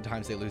matter how many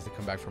times they lose, they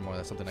come back for more.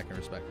 That's something I can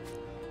respect.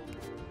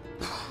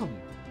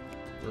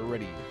 We're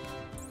ready.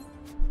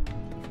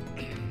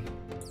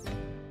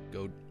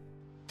 Go.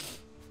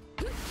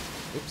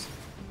 Oops.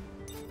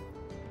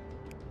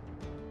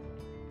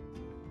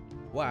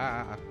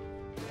 Wow.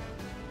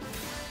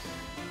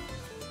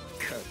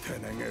 刀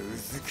がう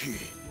ずき。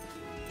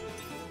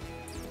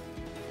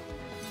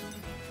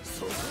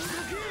そこだ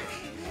け。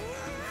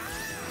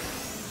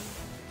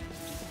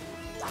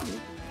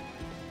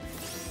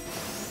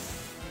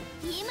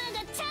今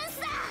がチャンス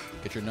だ。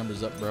 Get your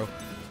numbers up, bro.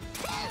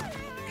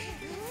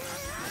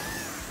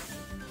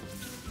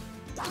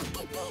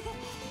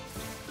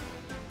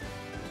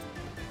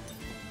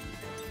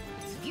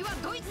 次は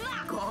ドイツだ。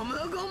ゴム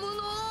ゴム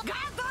のガ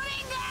トリ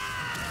ン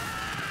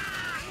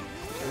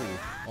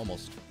グ。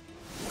 Almost.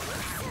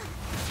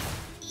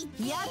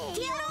 やっ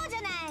てやろうじ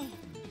ゃない。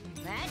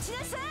待ち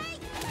なさい。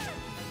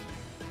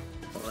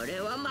俺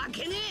は負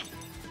けねえ。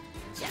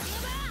邪魔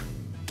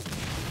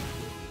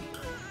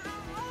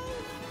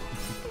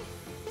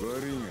だ。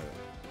悪いが。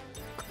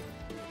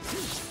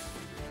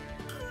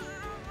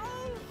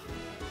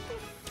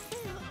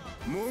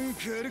文句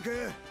あるか？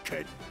か。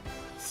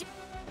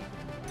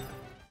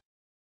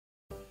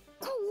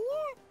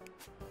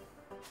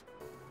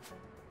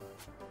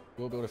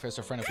 We'll be able to face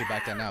our friend if we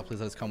back down now.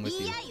 Please let us come with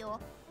you. 嫌よ。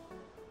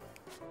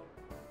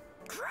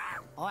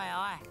おいおい。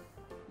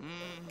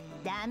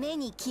ダメ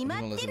に決ま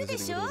ってるで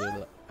しょ。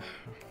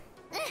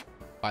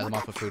 Buy them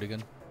off of food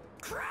again.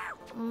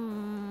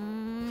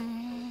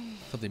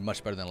 Something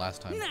much better than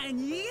last time.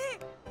 何？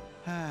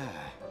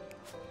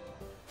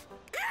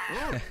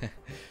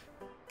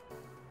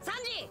サン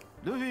ジ。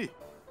ルフィ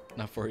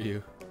Not for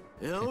you.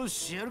 よ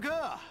しやる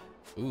か。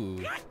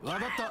 Ooh. わ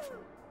かった。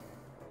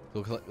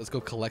 Let's go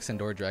collect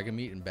Sandora dragon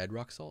meat and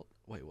bedrock salt.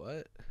 Wait, what?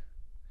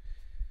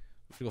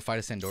 We have to go fight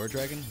a Sandora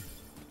dragon?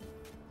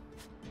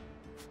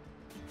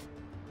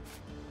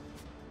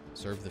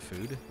 Serve the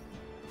food?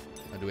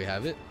 Do we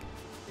have it?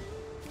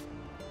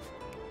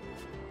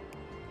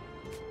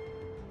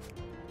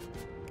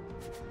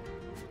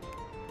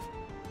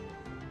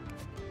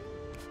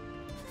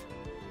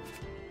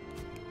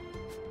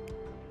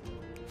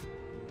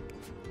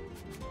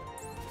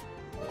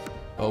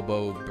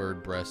 Oboe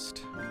bird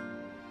breast.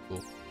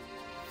 Cool.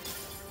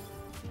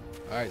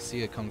 Alright, see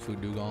ya, Kung Fu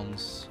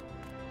Dugongs.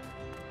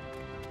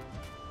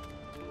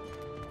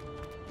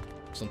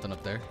 Something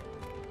up there.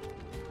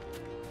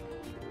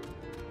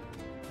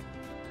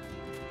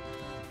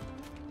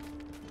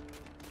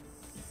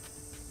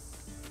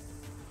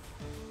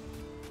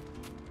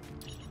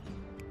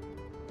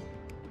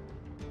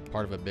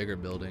 Part of a bigger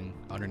building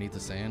underneath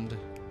the sand.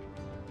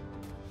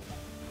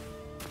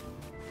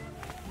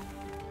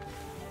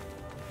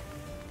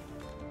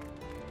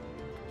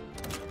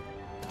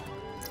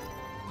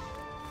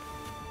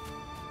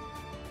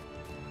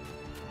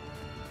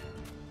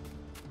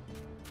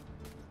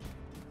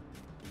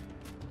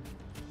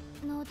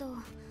 Nodo,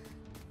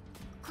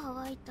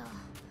 乾いた。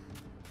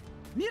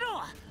見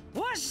ろ、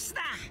オアシス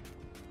だ。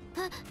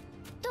え、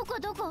どこ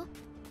どこ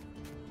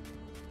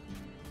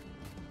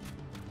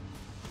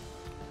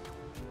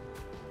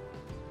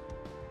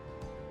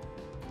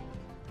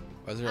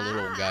？Why is there a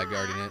little guy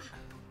guarding it?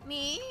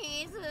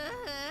 水。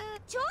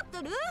ちょっ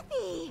とルフ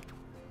ィ。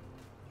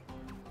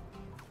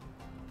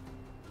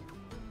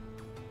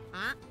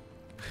あ、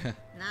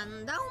な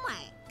んだお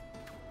前。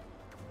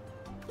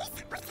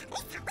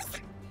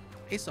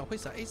Asa,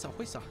 Huisa, Asa,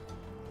 Huisa.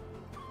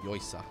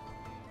 Yoisa.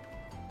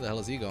 Where the hell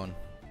is he going?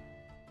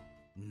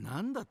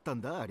 なんだった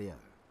んだありゃ。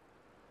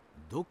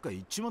どっか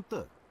行っちまった。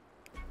ない。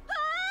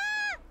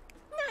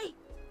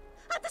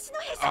私の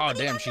へそ Oh く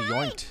りが damn, ない。she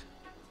yoinked.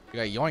 You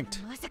got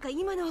yoinked. まさか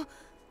今の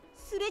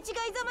すれ違い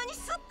ざまに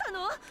すった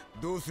の？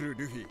どうする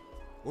ルフィ、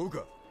追う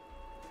か？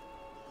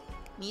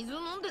水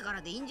飲んでか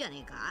らでいいんじゃ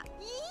ねえか？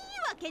いい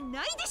わけ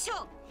ないでし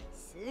ょ。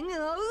すぐ追う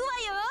わよ。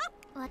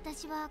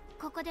私は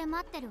ここで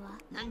待ってるわ。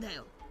なんだ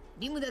よ、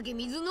リムだけ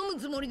水飲む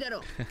つもりだ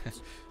ろ。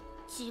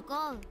違う、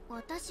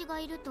私が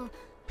いると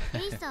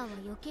エイサーは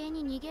余計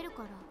に逃げる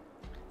から。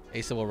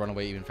Asa will run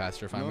away even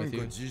faster if I'm な with ん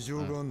you. か事情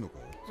があんのか？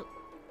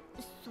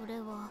それ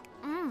は、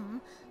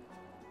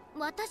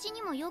私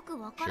にもよく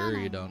わからな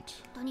Sure い。 you don't.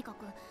 とにか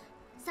く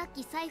さっ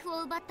き財布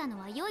を奪ったの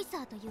はヨイ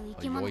サーという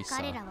生き物。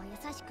彼らは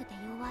優しくて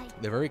弱い。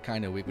 They're very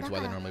kind and weak, which is why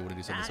they normally wouldn't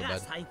do something so だが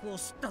bad. 財布を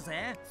吸った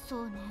ぜ。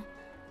そうね。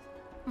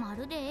ま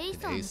るでエイ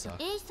サーみ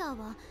たい。エイサー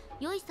は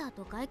ヨイサー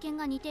と外見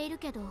が似ている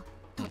けど。も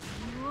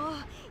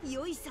う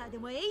ヨイサーで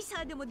もエイ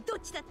サーでもどっ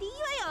ちだっていい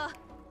わよ。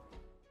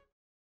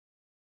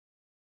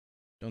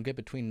 Don't get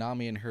between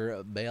Nami and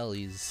her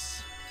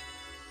bellies.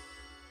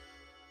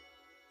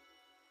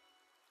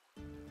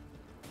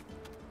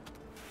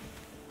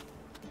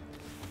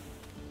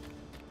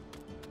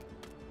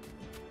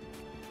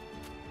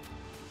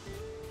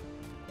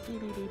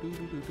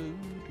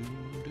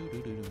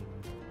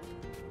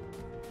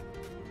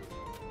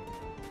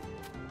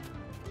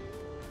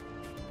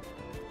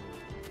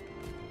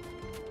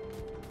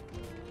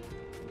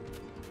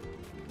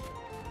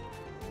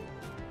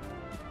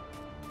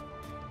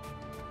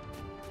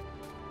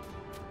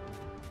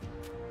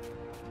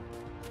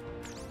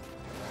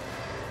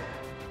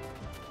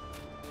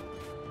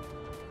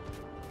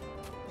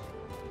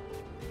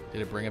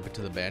 Did it bring up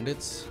to the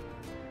bandits?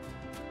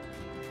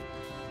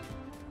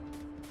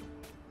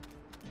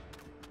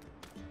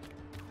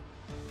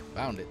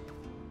 Found it.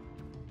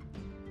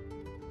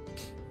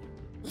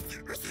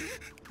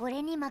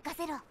 俺に任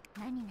せろ。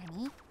何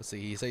何？ Let's see,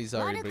 he says he's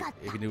sorry, but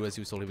if he knew as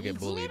he was told he would get い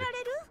じ bullied. めら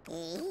れる？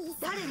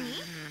誰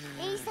に？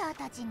エイサー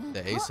たちに。 The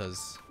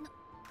Asas.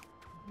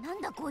 な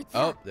んだこいつ。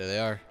 Oh, there they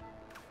are.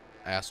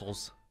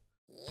 Assholes.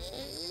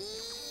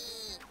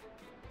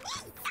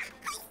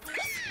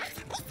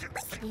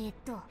 Did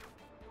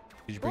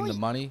you bring the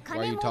money? Why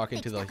are you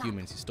talking to the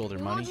humans? You stole their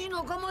同 money? じ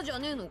仲間じゃ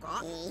ねえの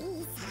か？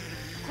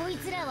こい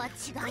つらは違う。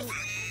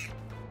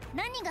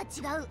何が違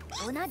う？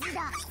同じ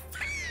だ。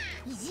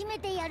いじめ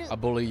てやる。 I'll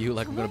bully you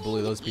like I'm gonna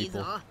bully those いいぞ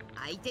people.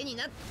 相手に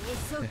なって。へ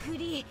そく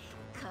り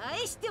返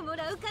しても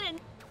らうからね。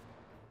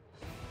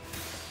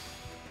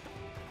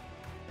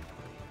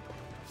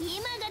今が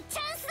チ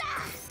ャンスだ。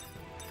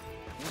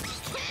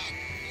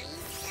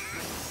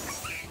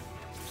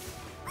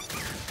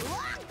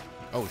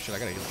 Oh shit, I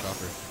gotta get the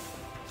chopper.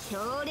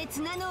 強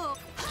烈なのを。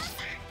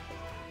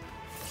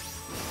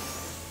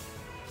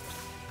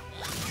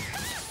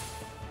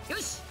よ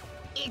し、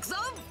行くぞ。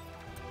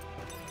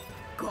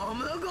ゴ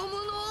ムゴムの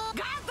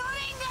ガト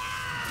リン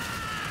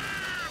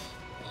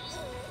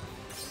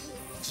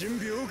グ。準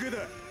備 OK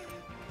だ。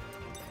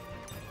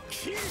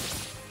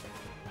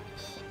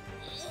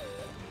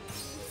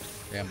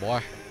Damn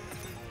boy.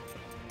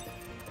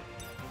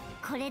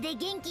 これで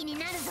元気に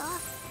なるぞ。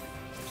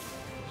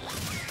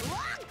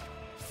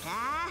さ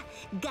あ、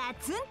ガ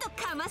ツンと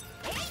かます。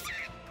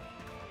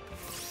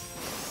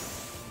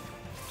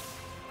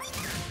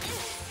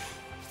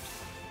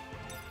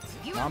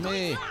次はこ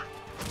いつだ。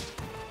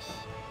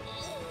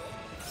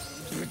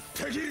ぶっ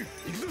た切る。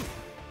行くぞ。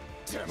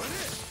邪魔だ。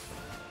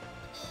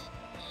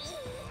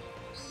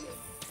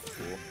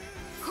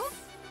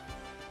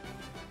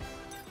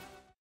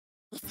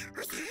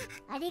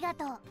ありが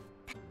とう。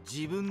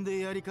自分で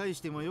やり返し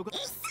てもよかった。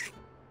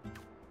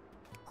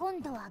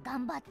今度は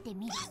頑張って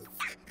みる。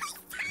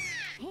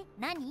え、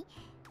何？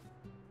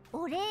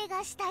お礼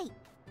がしたい。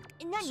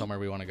somewhere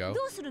we want to go.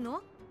 どうする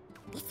の？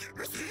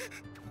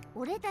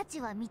俺たち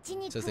は道に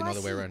詳しい。Says they know the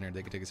way around here.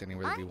 They can take us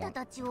anywhere that we want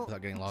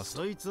without getting lost.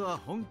 そいつは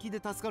本気で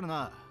助かる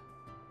な。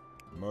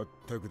まっ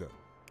たくだ。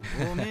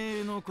おめ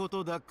えのこ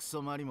とだク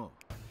ソマリモ。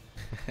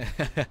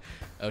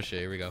Oh shit,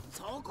 here we go.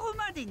 そこ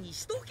までに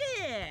しと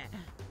け。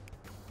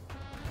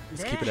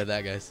 Let's keep it at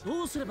that, guys.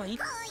 どうすればいい？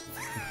行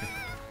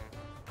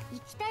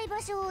きたい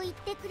場所を言っ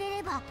てくれ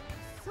れば。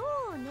そ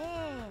うね。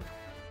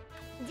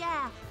じ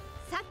ゃあ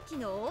さっき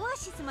のオア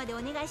シスまで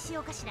お願いし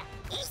ようかしら。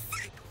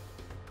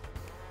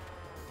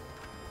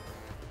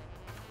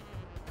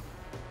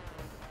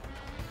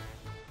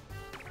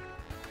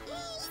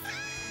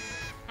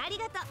あり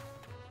がとう。さ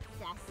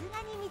す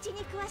がに道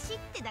に詳しいっ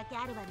てだけ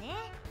あるわね。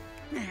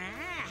あ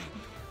あ、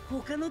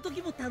他の時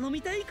も頼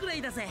みたいくら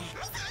いだぜ。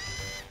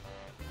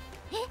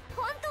本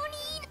当に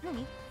いい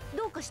の？何？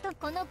どうかした？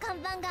この看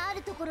板があ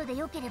るところで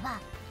よければ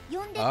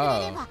呼んでくれれ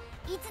ば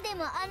いつで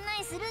も案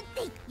内するっ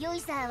て。よい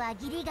さは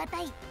義理が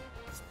たい。きっ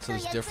と So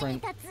役 it's に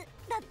different. 立つ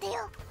だって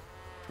よ。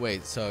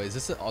 Wait, so is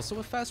this also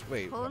a fast?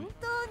 Wait. 本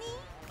当に？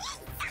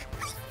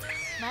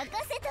任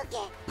せとけ。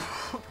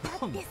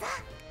だってさ。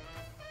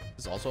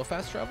Is this also a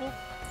fast travel?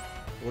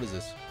 What is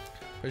this?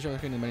 First, you're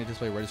looking at the menu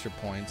display register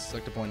points.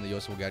 Select a point and the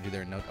Yosa will guide you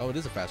there. No, oh, it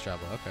is a fast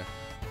travel. Okay.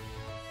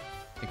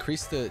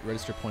 Increase the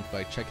register points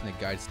by checking the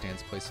guide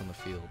stands placed on the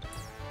field.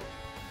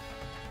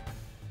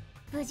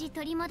 無事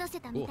取り戻せ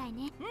たみたい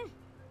ね。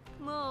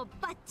もう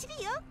バッチ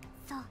リよ。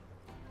そう。は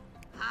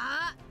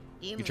あ、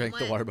 You drank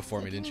the water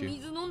before me, didn't you?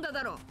 水飲んだ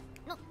だろ。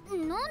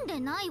飲んで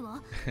ない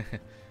わ。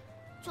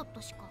ちょっ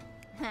としか。は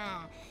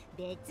あ、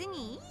別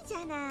にいいじ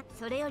ゃない。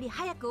それより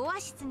早くオア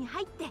シスに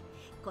入って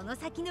この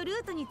先のル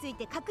ートについ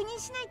て確認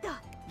しないと。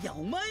いや、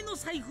お前の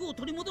財布を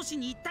取り戻し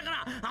に行った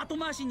から後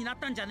回しになっ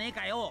たんじゃねえ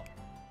かよ。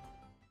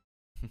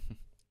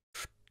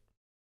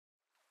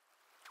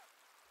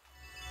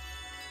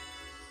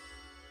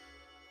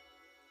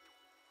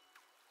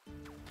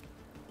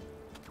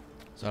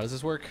So how does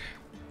this work?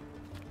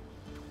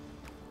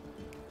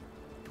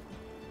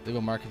 Leave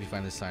a mark if you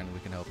find this sign and we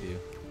can help you.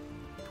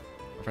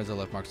 Our friends have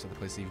left marks at the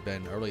place you've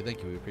been. Oh, really?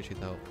 Thank you. We appreciate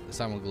the help. The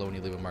sign will glow when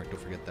you leave a mark. Don't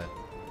forget that.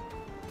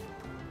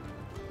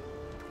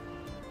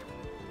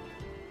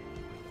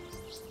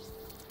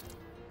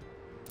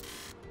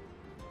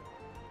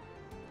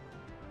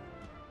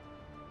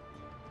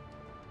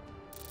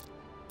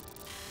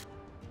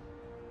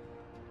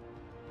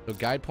 So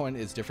guide point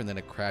is different than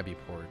a Krabby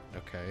port.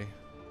 Okay.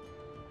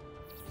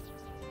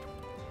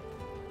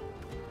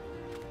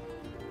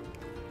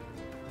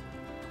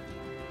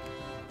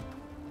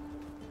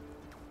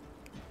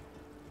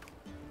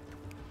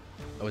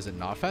 Oh, is it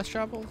not fast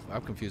travel?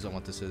 I'm confused on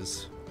what this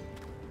is.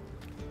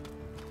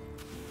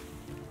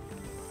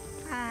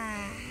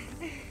 あ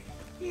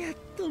あ、やっ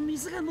と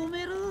水が飲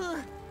める。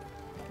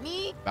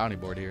Bounty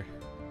board here.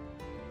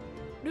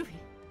 ルフィ、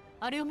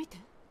あれを見て。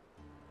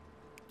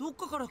どっ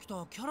かから来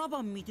たキャラ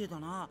バンみてえだ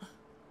な。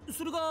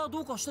それが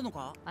どうかしたの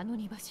か？あの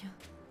荷馬車、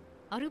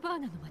アルバー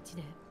ナの町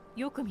で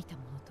よく見た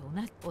ものと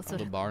同じ。おそら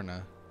く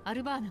Albarna. ア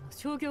ルバーナの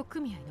商業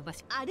組合の場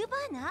所。アルバ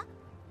ーナ？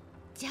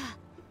じゃあ、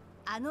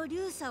あのリ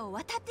ューサを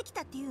渡ってき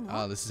たっていうの？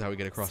 Ah, this is how we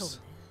get そう across.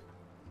 ね。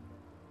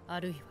あ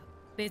るいは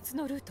別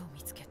のルートを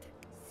見つけて。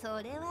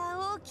それ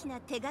は大きな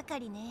手がか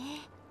りね。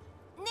ね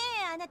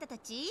え、あなたた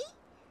ち、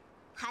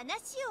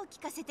話を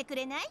聞かせてく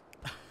れない？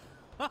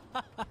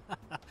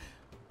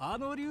あ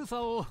の流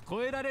砂を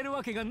越えられる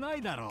わけがな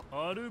いだろう。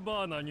アル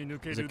バーナに抜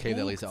ける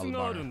洞窟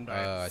があるん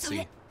だよ。そ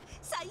れ、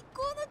最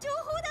高の情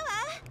報だわ。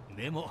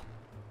でも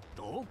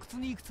洞窟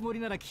に行くつもり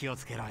なら気を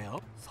つけろ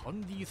よ。サン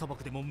ディ砂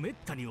漠でもめっ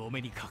たにお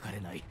目にかかれ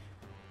ない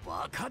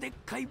バカでっ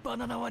かいバ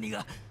ナナワニ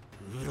が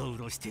うろう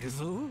ろしてる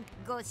ぞ。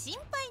ご心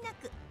配な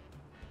く。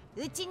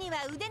うちに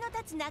は腕の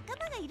立つ仲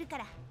間がいるか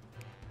ら。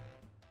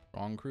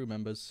Wrong crew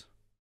members.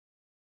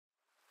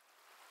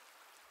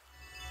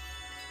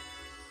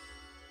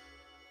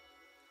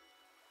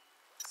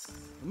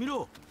 見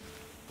ろ、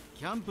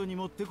キャンプに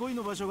もってこい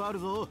の場所がある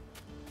ぞ。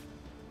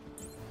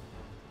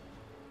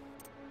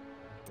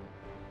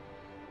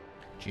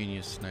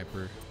Genius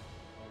sniper.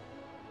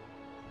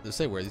 Does it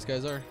say where these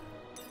guys are?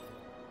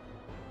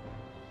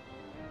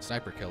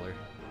 Sniper killer.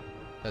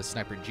 That's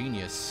sniper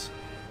genius.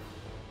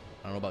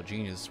 I don't know about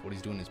genius. What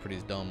he's doing is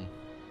pretty dumb.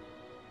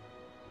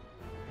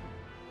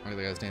 I think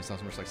the guy's name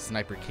sounds much like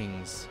Sniper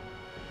Kings.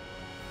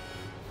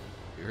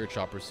 You heard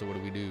choppers, so what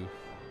do we do?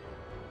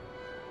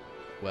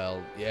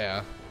 Well,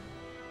 yeah.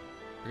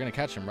 We're gonna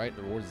catch him, right?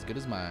 The reward's as good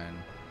as mine.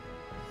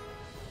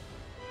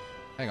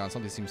 Hang on,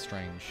 something seems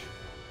strange.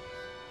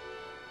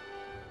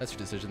 That's your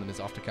decision, then it's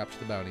off to capture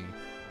the bounty.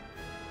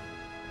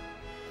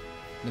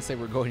 Didn't say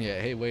we're going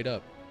yet. Hey, wait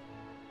up.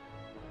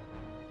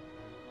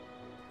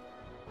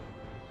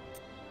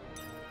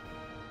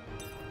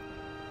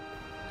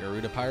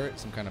 Garuda pirate,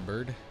 some kind of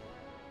bird.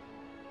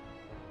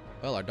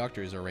 Well, our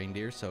doctor is a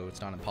reindeer, so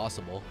it's not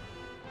impossible.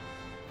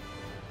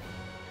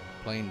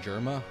 Playing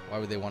Germa? Why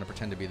would they want to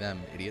pretend to be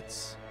them,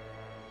 idiots?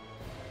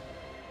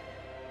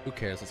 Who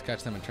cares? Let's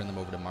catch them and turn them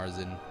over to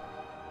Marzin.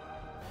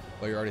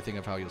 Well, you're already thinking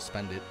of how you'll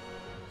spend it.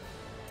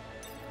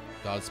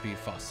 Godspeed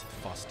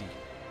Fosty.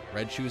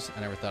 Red Shoes? I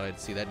never thought I'd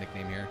see that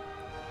nickname here.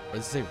 Why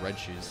does it say Red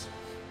Shoes?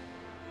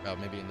 Oh,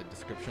 maybe in the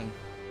description.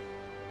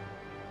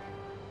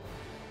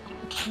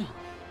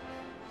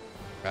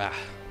 Ah.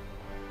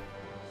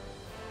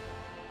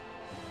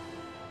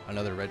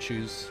 Another Red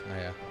Shoes? Oh,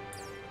 yeah.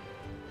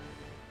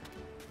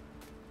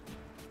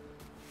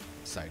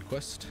 Side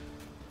quest.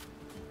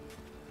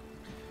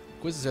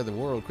 Quizzes are the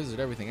world. Quizzes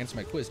are everything. Answer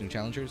my quiz, new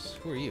challengers.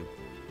 Who are you?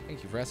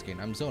 Thank you for asking.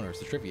 I'm Zoner. It's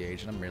the trivia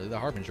age, and I'm merely the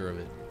harbinger of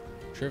it.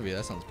 Trivia?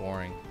 That sounds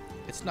boring.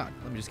 It's not.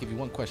 Let me just give you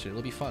one question.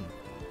 It'll be fun.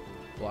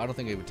 Well, I don't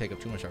think it would take up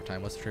too much of our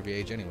time. What's the trivia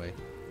age anyway?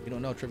 You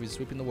don't know. Trivia's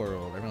sweeping the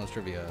world. Everyone knows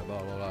trivia.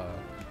 Blah, blah, blah.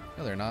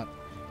 No, they're not.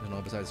 You don't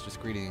know besides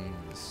just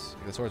greetings.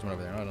 The swordsman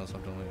over there. I don't know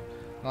something.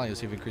 Oh, you'll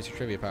see if you increase your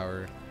trivia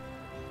power.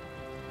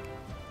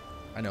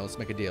 I know. Let's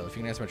make a deal. If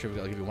you can answer my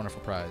trivia, I'll give you a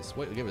wonderful prize.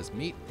 What? You'll give us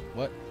meat?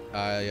 What?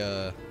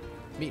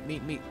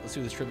 Meat. Let's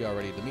do this trivia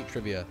already. The meat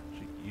trivia.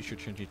 You should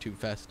change it too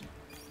fast.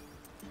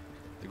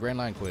 The Grand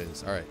Line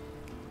quiz. All right.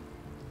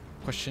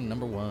 Question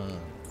number 1.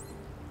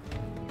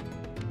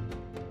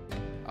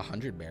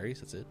 100 berries.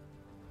 That's it.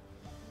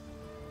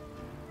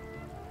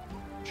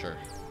 Sure.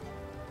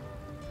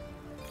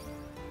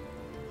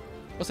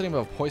 What's the name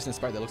of a poisonous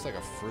sprite that looks like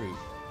a fruit?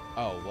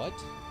 Oh, what?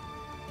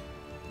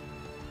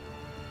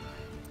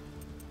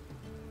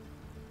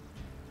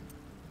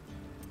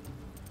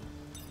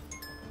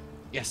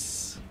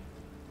 Yes!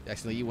 You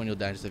accidentally eat one, you'll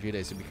die in just a few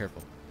days, so be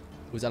careful.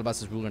 Who's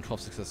Alabasta's ruler and 12th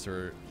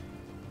successor?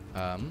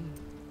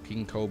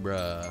 King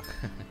Cobra.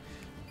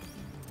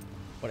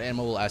 What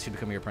animal will ask you to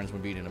become your apprentice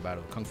when beaten in a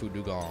battle? Kung Fu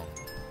Dugong.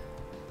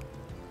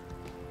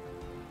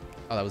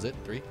 Oh, that was it?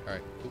 3?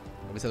 Alright, cool.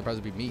 Nobody said the prize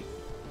would be meat.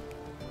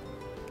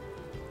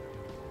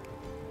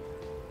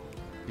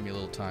 Give me a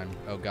little time.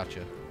 Oh,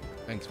 gotcha.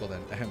 Thanks, well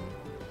then. Ahem.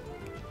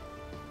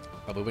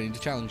 Probably waiting to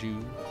challenge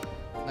you.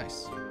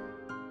 Nice.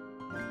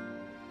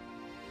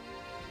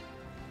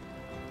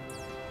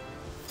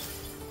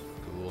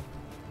 Cool.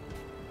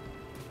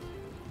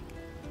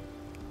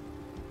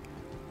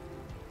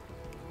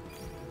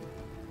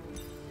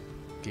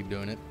 Keep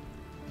doing it.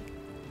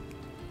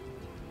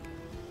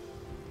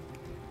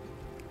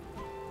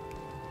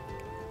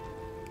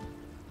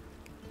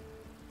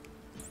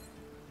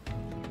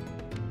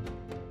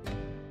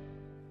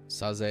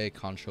 Saze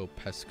Concho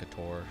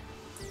Pescator.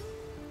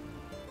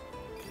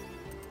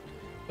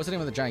 What's the name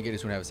of the giant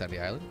gators who inhabit Sandy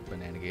Island?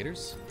 Banana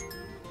gators.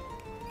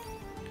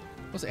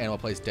 What's the animal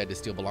placed dead to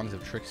steal belongings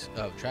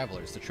of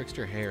travelers? The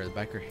trickster hare, the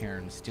biker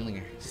heron,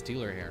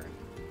 stealer heron.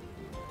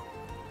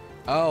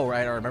 Oh,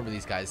 right, I remember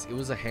these guys. It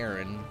was a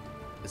heron.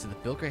 Is it the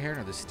bilker heron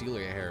or the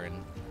stealer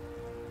heron?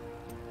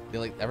 I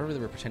remember they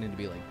were pretending to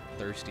be like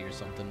thirsty or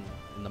something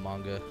in the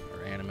manga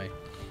or anime.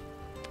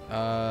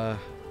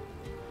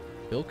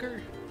 Bilker?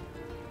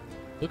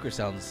 Bilker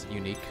sounds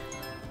unique.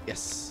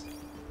 Yes.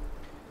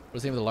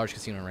 What's the name of the large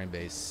casino in Rain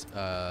Base?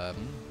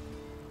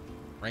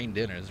 Rain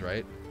Dinners,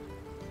 right?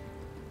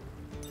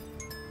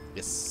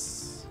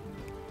 Yes.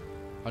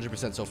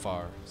 100% so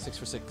far. 6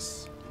 for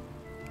 6.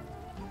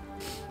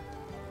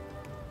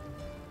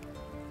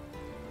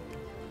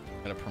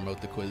 Gotta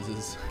promote the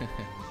quizzes.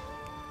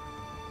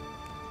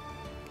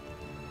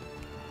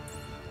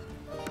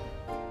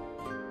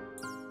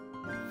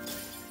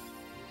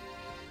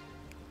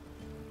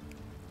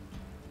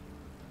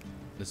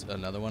 This is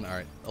another one. All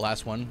right, the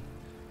last one.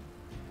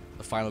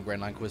 The final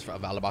Grand Line quiz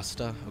of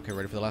Alabasta. Okay,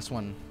 ready for the last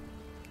one.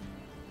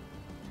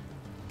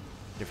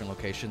 Different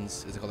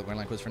locations. Is it called the Grand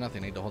Line quiz for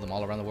nothing? I need to hold them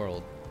all around the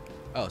world.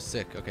 Oh,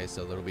 sick. Okay,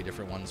 so there'll be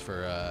different ones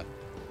for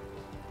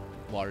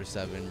Water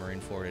 7,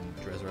 Marineford, and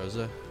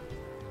Dressrosa.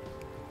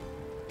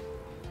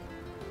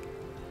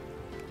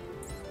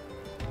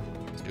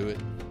 Let's do it.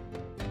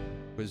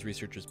 Quiz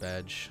Researcher's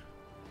Badge.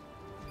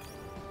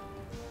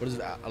 What is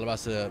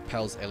Alabasta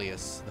Pel's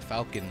alias? The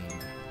Falcon.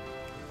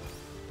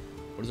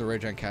 What is a rare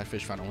giant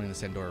catfish found only in the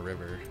Sandora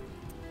River?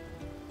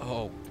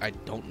 Oh, I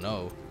don't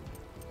know.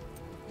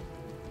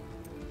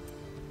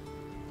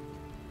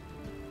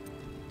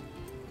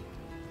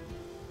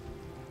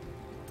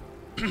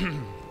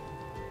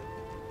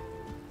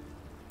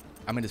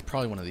 I mean, it's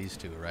probably one of these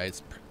two,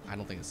 right? I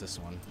don't think it's this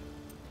one.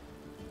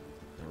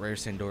 The rare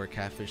Sandora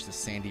catfish, the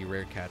sandy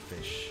rare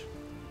catfish.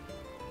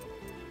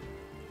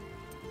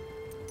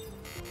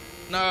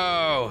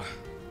 No!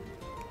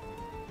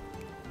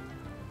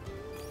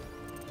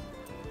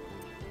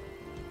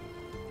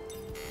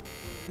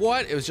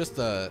 What? It was just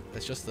the...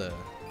 It's just the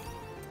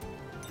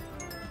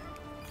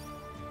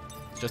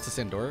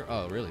Sandora?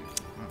 Oh, really?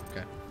 Oh,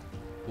 okay.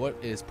 What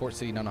is Port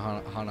City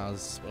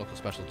Nanohana's local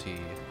specialty?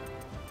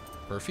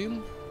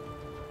 Perfume?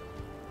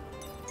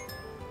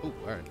 Ooh,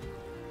 alright.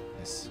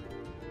 Nice.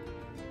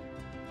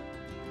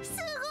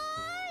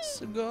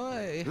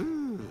 Sugoi!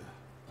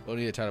 Don't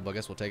need a title, but I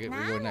guess we'll take it. Where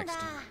are you going next?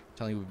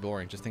 Telling you would be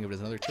boring. Just think of it as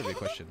another trivia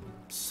question.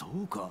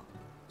 Soka.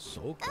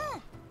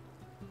 Soka?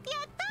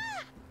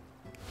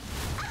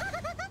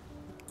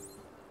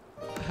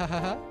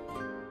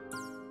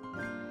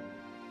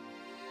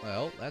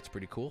 Well, that's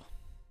pretty cool.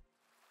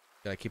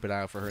 Gotta keep an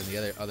eye out for her in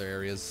the other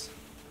areas.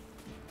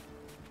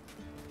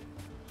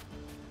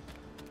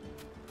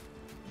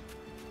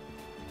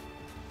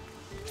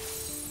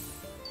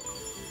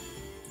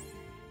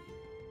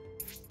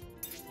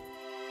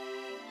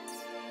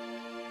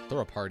 Throw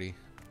a party.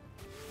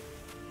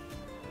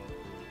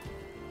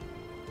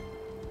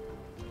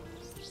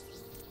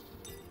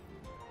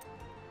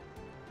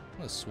 I'm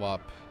gonna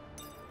swap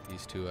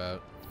these two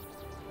out.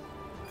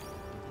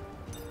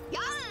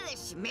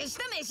 Yosh, 飯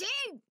だ飯。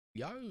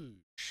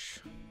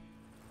 Yosh.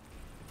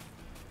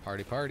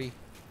 Party, party.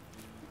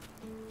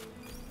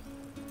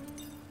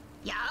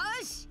 よ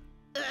し、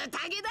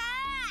宴だ。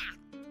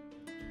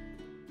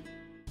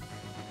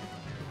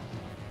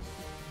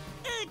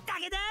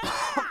宴だ。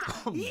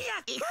いや、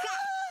行くか。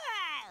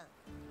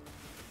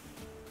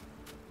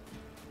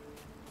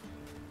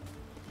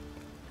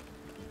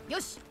よ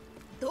し、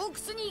洞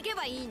窟に行け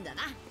ばいいんだ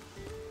な。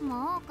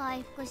もう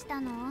回復した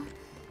の？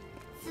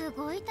す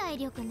ごい体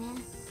力ね。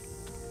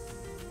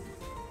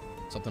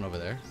 Something over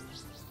there.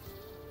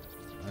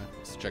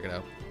 Let's check it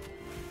out.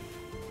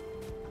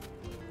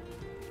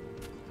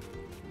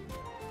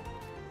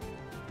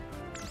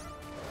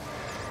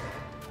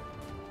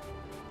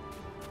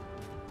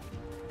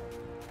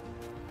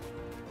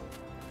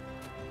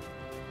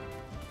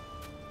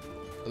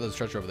 Oh, there's a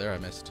treasure over there I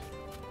missed.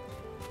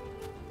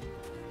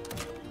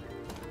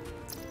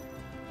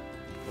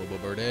 Boba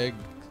bird egg.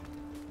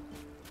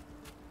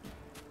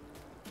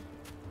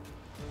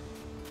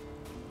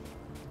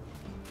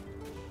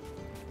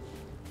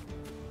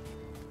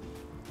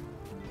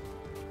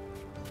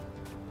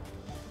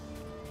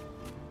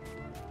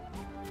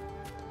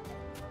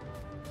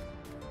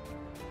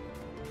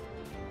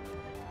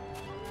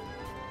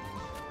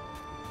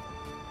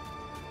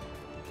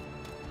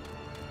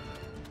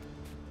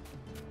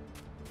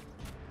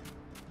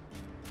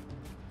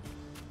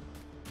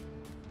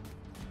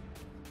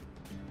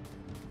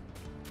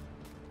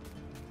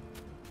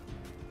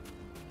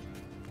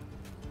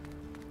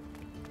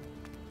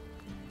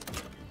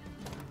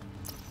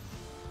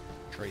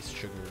 Trace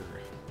sugar.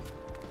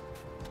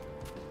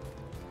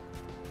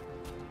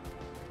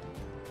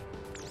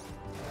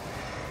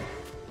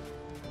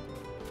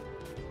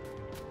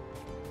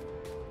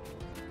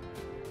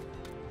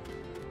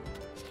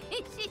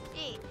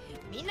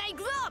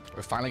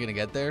 We're finally gonna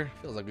get there.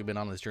 Feels like we've been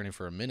on this journey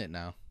for a minute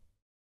now.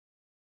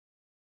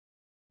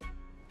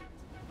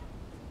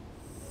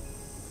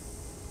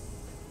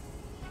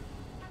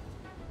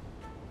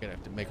 Gonna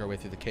have to make our way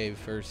through the cave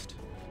first.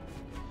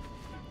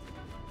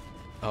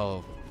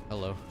 Oh,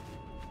 hello.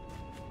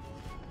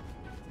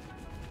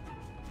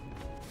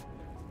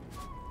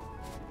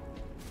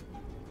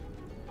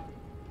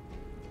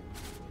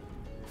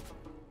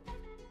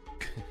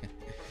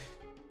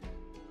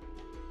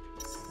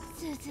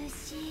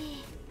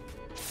 Suzushi.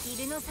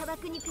 昼の砂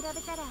漠に比べ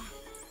たら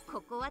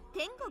ここは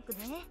天国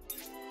ね。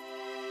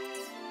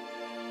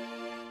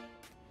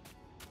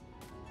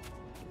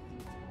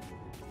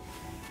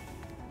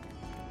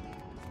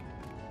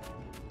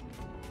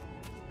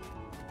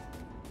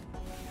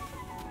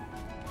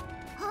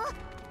あ、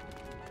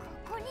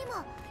ここに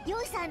も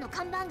ヨイさんの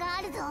看板が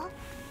あるぞ。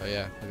 Oh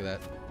yeah, look at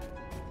that.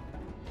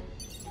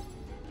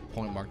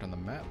 Point marked on the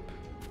map.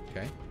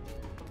 Okay.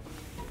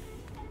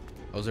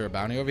 Oh, is there a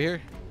bounty over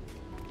here?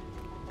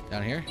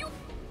 Down here?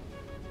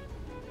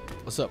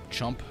 What's up,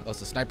 chump? Oh, it's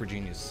the sniper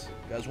genius.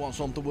 You guys want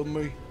something with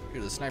me?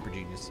 You're the sniper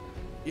genius.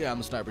 Yeah, I'm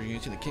the sniper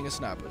genius. You're the king of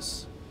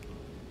snipers.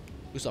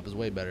 Usopp is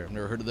way better. I've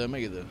never heard of them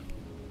either.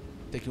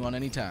 Take you on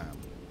any time.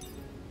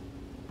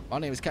 My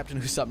name is Captain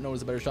Usopp. No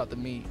one's a better shot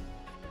than me.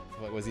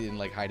 What, was he in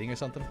like hiding or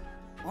something?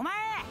 Oh,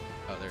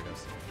 there it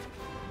goes.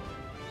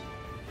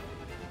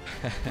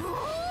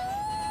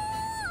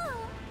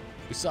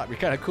 Usopp, you're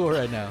kind of cool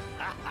right now.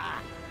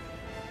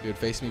 You would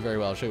face me very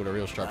well. I'll show you what a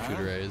real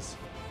sharpshooter is.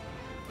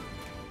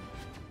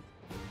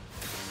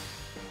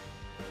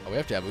 Oh, we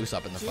have to have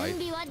Usopp in the fight.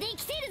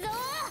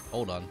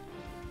 Hold on.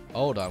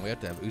 Hold on, we have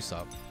to have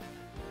Usopp.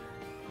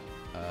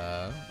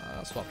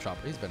 I'll swap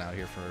Chopper. He's been out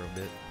here for a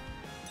bit.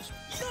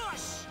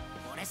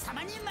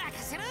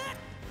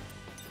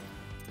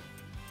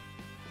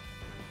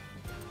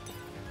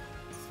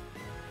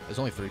 There's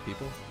only 3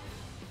 people.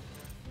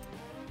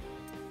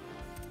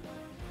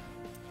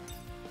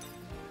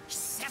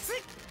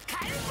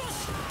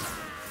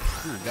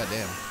 Ooh,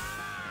 goddamn.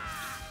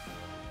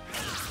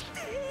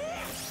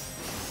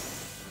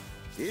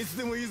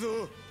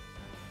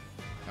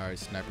 Alright,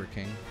 Sniper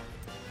King.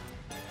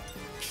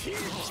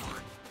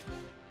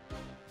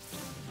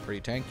 Pretty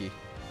tanky.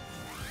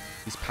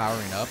 He's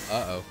powering up.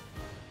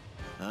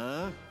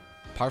 Uh-oh.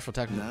 Powerful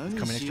attack coming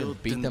next turn.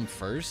 Beat them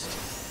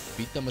first?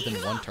 Beat them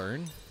within 1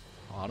 turn?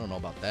 Oh, I don't know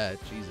about that.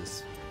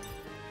 Jesus.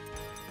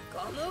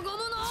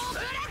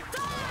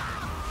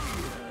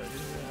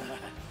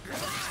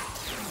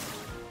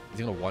 Is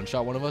he gonna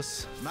one-shot one of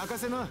us? I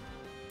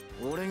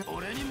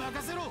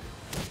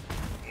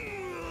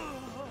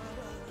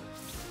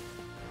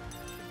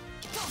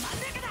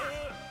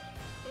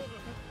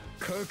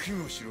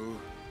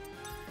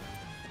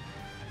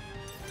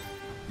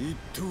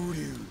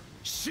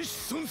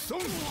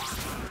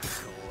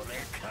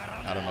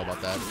don't know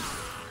about that.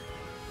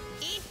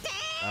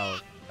 Oh,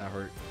 that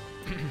hurt.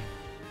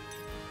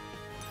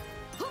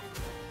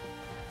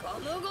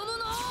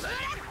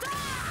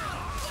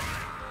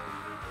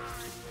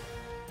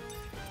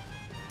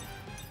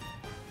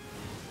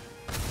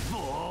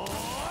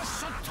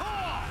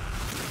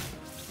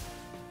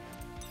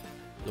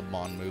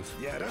 spawn move.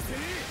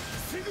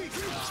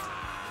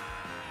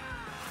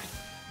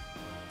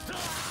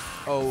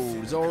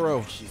 Oh,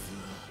 Zoro.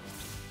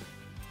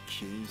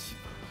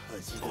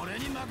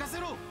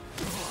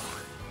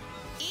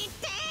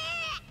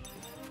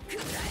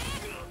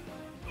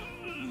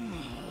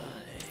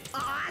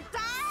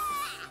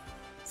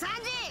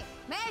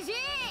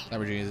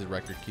 Lamborghini is his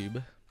record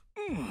cube.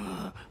 We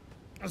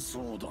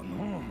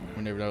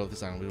never know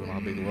this island. We don't know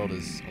how big the world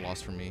is. A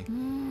loss for me.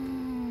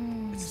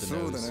 It's the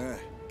nose.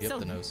 Yep,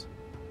 the nose.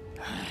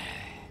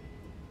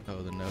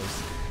 Oh, the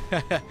nose.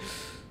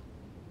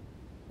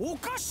 お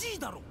かしい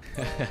だろ。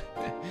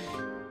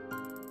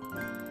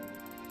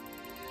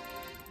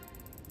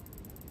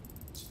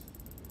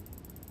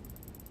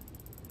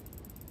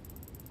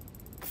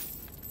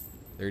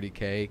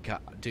$30K. God,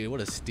 dude, what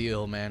a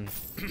steal, man.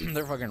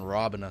 They're fucking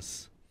robbing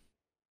us.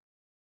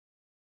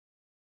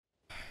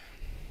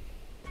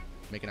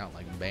 Making out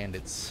like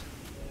bandits.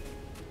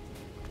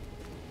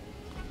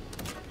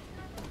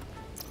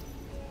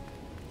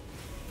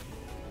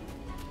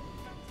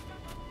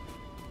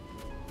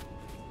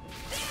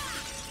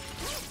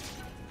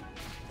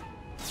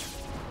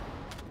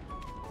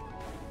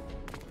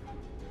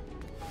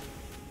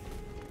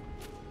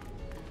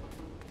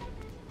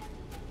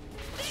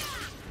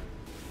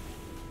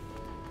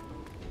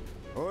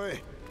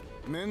 Oi,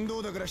 面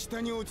倒だから下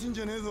に落ちん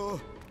じゃねえぞ。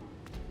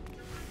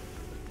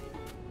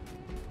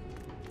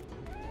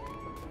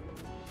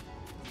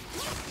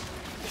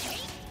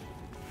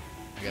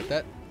I got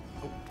that.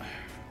 Oh.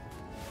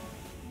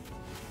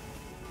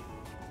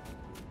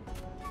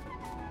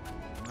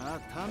 ま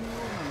た妙なの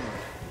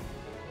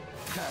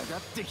かか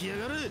ってきや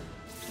がる。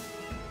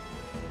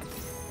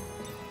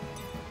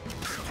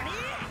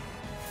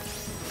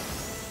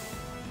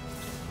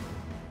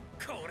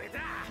これだ。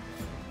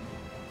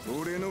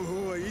俺の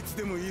方はいつ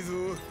でもいいぞ。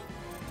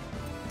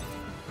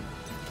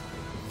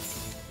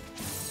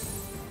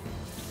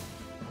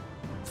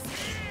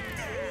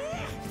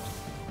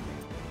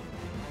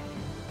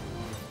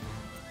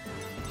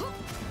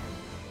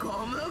ゴ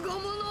ムゴムの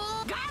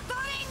ガト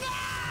リン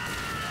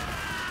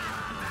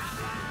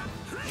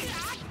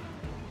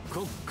グ。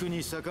コック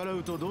に逆ら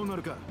うとどうな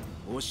るか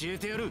教え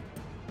てやる。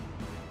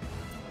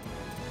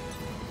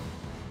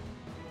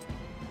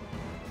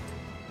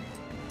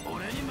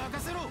俺に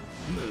任せろ。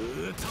ム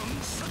ートン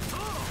ショット。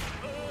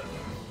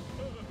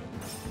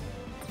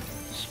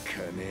引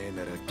かねえ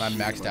なら I'm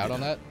maxed out on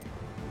that.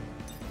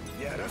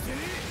 やらせね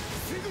え。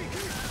すぐ行く。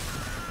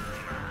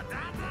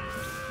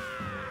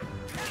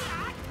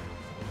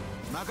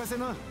任せ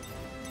な。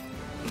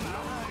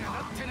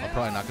 Oh,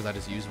 probably not because I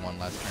just used one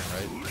last turn,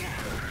 right?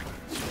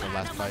 Or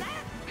last fight.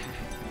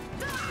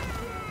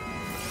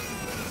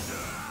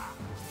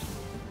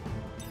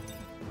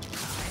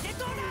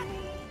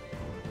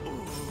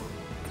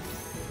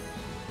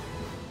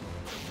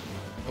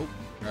 Oh,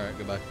 alright,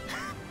 goodbye.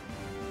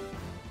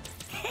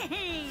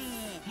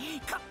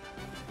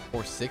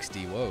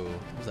 460, whoa. What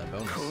was that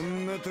bonus? こ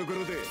んなとこ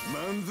ろで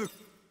満足。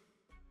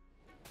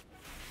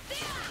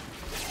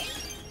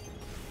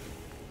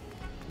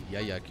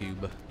Yeah,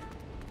 cube.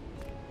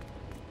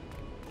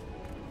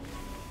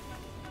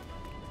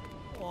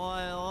 お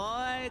い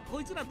おい、こ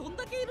いつらどん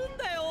だけいるん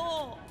だ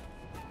よ。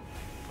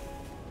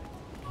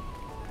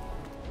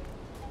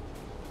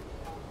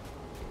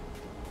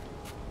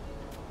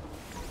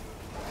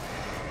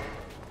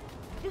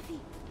ルフィ、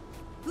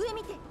上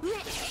見て、上。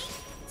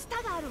ツ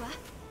タがあるわ。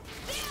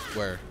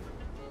Where?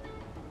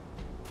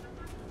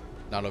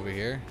 Not over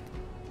here?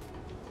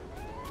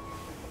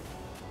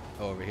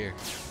 Oh, over here.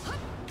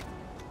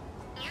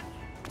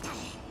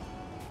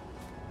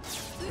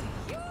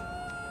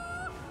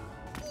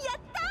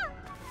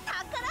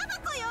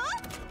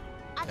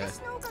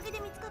 私のおかげで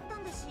見つかった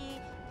んだし、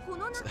こ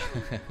の中に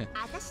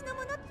私の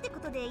ものってこ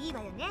とでいい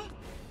わよね。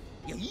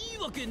いや、いい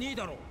わけねえ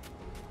だろ。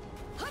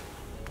はい、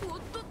おっ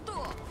とっと。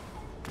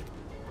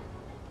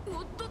お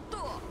っとっ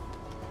と。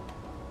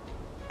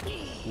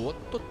おっ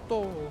とっ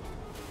と。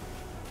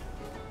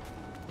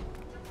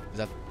Is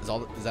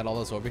that all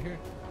that's over here?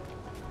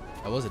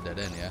 That was a dead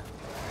end, yeah.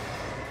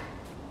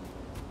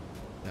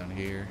 Down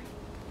here.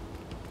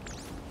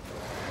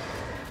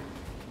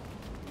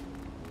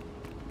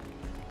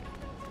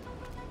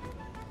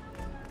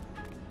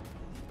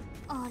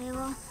 あれ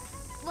は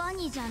ワ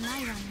ニじゃな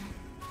いわね。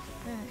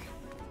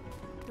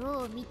うん。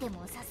どう見て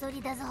もサソリ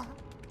だぞ。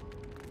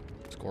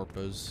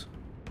Scorpos.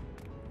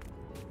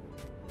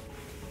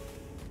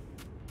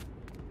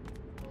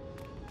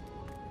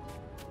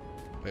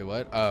 Wait,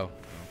 what? Oh, I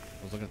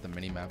was looking at the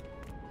mini map.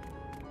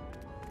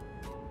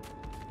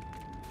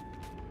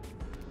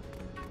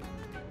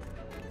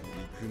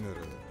 行くなら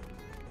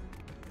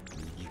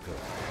右か。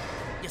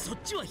いや、そっ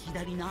ちは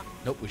左な。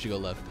Nope, we should go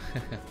left.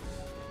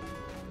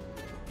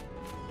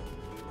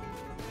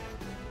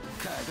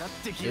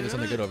 Yeah, there's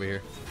something good over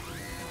here.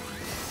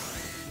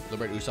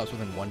 Liberate Usopp's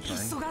within one turn.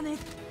 急がね。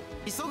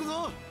急ぐ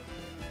ぞ。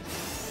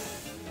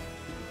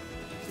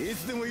い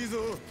つでもいいぞ。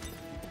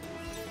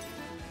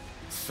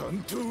三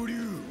刀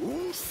流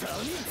三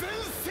千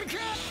世界。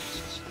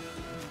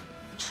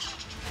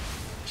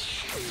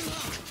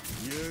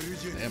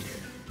Damn.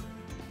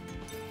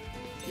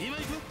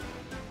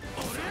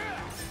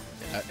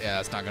 Yeah,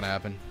 that's not gonna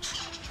happen.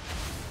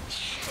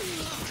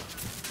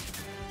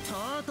 と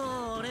うとう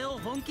俺を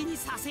本気に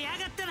させや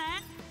がった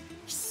な。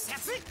必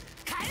殺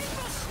火炎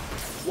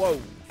星。 Whoa.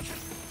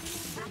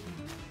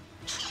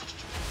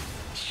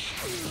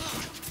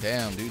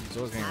 Damn, dude,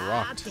 this was getting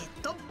rocked.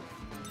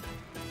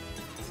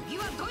 次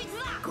はドイツ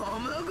だ。ゴ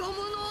ムゴムの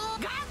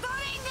ガト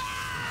リング。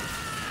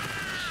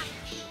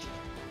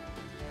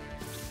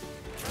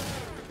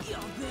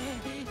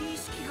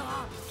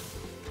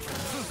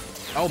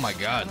 Oh my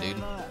god,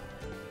 dude.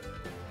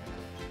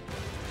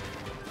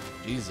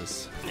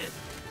 Jesus. Uh-oh.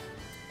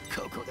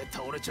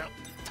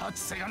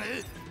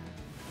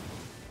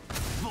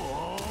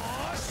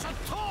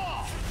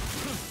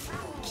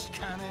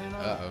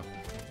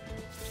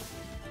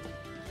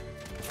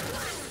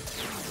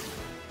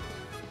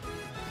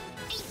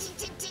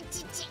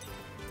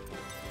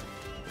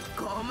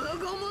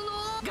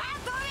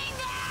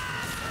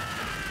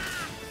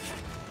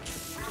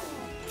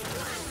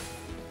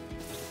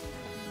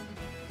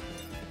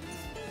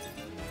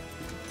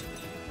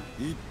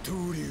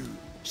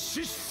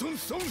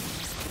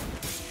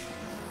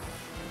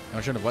 I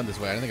shouldn't have went this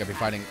way. I didn't think I'd be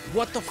fighting.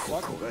 What the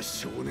fuck? Oh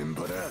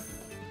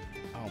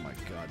my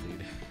god,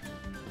 dude.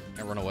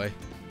 I run away.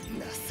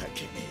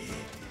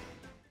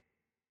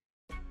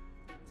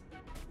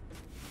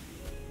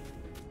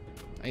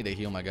 I need to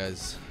heal my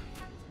guys.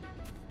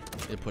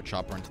 They put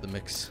Chopper into the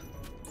mix.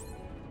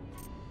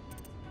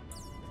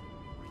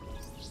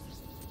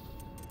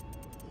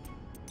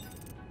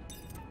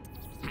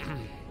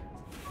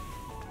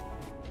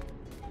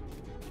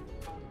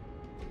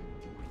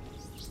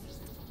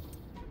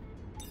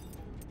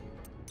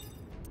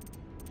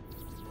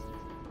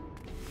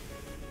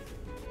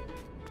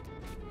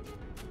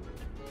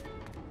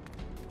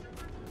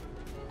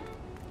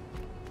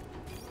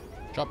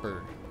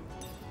 Chopper.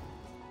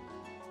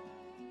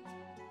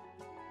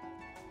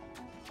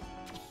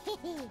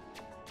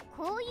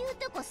 こういう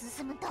とこ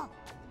進むと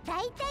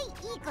大体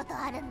いいこと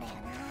あるんだよ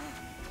な。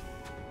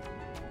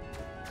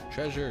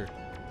 Treasure.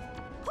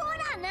 ほ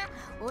らな、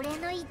俺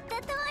の言った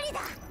通り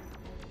だ。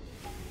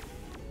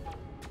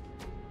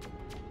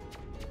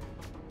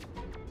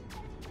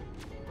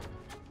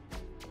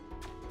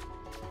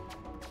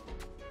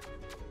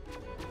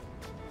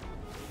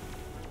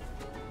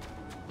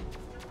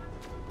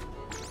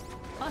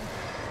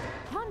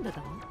パンダ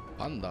だ。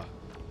パンダ。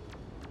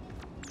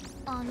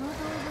あの動物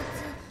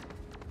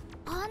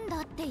パンダ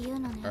っていう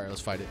のね。 Alright,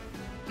 let's fight it.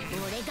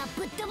 俺が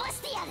ぶっ飛ば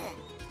してやる。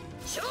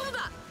勝負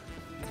だ。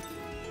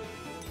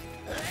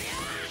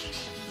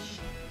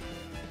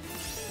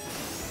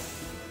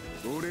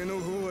 俺の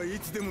方はい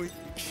つでも。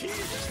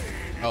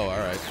 Oh,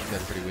 alright.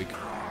 That's pretty weak.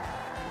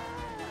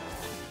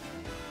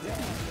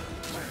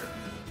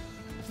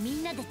 み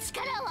んなで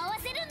力を合わ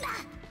せるんだ。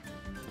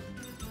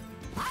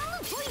パワ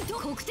ーポイント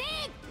確定。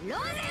ロ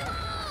ゼモン。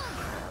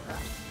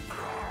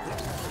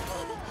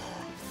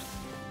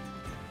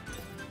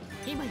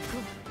今行こ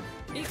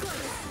う。行こ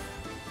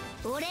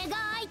う。俺が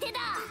相手だ。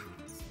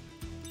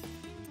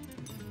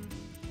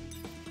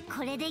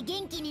これで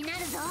元気にな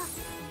るぞ。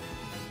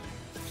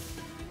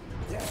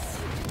やる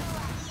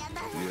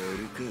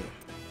か。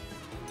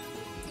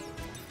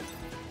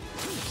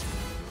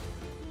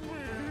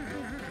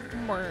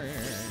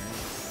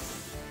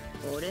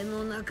俺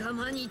の仲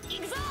間に行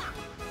くぞ。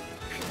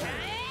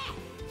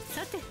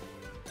さて、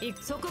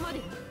そこまで。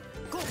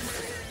こう。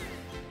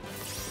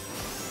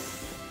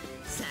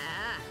さ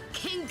あ、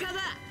喧嘩だ。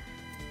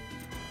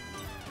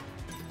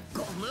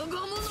ゴムゴムの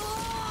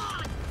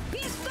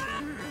ピストル。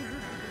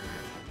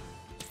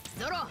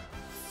ドロー。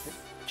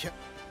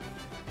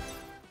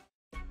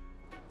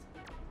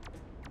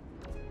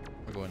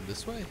 We're going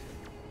this way.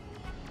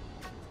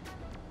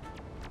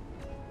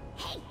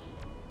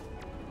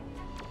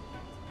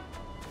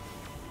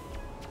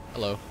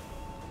 Hello.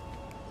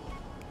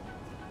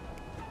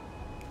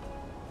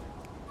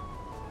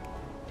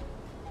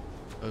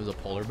 Oh, it was a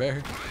polar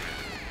bear.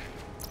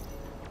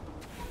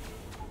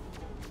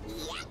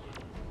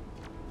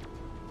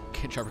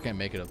 Chopper can't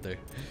make it up there.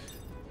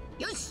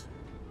 Yes.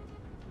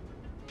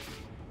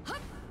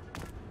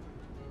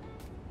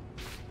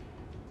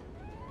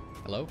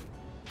 Hello?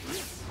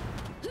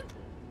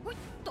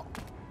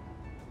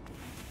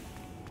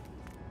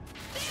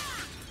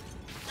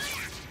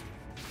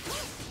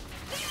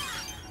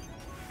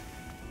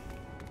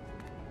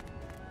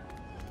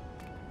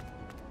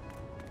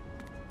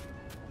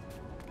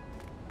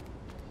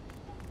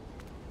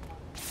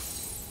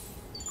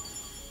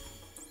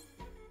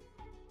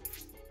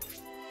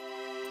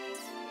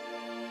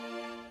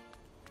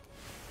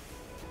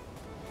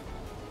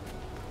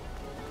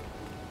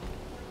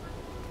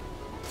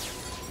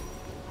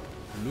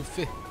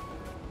 Luffy.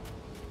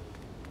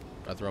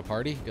 Gotta throw a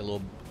party, get a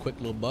little quick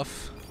little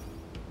buff.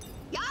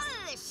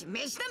 Yosh,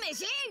飯だ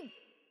飯。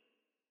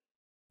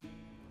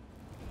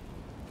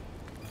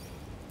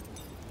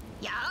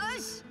よ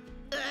し、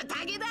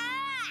宴だ。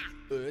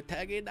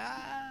宴だ。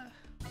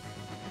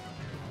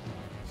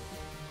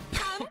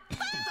乾杯。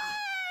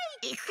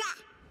行くか。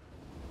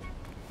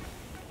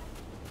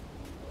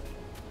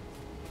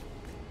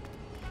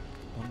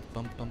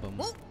Bum, bum, bum.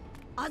 お、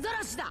アザ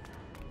ラシだ。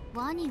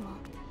ワニは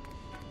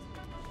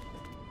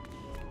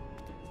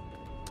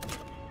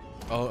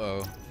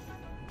Uh-oh.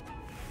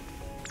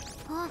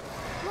 あ、ワ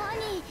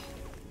ニ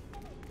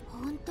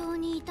本当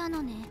にいた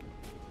のね。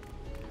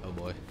 Oh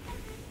boy.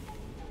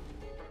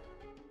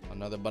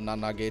 Another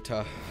banana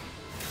gator.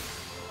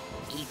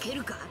 いけ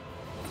るか。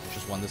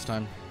 Just one this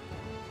time.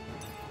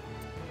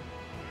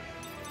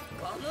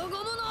 ゴムゴムの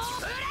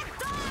ブレッ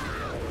ド。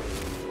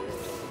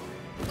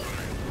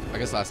 I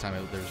guess last time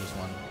there was just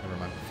one. Never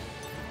mind.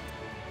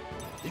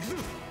 行くぞ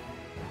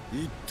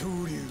一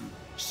刀流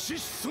シッ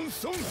ソン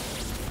ソン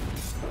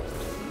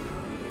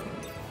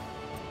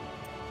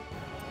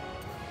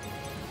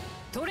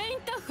トレイン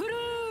タフル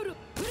ールフ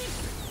リッ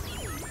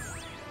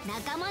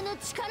仲間の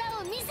力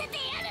を見せてや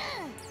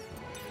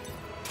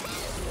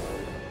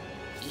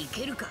る。い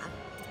けるか。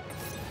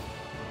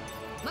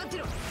待って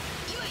ろ、今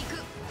行く。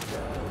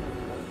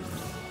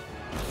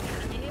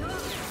やめよう。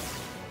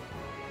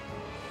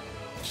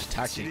 Just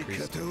attack 切り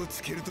increase. 方を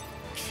つけると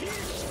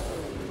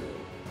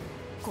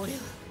これは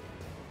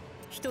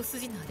一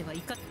筋縄ではい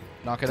か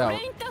Knock it ト out.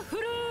 レインタフ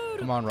ルー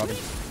ル Come on, Robin.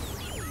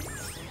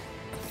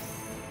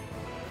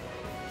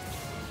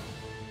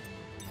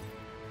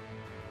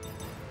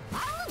 パ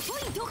ワーポ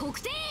イント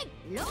確定。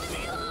ロゼ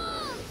オン。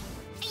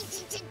い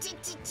ちちち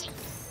ちち。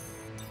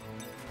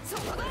そ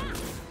こだ。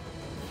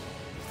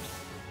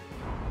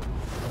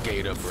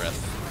 Gator breath.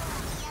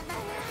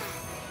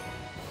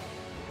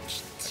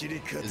 切り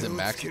方を Is it つ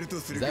maxed? けると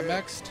す Is るか that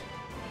maxed?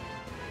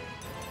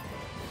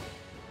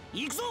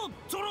 行くぞ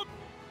ゾロ。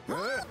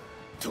あ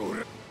ト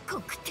ラ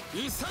確定。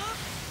いさ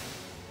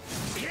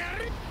や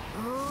る。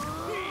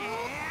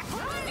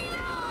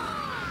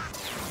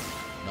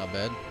 Not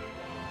bad.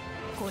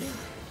 これは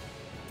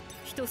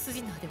一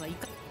筋縄ではい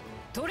か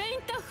トレイン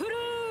タフルー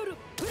ル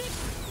フリッ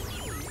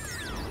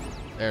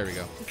There we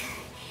go.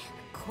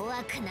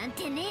 怖くなん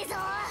てねえぞ。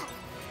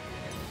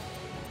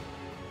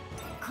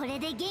これ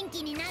で元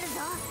気になるぞ。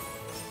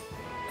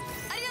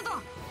ありがと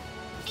う。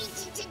い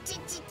ちちち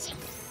ちち。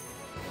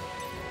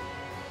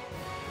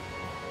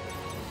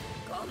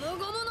ゴムゴ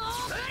ムの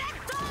ブレッ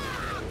ド。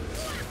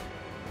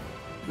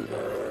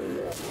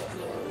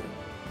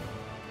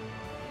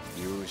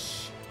よ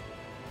し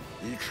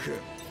行くか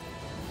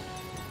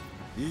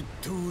一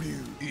刀流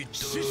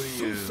シッ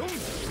ソンソン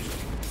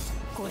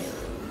これは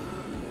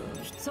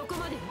そこ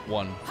まで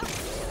One.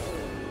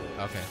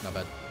 Okay, not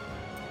bad.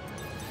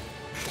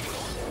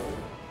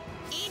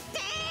 いって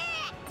ー。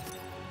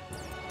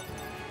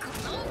こ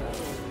の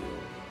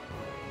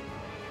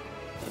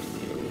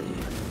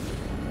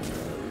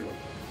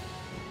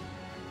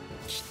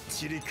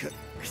切りか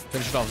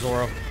Finish it off,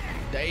 Zoro.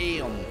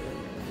 Damn.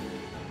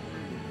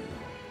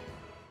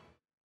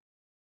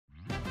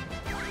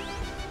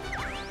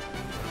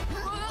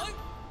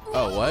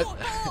 Oh, what?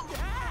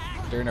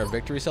 During our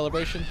victory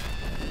celebration?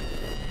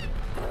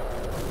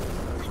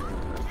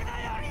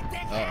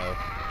 Uh-oh.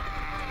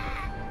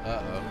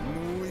 Uh-oh.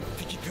 もう一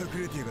匹隠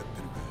れてやがっ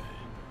たのか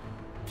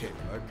手間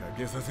か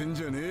けさせん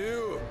じゃねえ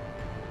よ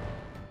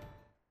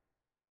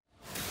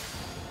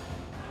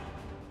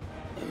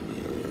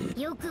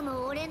よく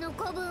も俺の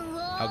子分を。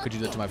 How could you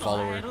do that to my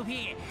follower? ルフ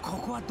ィ、こ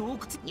こは洞窟。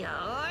よ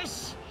ー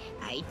し、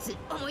あいつ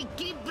思いっ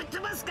きりぶっ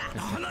飛ばすか。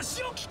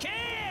話を聞け。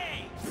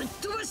ぶっ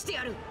飛ばして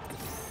やる。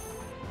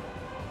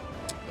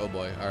 Oh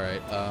boy,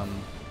 alright.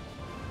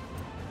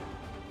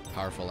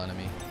 Powerful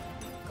enemy.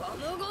 ゴ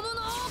ムゴムの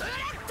ブレッ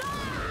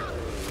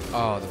ド。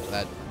 Oh,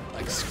 that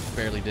like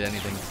barely did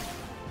anything.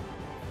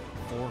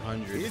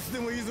 400. いつで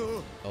もいいぞ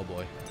Oh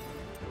boy.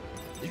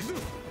 行くぞ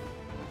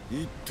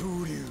一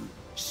刀流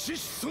シッ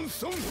ソン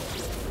ソン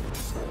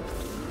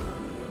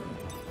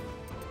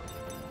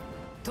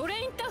ト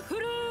レインタフ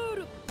ルー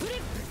ルフリ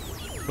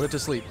ッ Put it to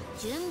sleep.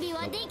 準備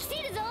はでき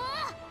てるぞ。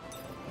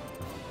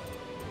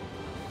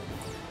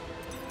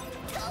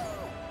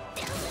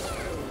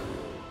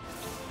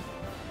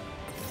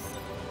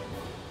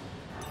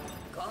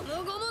ゴムゴ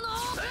ムの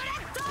ブレッ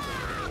ド。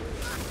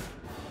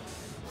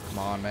 Come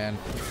on, man.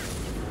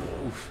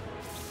 Oof.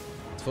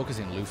 It's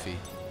focusing Luffy.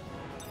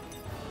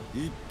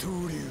 一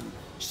刀流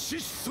シッ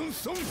ソン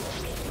ソン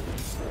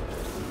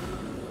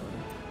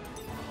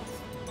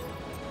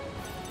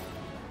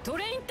ト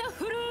レインタ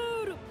フル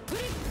ールフ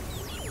リ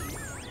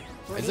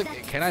ッ Is it?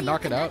 Can I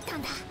knock it out?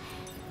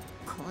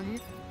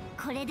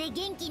 これで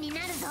元気に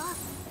なるぞ。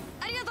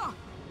ありがとう。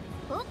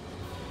お、いっ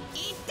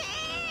て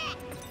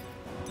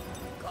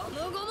ゴム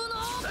ゴムの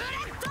ブレ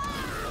ッド。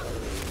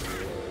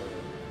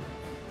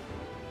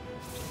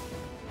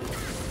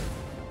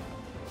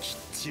きっ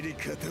ちり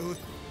型を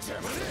邪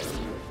魔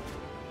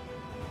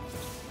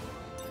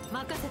だ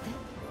任せて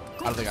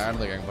I don't think I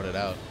can put it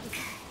out.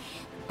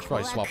 Should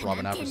probably swap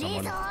Robin out for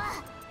someone.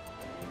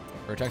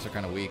 Her attacks are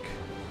kind of weak.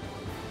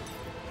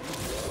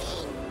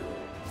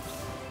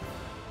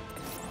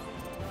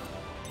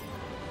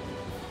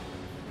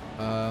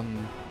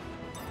 I'm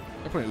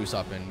putting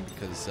Usopp in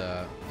because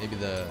maybe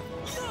the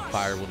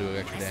fire will do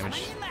extra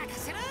damage.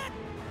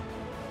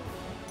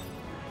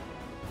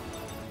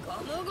 ゴ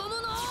ムゴムの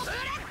ブレッ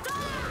ド。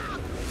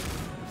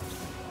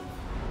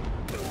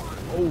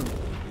Oh.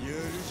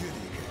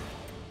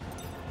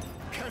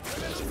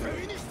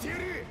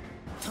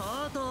 と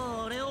うとう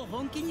俺を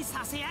本気に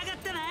させやがっ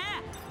たな。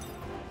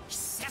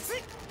必殺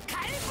火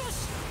炎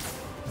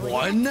星。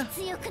 One?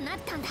 強くなっ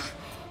たんだ。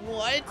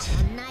 What? こ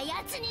んな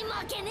やつに負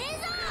けねえ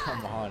ぞ。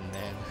 Come on, man.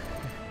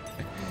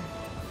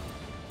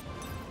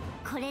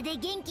 これで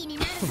元気に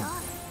なるぞ。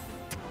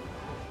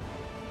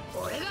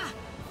俺が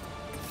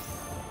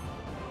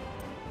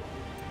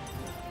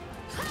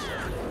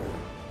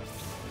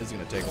This is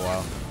gonna take a while.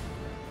 Oh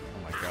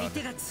my 相 god.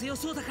 手が強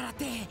そうだからっ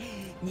て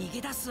逃げ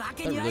出すわ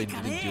け That にはい really か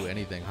didn't ね do え。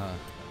 anything, huh?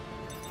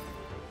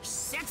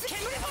 必殺煙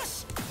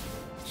星。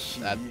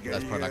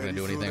 That's probably not gonna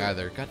do anything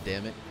either. God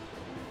damn it.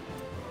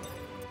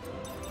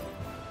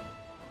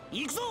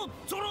 行くぞ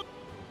ゾロ。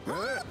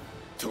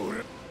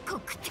コ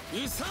クテ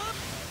いっそ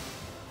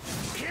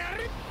や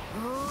る。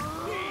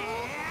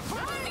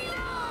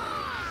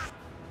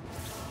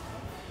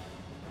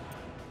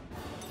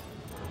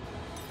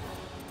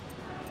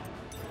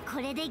こ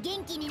れで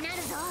元気になる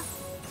ぞ。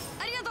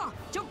ありがとう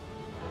ちょ。きっ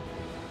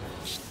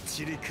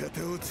ちり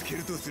型をつけ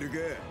るとするが、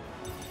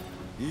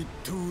一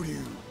刀流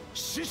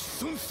シッ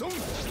ソンソン。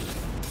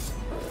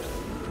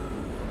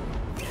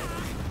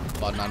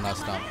 Banana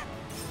stomp.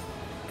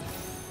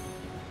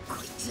 こ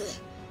いつ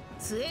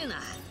強え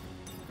な。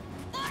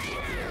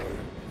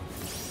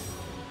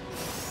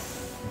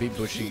 Beat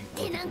Bushy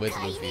with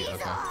Luffy.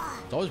 Okay.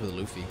 It's always with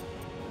Luffy.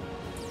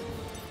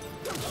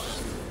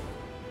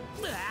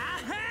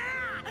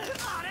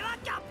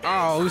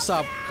 Oh,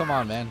 Usopp. Come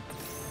on, man.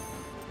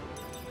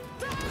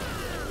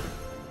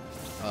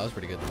 Oh, that was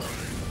pretty good.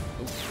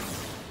 Ooh.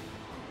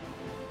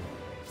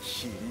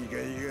 切り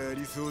がいがあ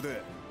りそうだ。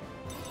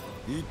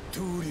一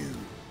刀流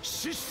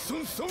シッソ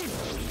ンソン。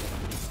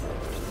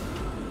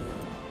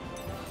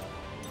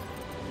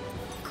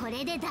こ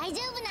れで大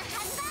丈夫なは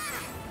ずだ。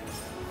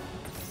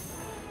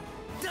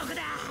どこ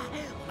だ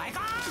お前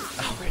か。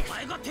お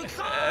前が敵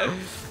か。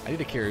 I need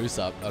to carry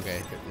Usopp. Okay.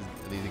 Is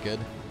he good?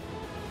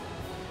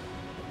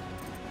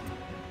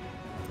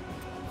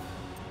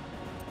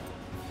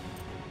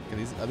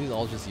 Are these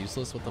all just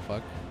useless? What the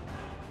fuck?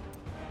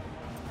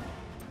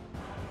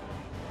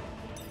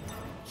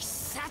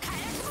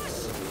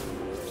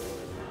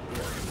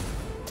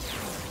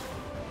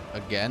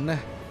 Again?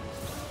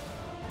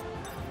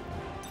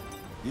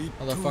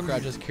 Motherfucker, I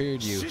just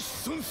carried you.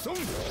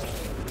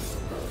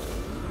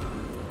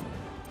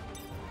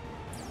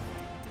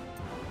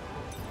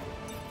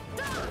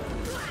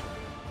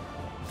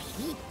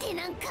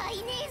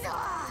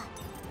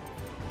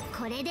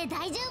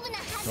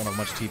 Don't have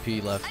much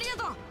TP left. ありが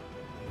とう。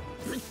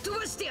ぶっ飛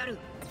ばしてやる。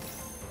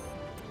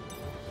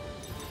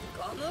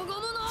ゴムゴムの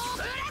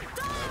ブレッ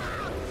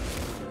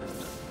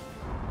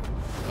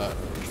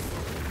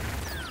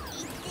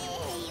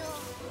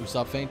ド。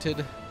Usopp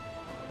fainted?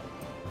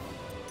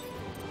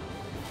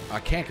 I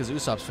can't because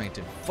Usopp's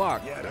fainted.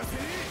 Fuck.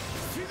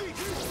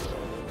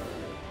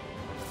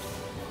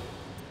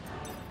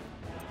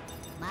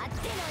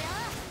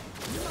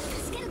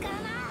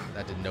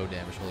 That did no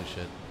damage. Holy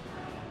shit.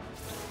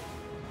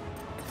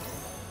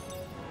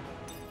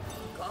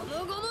 ゴム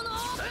ゴムの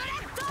ブレッ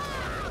ド。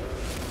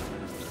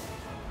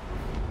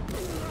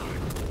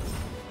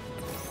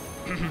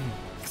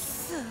く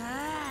そー。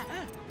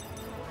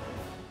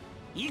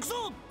行く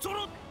ぞゾ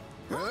ロ。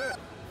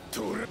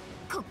ゾ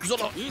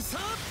ロ。いっそ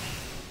や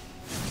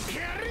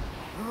る。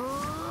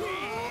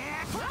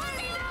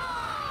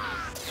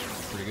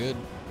 Pretty good.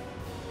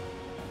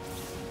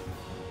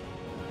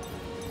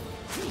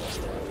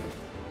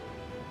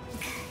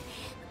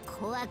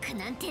 怖く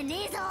なんて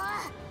ねえぞ。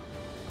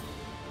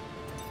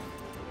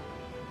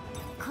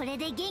これ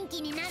で元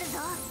気になるぞ。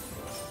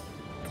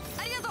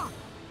ありがと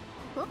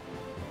う。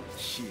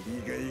切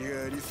りがい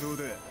がありそう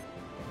だ。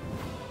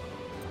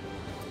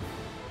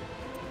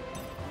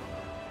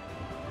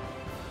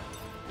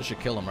 This should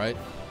kill him, right?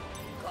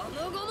 ゴム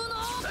ゴムの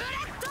ブレッ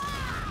ド。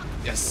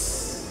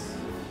 Yes.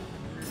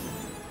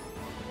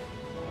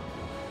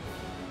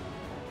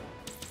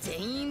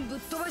 全員ぶっ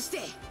飛ばし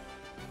て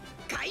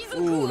海賊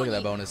Ooh, 王 look at that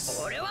に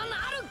bonus. 俺はな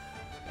る。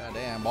 God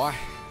damn, boy.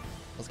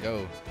 Let's go.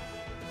 よ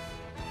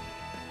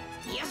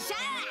っしゃ。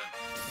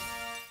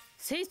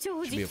成長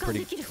を Should be a 実感 pretty.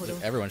 できるほど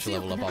Everyone should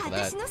level up off of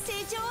that. 私の成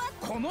長は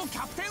このキ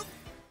ャプテン。ゴ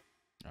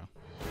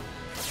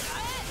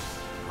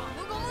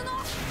ムゴムの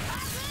バズ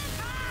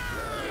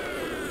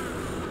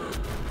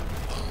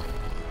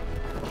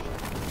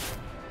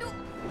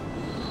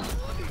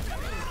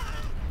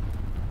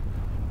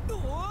おお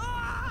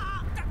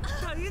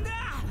大変だ。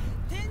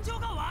天井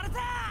が割れた。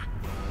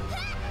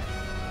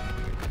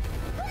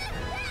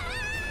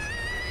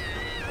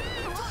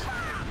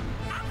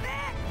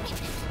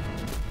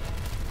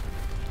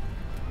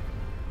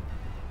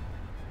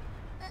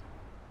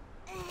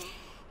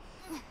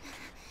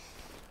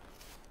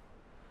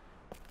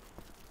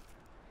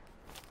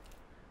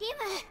リム、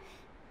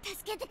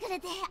助けてくれ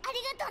てあり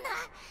がとな。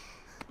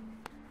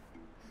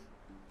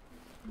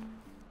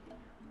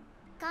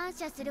感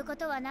謝するこ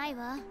とはない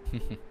わ。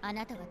あ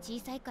なたが小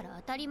さいから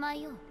当たり前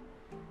よ。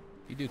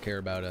 You do care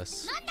about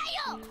us. なんだ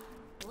よ。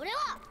俺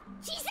は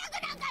小さく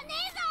なんかね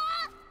えぞ。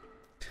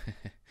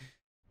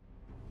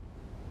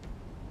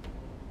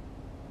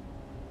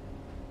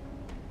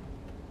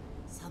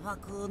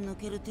漠を抜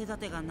ける手立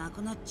てがな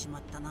くなっちま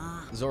った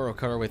な。 Zoro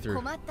cut our way through.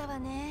 困ったわ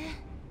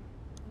ね。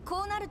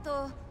こうなる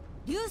と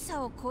流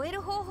砂を越え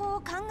る方法を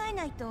考え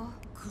ないと。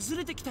崩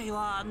れてきた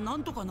岩な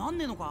んとかなん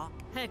ねえのか。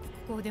早くこ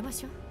こを出ま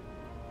しょう。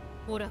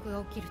崩落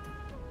が起きると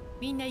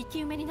みんな生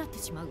き埋めになって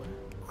しまうわ。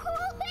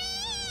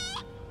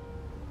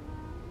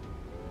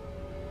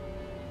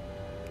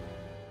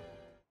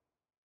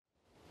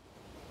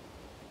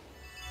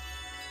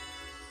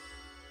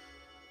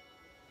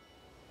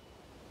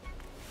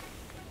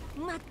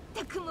まっ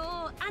たくもう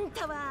あん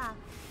たは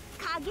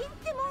加減っ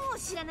てもんを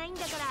知らないん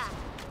だか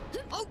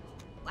ら。おう、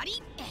悪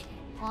い。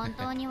本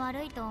当に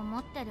悪いと思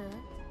ってる？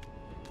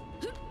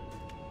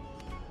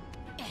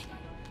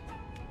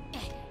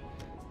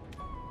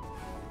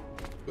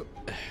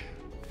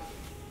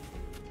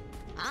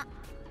あ、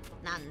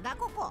なんだ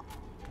ここ。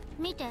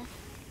見て、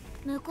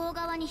向こう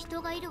側に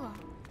人がいるわ。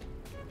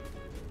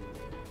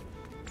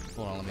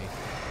Hold on, let me.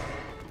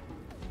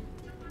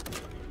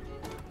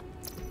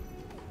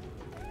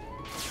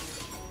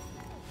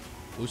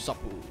 Usapu.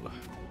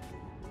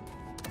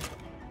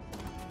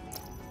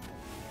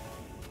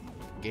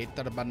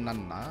 Gator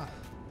banana.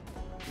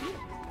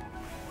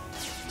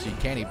 So you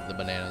can't eat the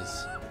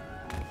bananas.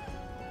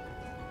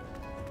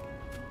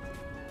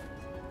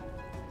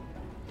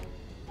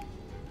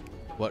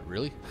 What,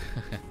 really?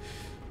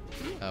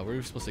 Where are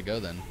we supposed to go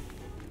then?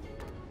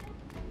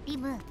 リ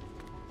ム、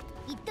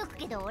言っとく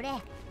けど俺。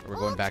 We're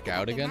going back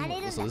out again?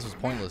 So this was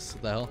pointless.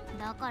 What the hell?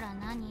 だから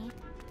何？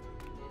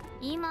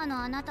今の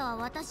あなたは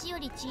私よ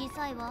り小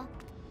さいわ。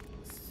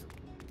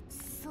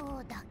そ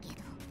うだけ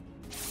ど。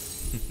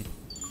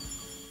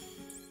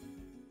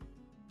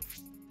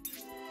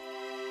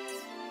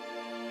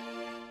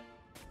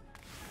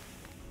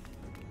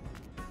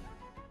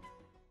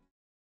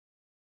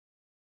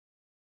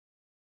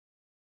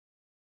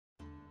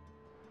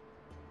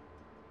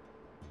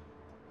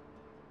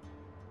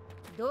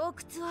洞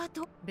窟は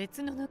と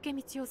別の抜け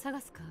道を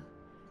探すか。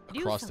流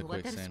砂を渡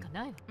るしか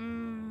ないわ。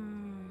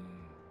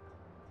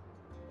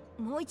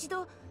もう一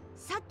度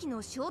さっき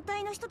の正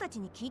体の人たち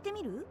に聞いて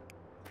みる？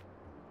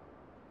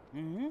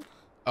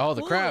 Oh,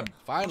 the crab!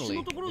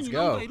 Finally! Let's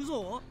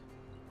go!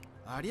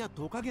 ありゃ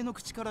トカゲの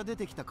口から出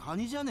てきたカ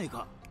ニじゃねえ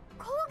か。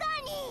コガ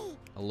ニ。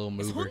 A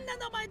little そ mover. んな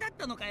名前だっ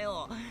たのか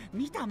よ。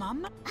見たま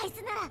んま。あい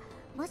つなら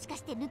もしか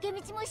して抜け道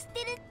も知っ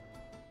てる？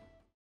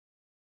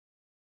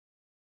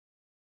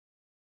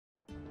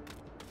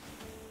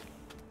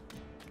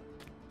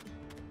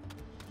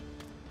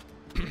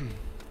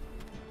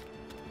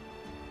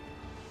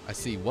 I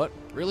see. What?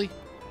 Really?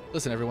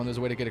 Listen, everyone, there's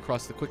a way to get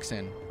across the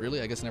quicksand.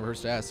 Really? I guess it never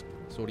hurts to ask.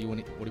 So what do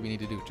we need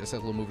to do? Just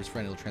ask the little mover's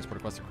friend. It'll transport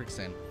across the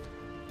quicksand.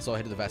 So I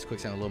head to the vast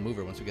quicksand of the little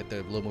mover. Once we get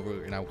there, the little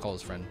mover, and I will call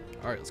his friend.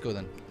 All right, let's go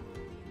then.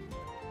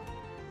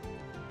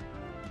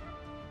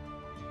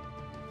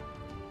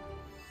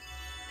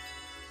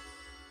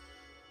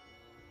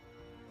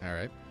 All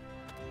right.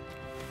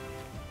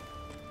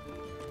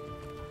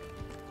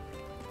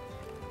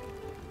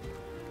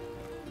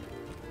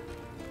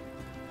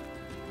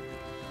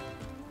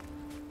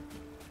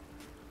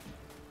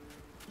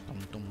 Dum,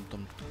 dum,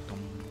 dum, dum.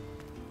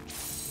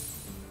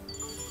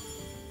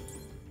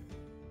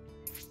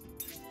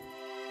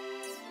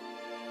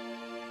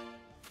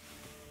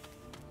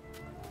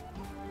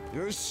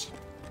 よし、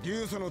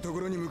流砂のとこ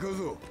ろに向かう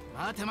ぞ。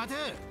待て待て。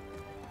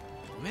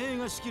おめえ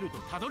が仕切ると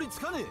たどり着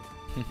かね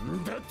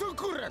え。だと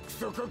こらク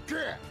ソコック。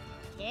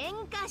喧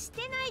嘩し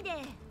てないで。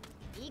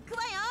行く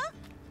わよ。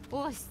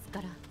オアシス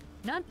から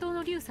南東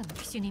の流砂の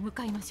岸に向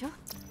かいましょう。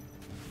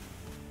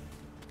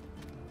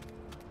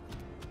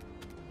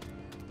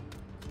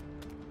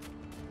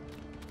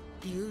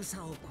流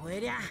砂を越え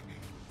りゃ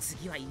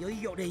次はいよ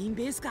いよレイン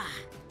ベースか。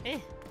え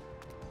え。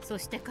そ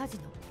してカジ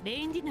ノレ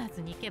インディナー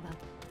ズに行けば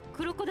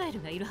クロコダイ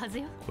ルがいるはず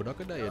よ。クロ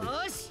コダイル。よ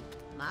し、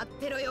待っ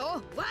てろ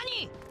よ、ワ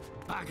ニ。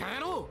バカ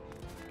野郎。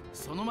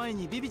その前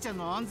にビビちゃん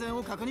の安全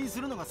を確認す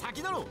るのが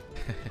先だろ。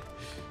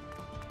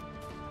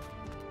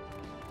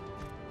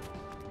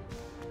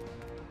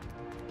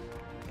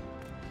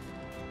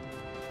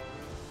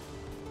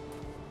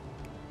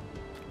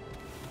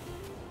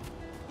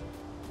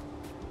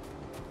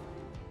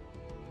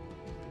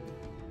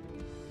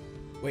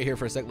Wait here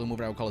for a sec. Little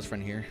mover, I will call his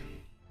friend here.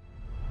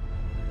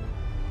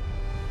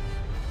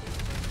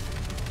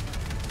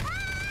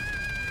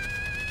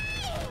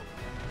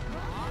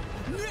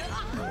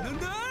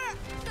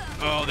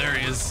 Oh, there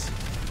he is.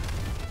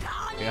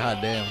 God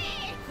damn.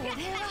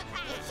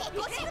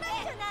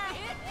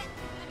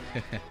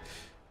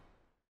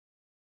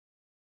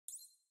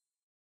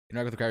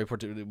 Interact with the crowd report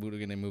to the boot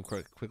again and move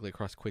quickly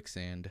across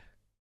quicksand.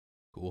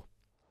 Cool.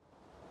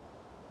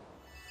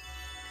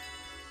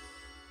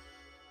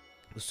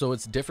 So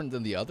it's different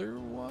than the other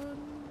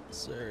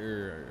ones?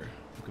 Or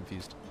I'm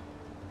confused.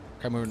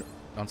 Crowd mover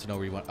wants to know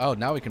where you want. Oh,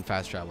 now we can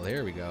fast travel.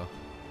 There we go.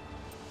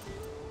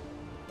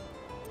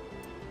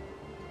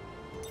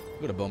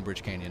 Go to Bone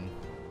Bridge Canyon.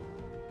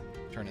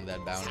 Turn in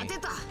that bounty.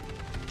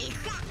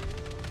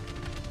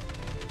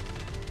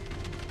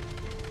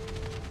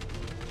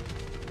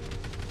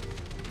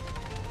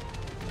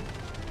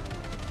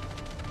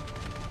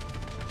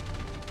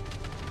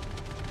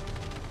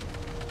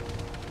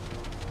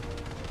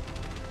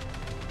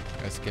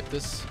 Can I skip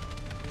this?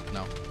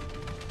 No.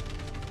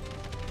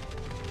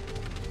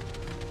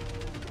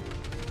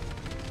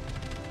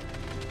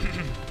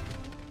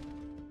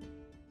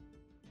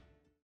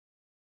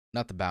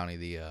 Not the bounty,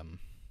 the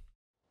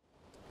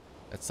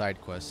that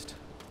side quest.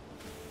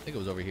 I think it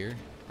was over here,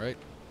 right?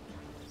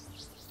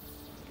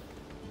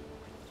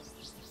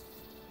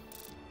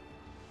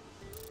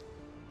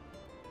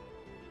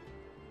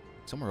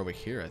 Somewhere over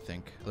here, I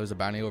think. There's a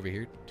bounty over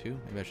here too.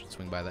 Maybe I should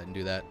swing by that and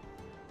do that.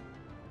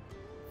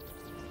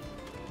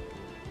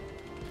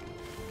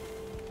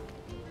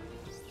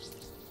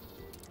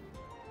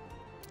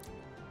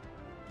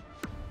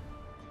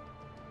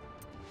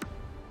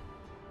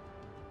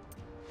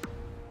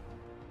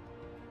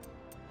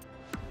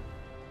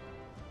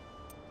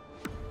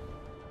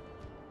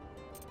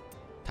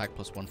 Attack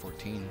plus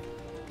 114.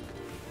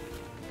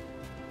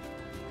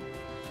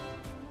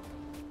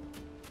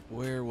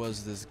 Where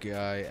was this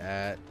guy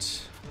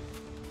at?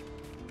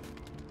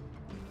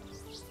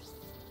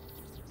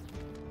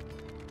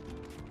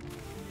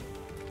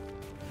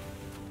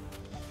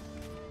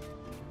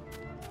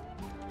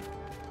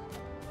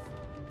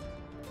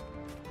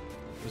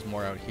 There's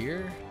more out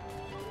here.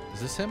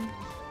 Is this him?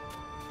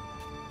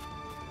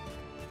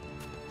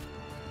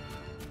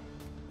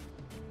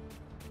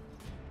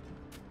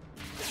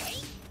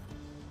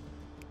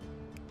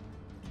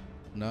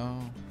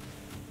 No.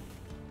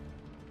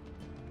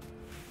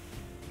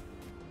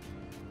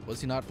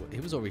 Was he not? He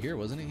was over here,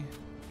 wasn't he?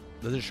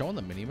 Does it show on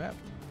the mini-map?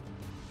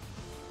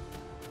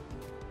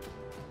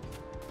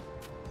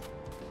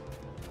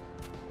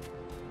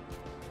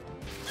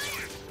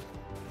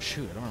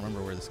 Shoot, I don't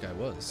remember where this guy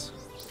was.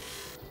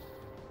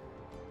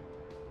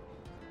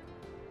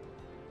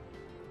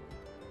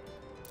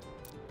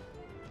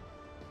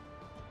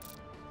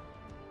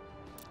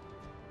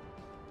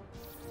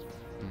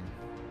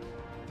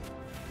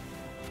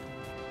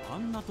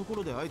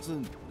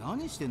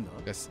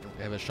 I guess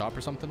they have a shop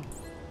or something?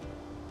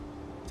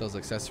 Sells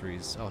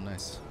accessories. Oh,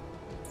 nice.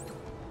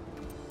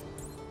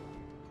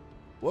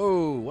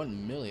 Whoa,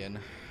 1 million.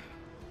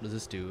 What does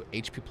this do?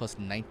 HP plus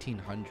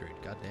 1900.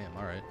 Goddamn,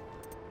 alright.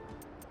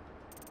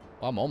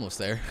 Well, I'm almost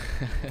there.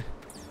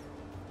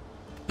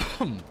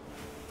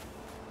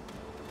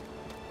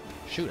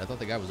 Shoot, I thought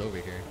the guy was over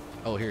here.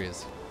 Oh, here he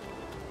is.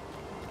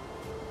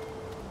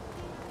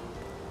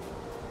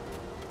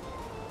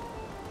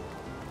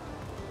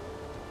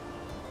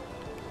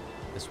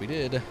 Yes, we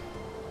did.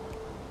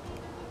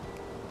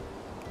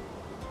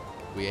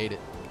 We ate it.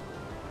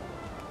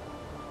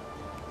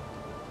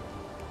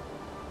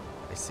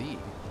 I see.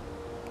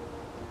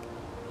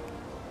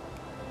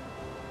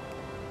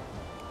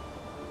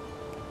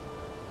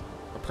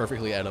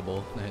 Perfectly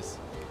edible. Nice.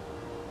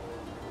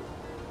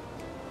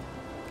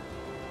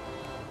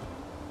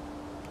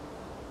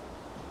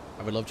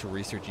 I would love to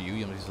research you.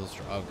 You must be so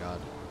strong. Oh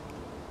god.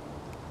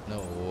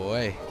 No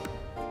way.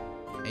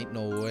 Ain't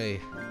no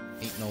way.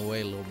 Ain't no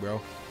way, little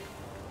bro.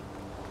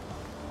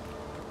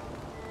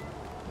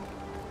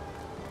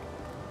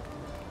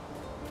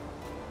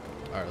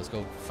 Alright, let's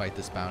go fight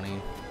this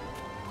bounty.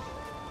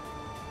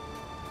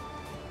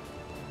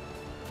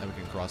 Then we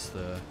can cross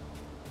the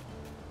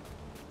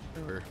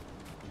river.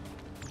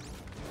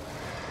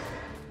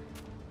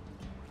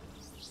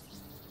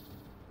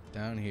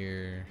 Down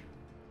here.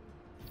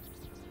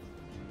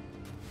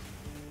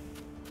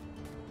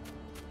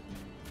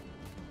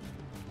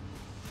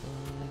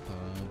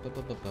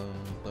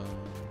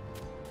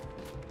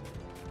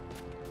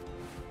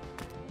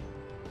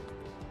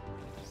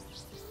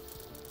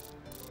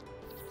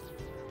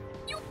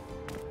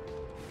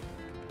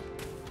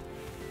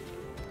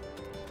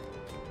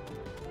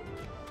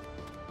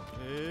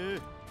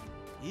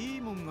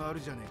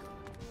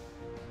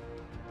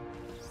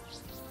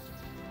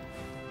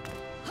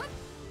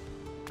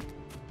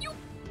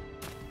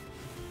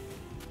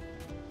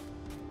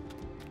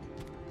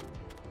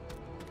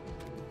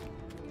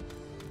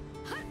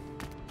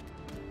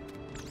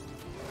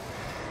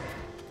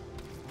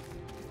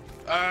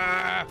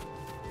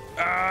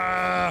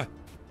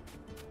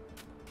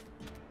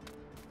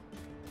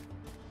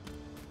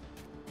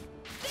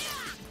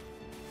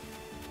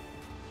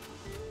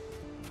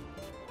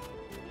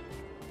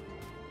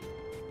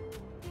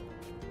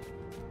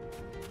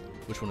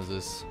 Which one is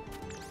this?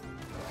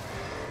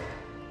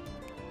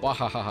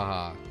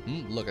 Wahahaha.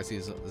 Look, I see.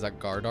 Is that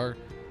Gardar?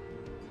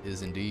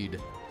 Is indeed.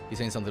 He's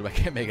saying something, but I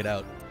can't make it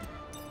out.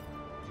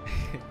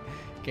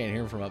 Can't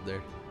hear him from up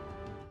there.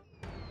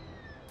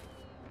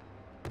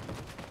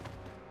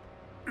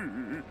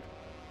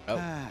 Oh.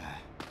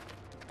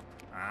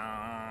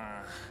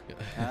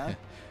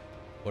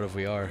 What if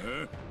we are?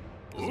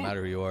 Doesn't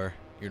matter who you are.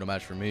 You're no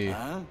match for me.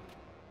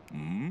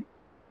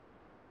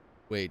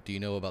 Wait, do you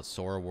know about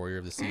Sora, Warrior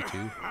of the Sea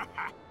too?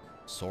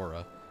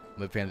 Sora?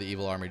 I'm a fan of the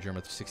Evil Army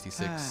German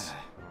 66.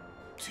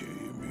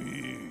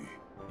 You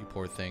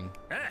poor thing.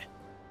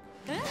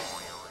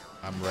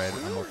 I'm red,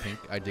 I'm more pink,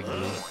 I dig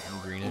blue, I'm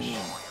greenish.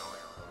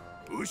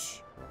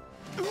 Was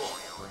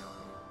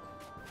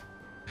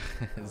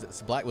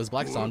Black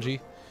Sanji?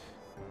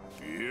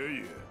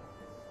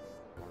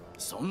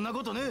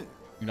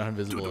 You're not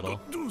invisible at all.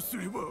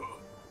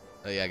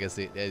 Yeah, I guess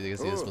he is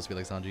supposed to be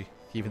like Sanji.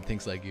 He even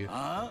thinks like you.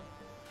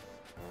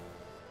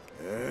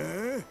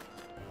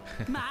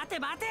 待て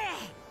待て。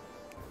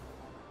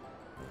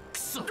く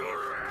そ。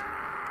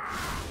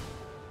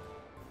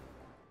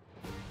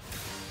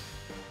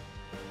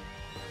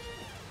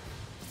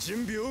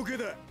準備 OK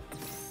だ。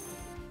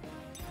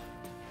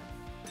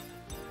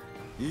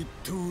一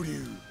刀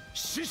流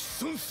疾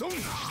走損。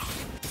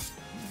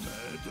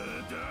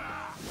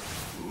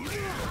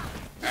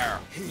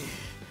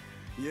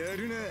や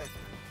るな。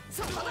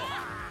そこだ。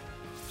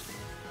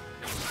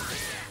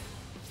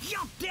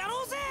やってや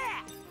ろうぜ。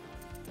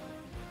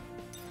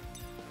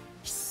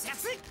必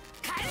殺帰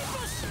り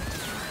腰。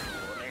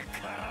俺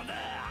からだ。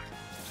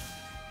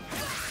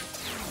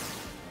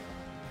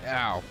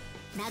Ow.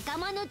 仲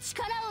間の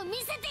力を見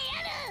せてや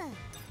る。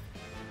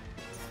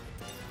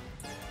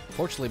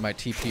 Fortunately, my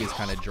TP is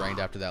kind of drained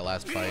after that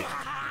last fight.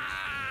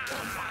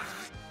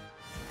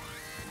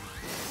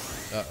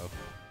 Uh-oh.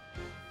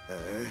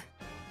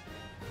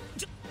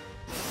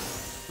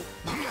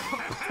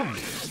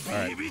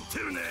 Alright.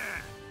 Can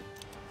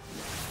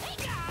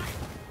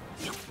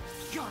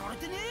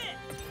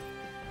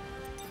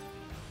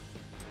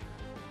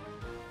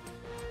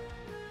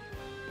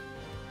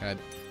I...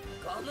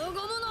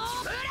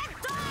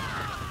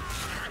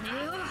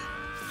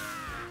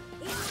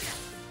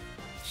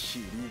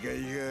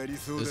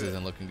 This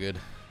isn't looking good.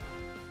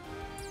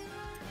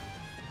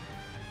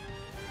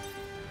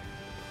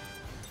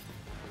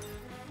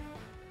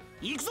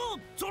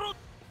 Zoro!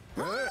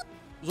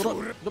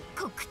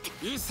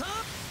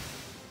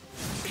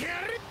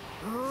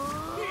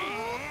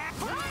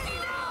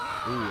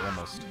 Ooh,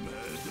 almost.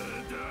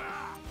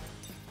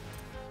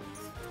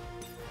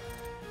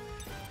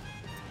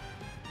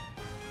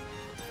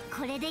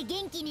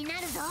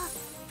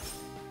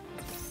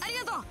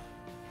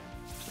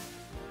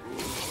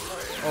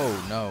 Oh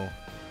no.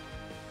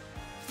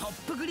 Top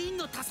green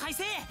no 多彩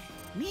性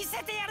見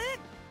せてやる。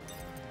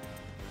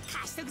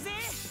貸しとくぜ。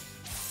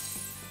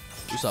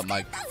 What's up,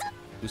 Mike?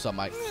 What's up,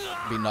 Mike?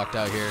 Being knocked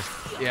out here.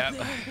 Yeah.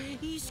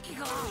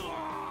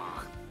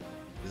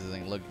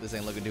 This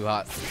ain't looking too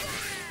hot.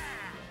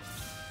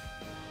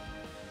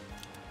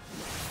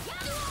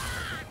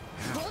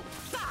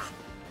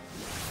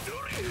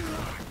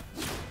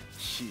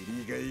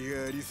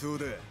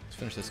 Let's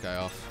finish this guy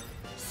off.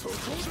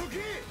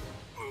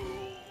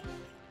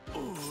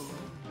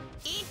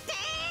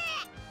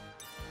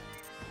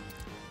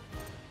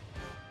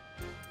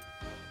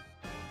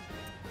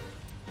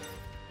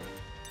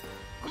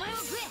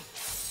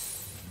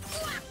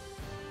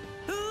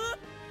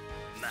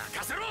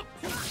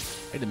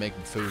 I had to make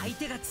him food. 相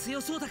手が強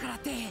そうだからっ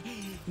て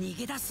逃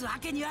げ出すわ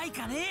けにはい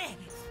かねえ。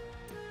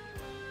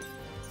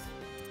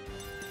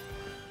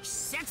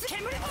必殺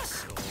煙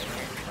星。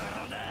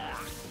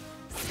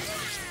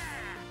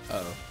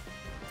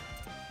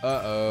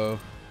Uh-oh.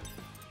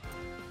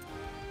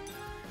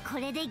 こ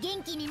れで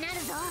元気になる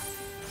ぞ。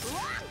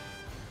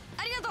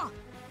ありがと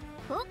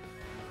う。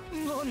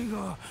何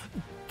が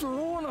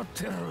どうなっ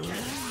てる？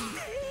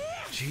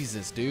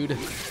 Jesus, dude.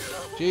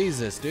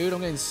 Jesus, dude.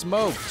 I'm getting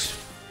smoked.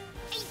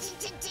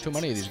 Too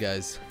many of these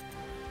guys.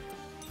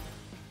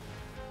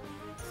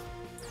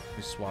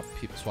 We swap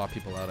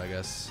people out, I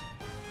guess.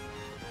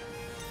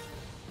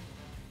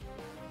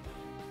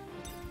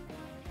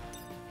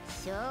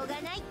 Oof.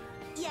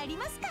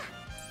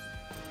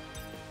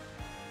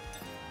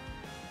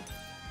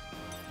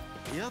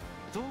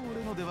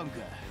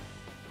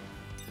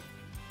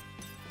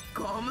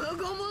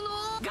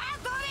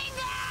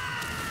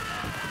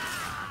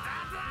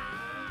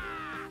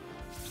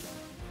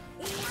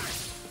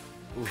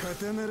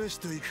 肩慣らし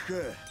といく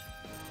か。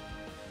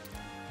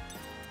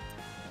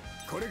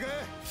これか。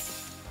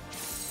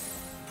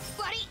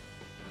悪い。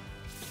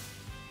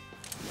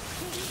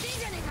見てん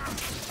じゃねえか。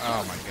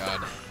 Oh my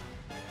god.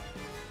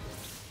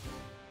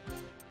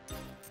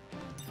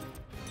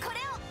 これ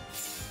を。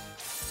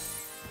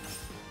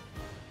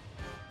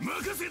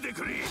任せて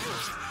くれ。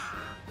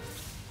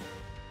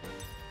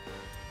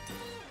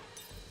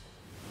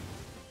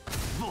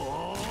ボ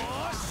ー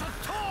ショッ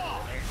ト。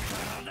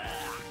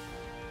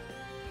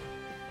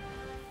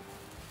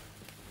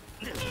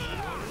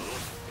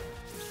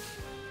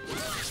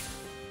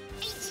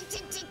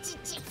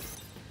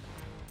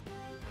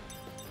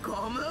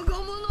 ゴムゴム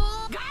の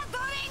ガト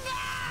リング。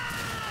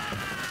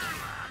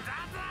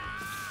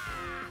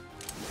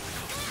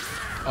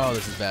 Oh,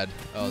 this is bad.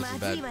 Oh, this is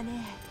bad.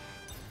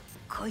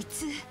 こい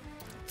つ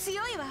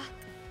強いわ。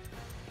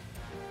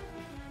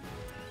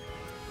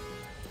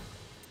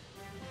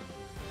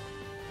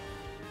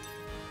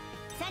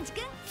サンジ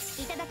君、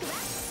いただくわ。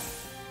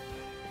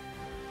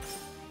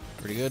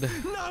 Pretty good.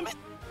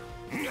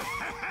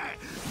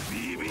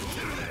 ビビっ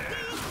てるね。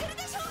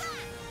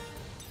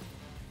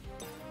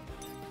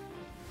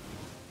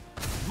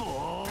ボ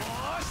ー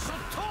ショッ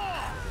ト。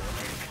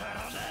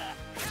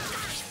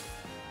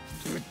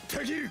ぶった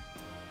切る。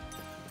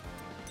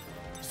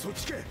そっ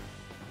ちか。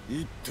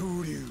一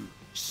刀流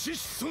疾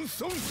走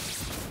損。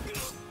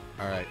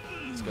 All right,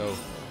 let's go.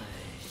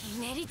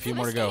 A few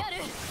more to go.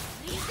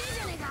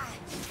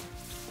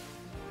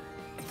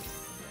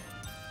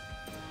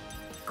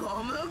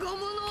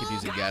 Keep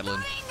using Gatlin.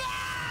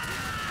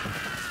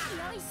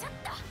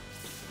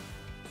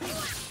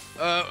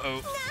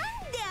 Uh-oh.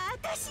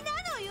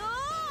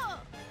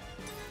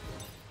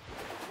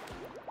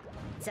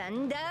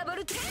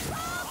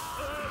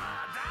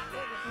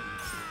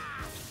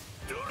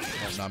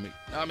 Oh, not me.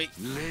 Not me.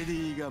 レデ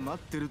ィーが待っ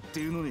てるって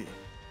いうのに、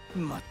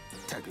まっ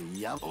たく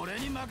俺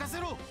に任せ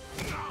ろ。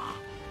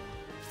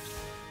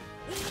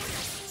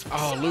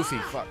Oh, Luffy,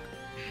 fuck.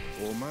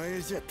 お前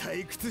じゃ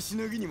退屈し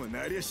のぎにも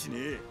なりゃしね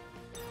え。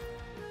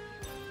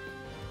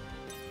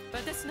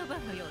私の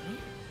番のようね。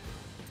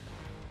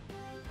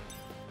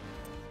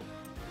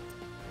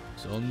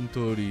その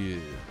通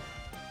り。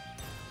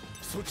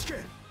そっちか。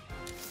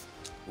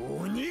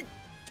鬼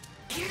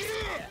切れ。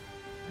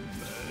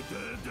ま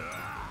だだ。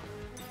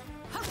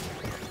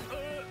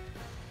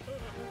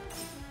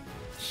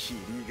切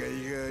りがい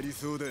があり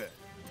そうだ。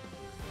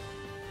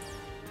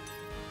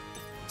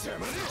邪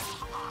魔だ。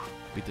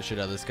Beat the shit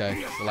out of this guy.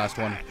 The last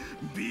one.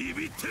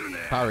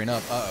 Powering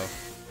up. Uh-oh.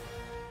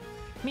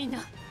 みん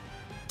な。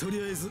と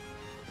りあえず。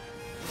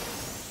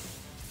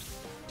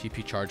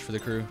TP charge for the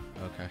crew.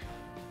 Okay.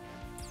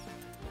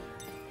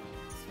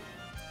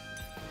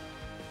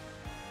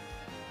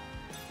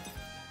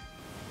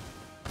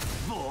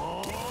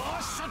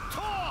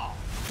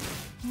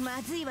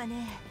 まずいわ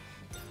ね。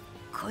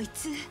こい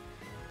つ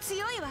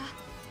強いわ。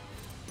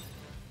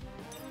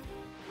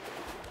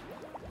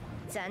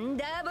サン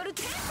ダーボル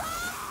ト。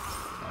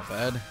Not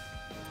bad.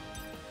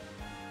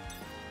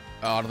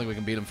 Oh, I don't think we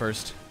can beat him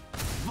first.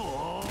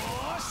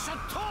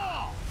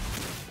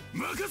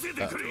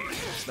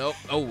 Nope.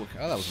 Oh,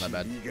 that wasn't that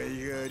bad.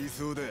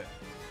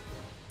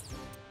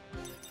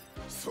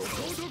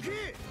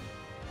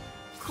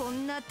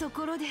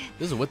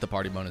 This is with the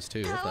party bonus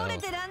too. What the hell?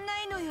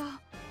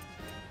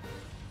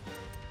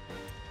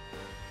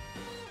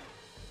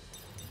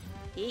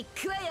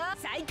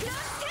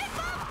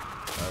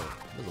 Oh,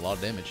 there's a lot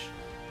of damage.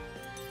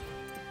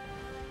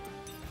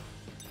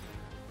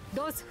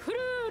 It's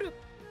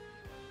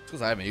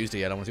because I haven't used it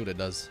yet. I want to see what it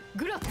does.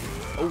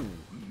 Oh.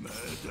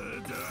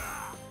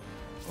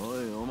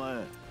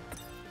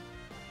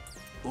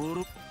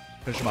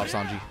 Finish him off,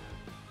 Sanji.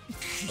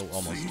 Oh,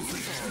 almost.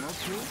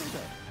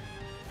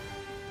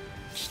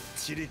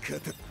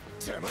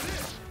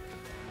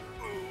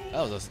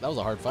 That was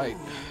a hard fight.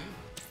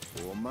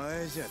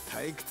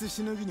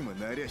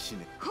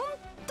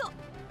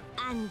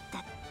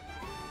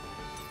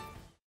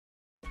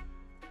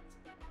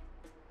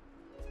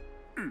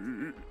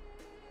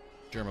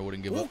 Germa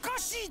wouldn't give up.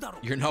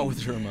 You're not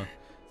with Germa.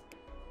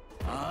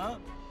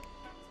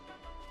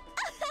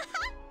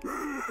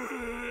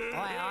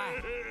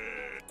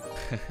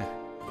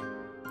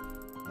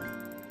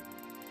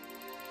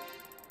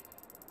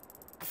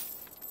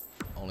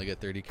 Only get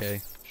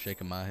 30k.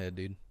 Shaking my head,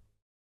 dude.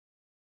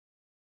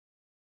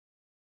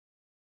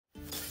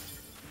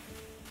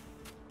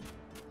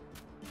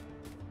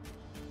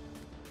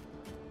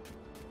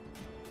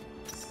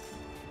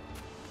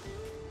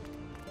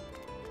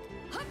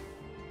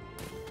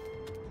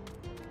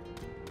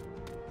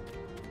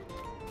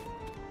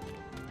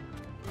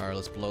 Alright,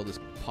 let's blow this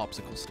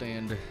popsicle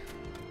stand.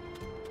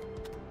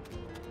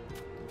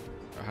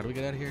 How do we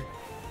get out of here?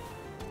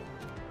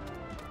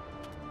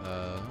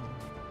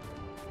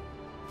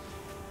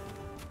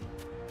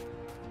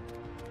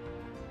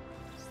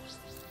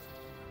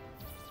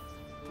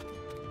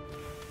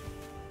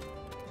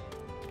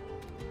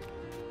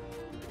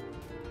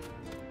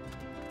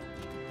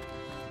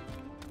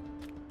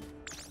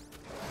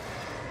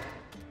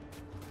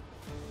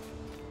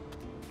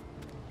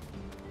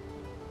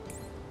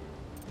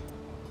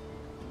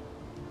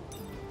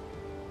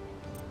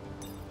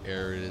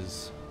 There it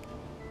is.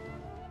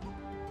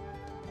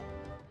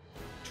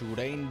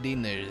 Terrain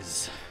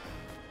dinners.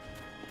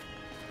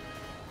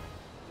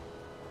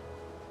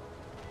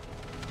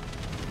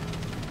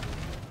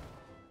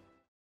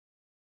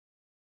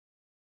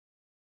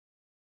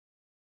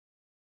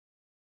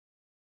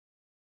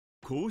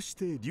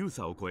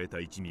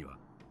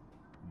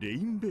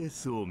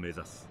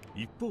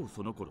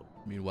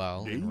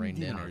 Meanwhile, in rain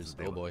dinners,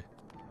 oh boy.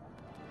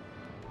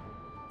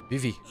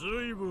 Vivi. Oh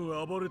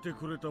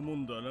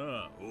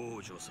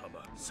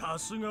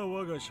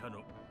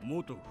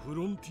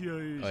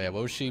yeah,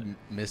 what was she?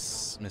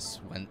 Miss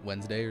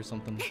Wednesday or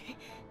something?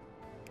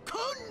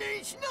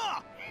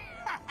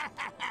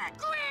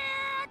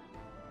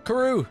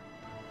 Karoo!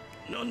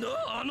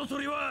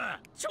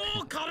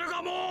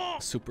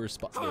 Super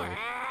spot.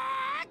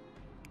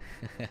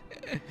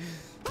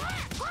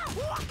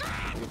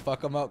 You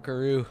fuck him out,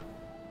 Karoo.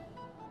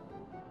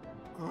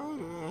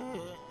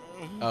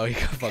 Oh, he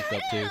got fucked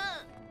up too.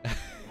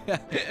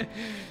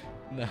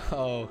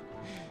 No.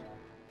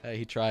 Hey,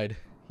 he tried.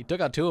 He took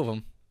out 2 of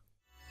them.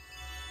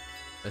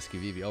 Rescue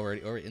Vivi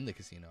already in the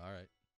casino. All right.